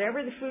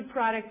 Whatever the food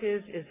product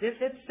is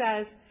if it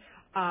says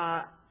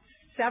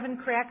 7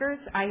 crackers,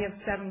 I have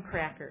 7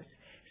 crackers.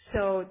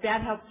 So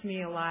that helps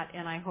me a lot,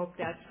 and I hope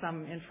that's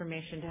some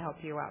information to help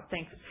you out.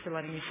 Thanks for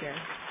letting me share.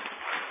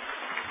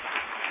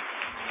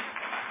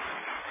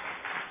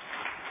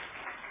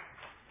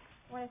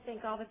 I want to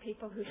thank all the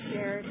people who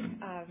shared,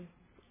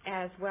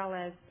 as well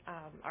as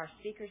our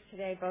speakers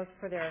today, both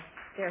for their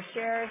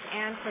shares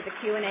and for the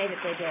Q&A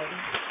that they did.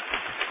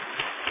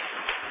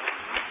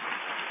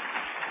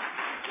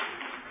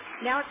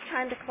 Now it's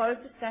time to close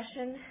the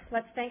session.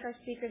 Let's thank our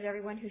speakers,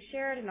 everyone who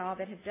shared, and all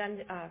that have done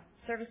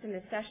service in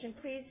this session.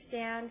 Please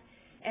stand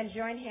and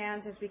join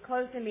hands as we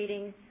close the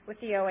meeting with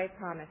the OA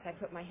promise. I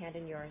put my hand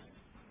in yours.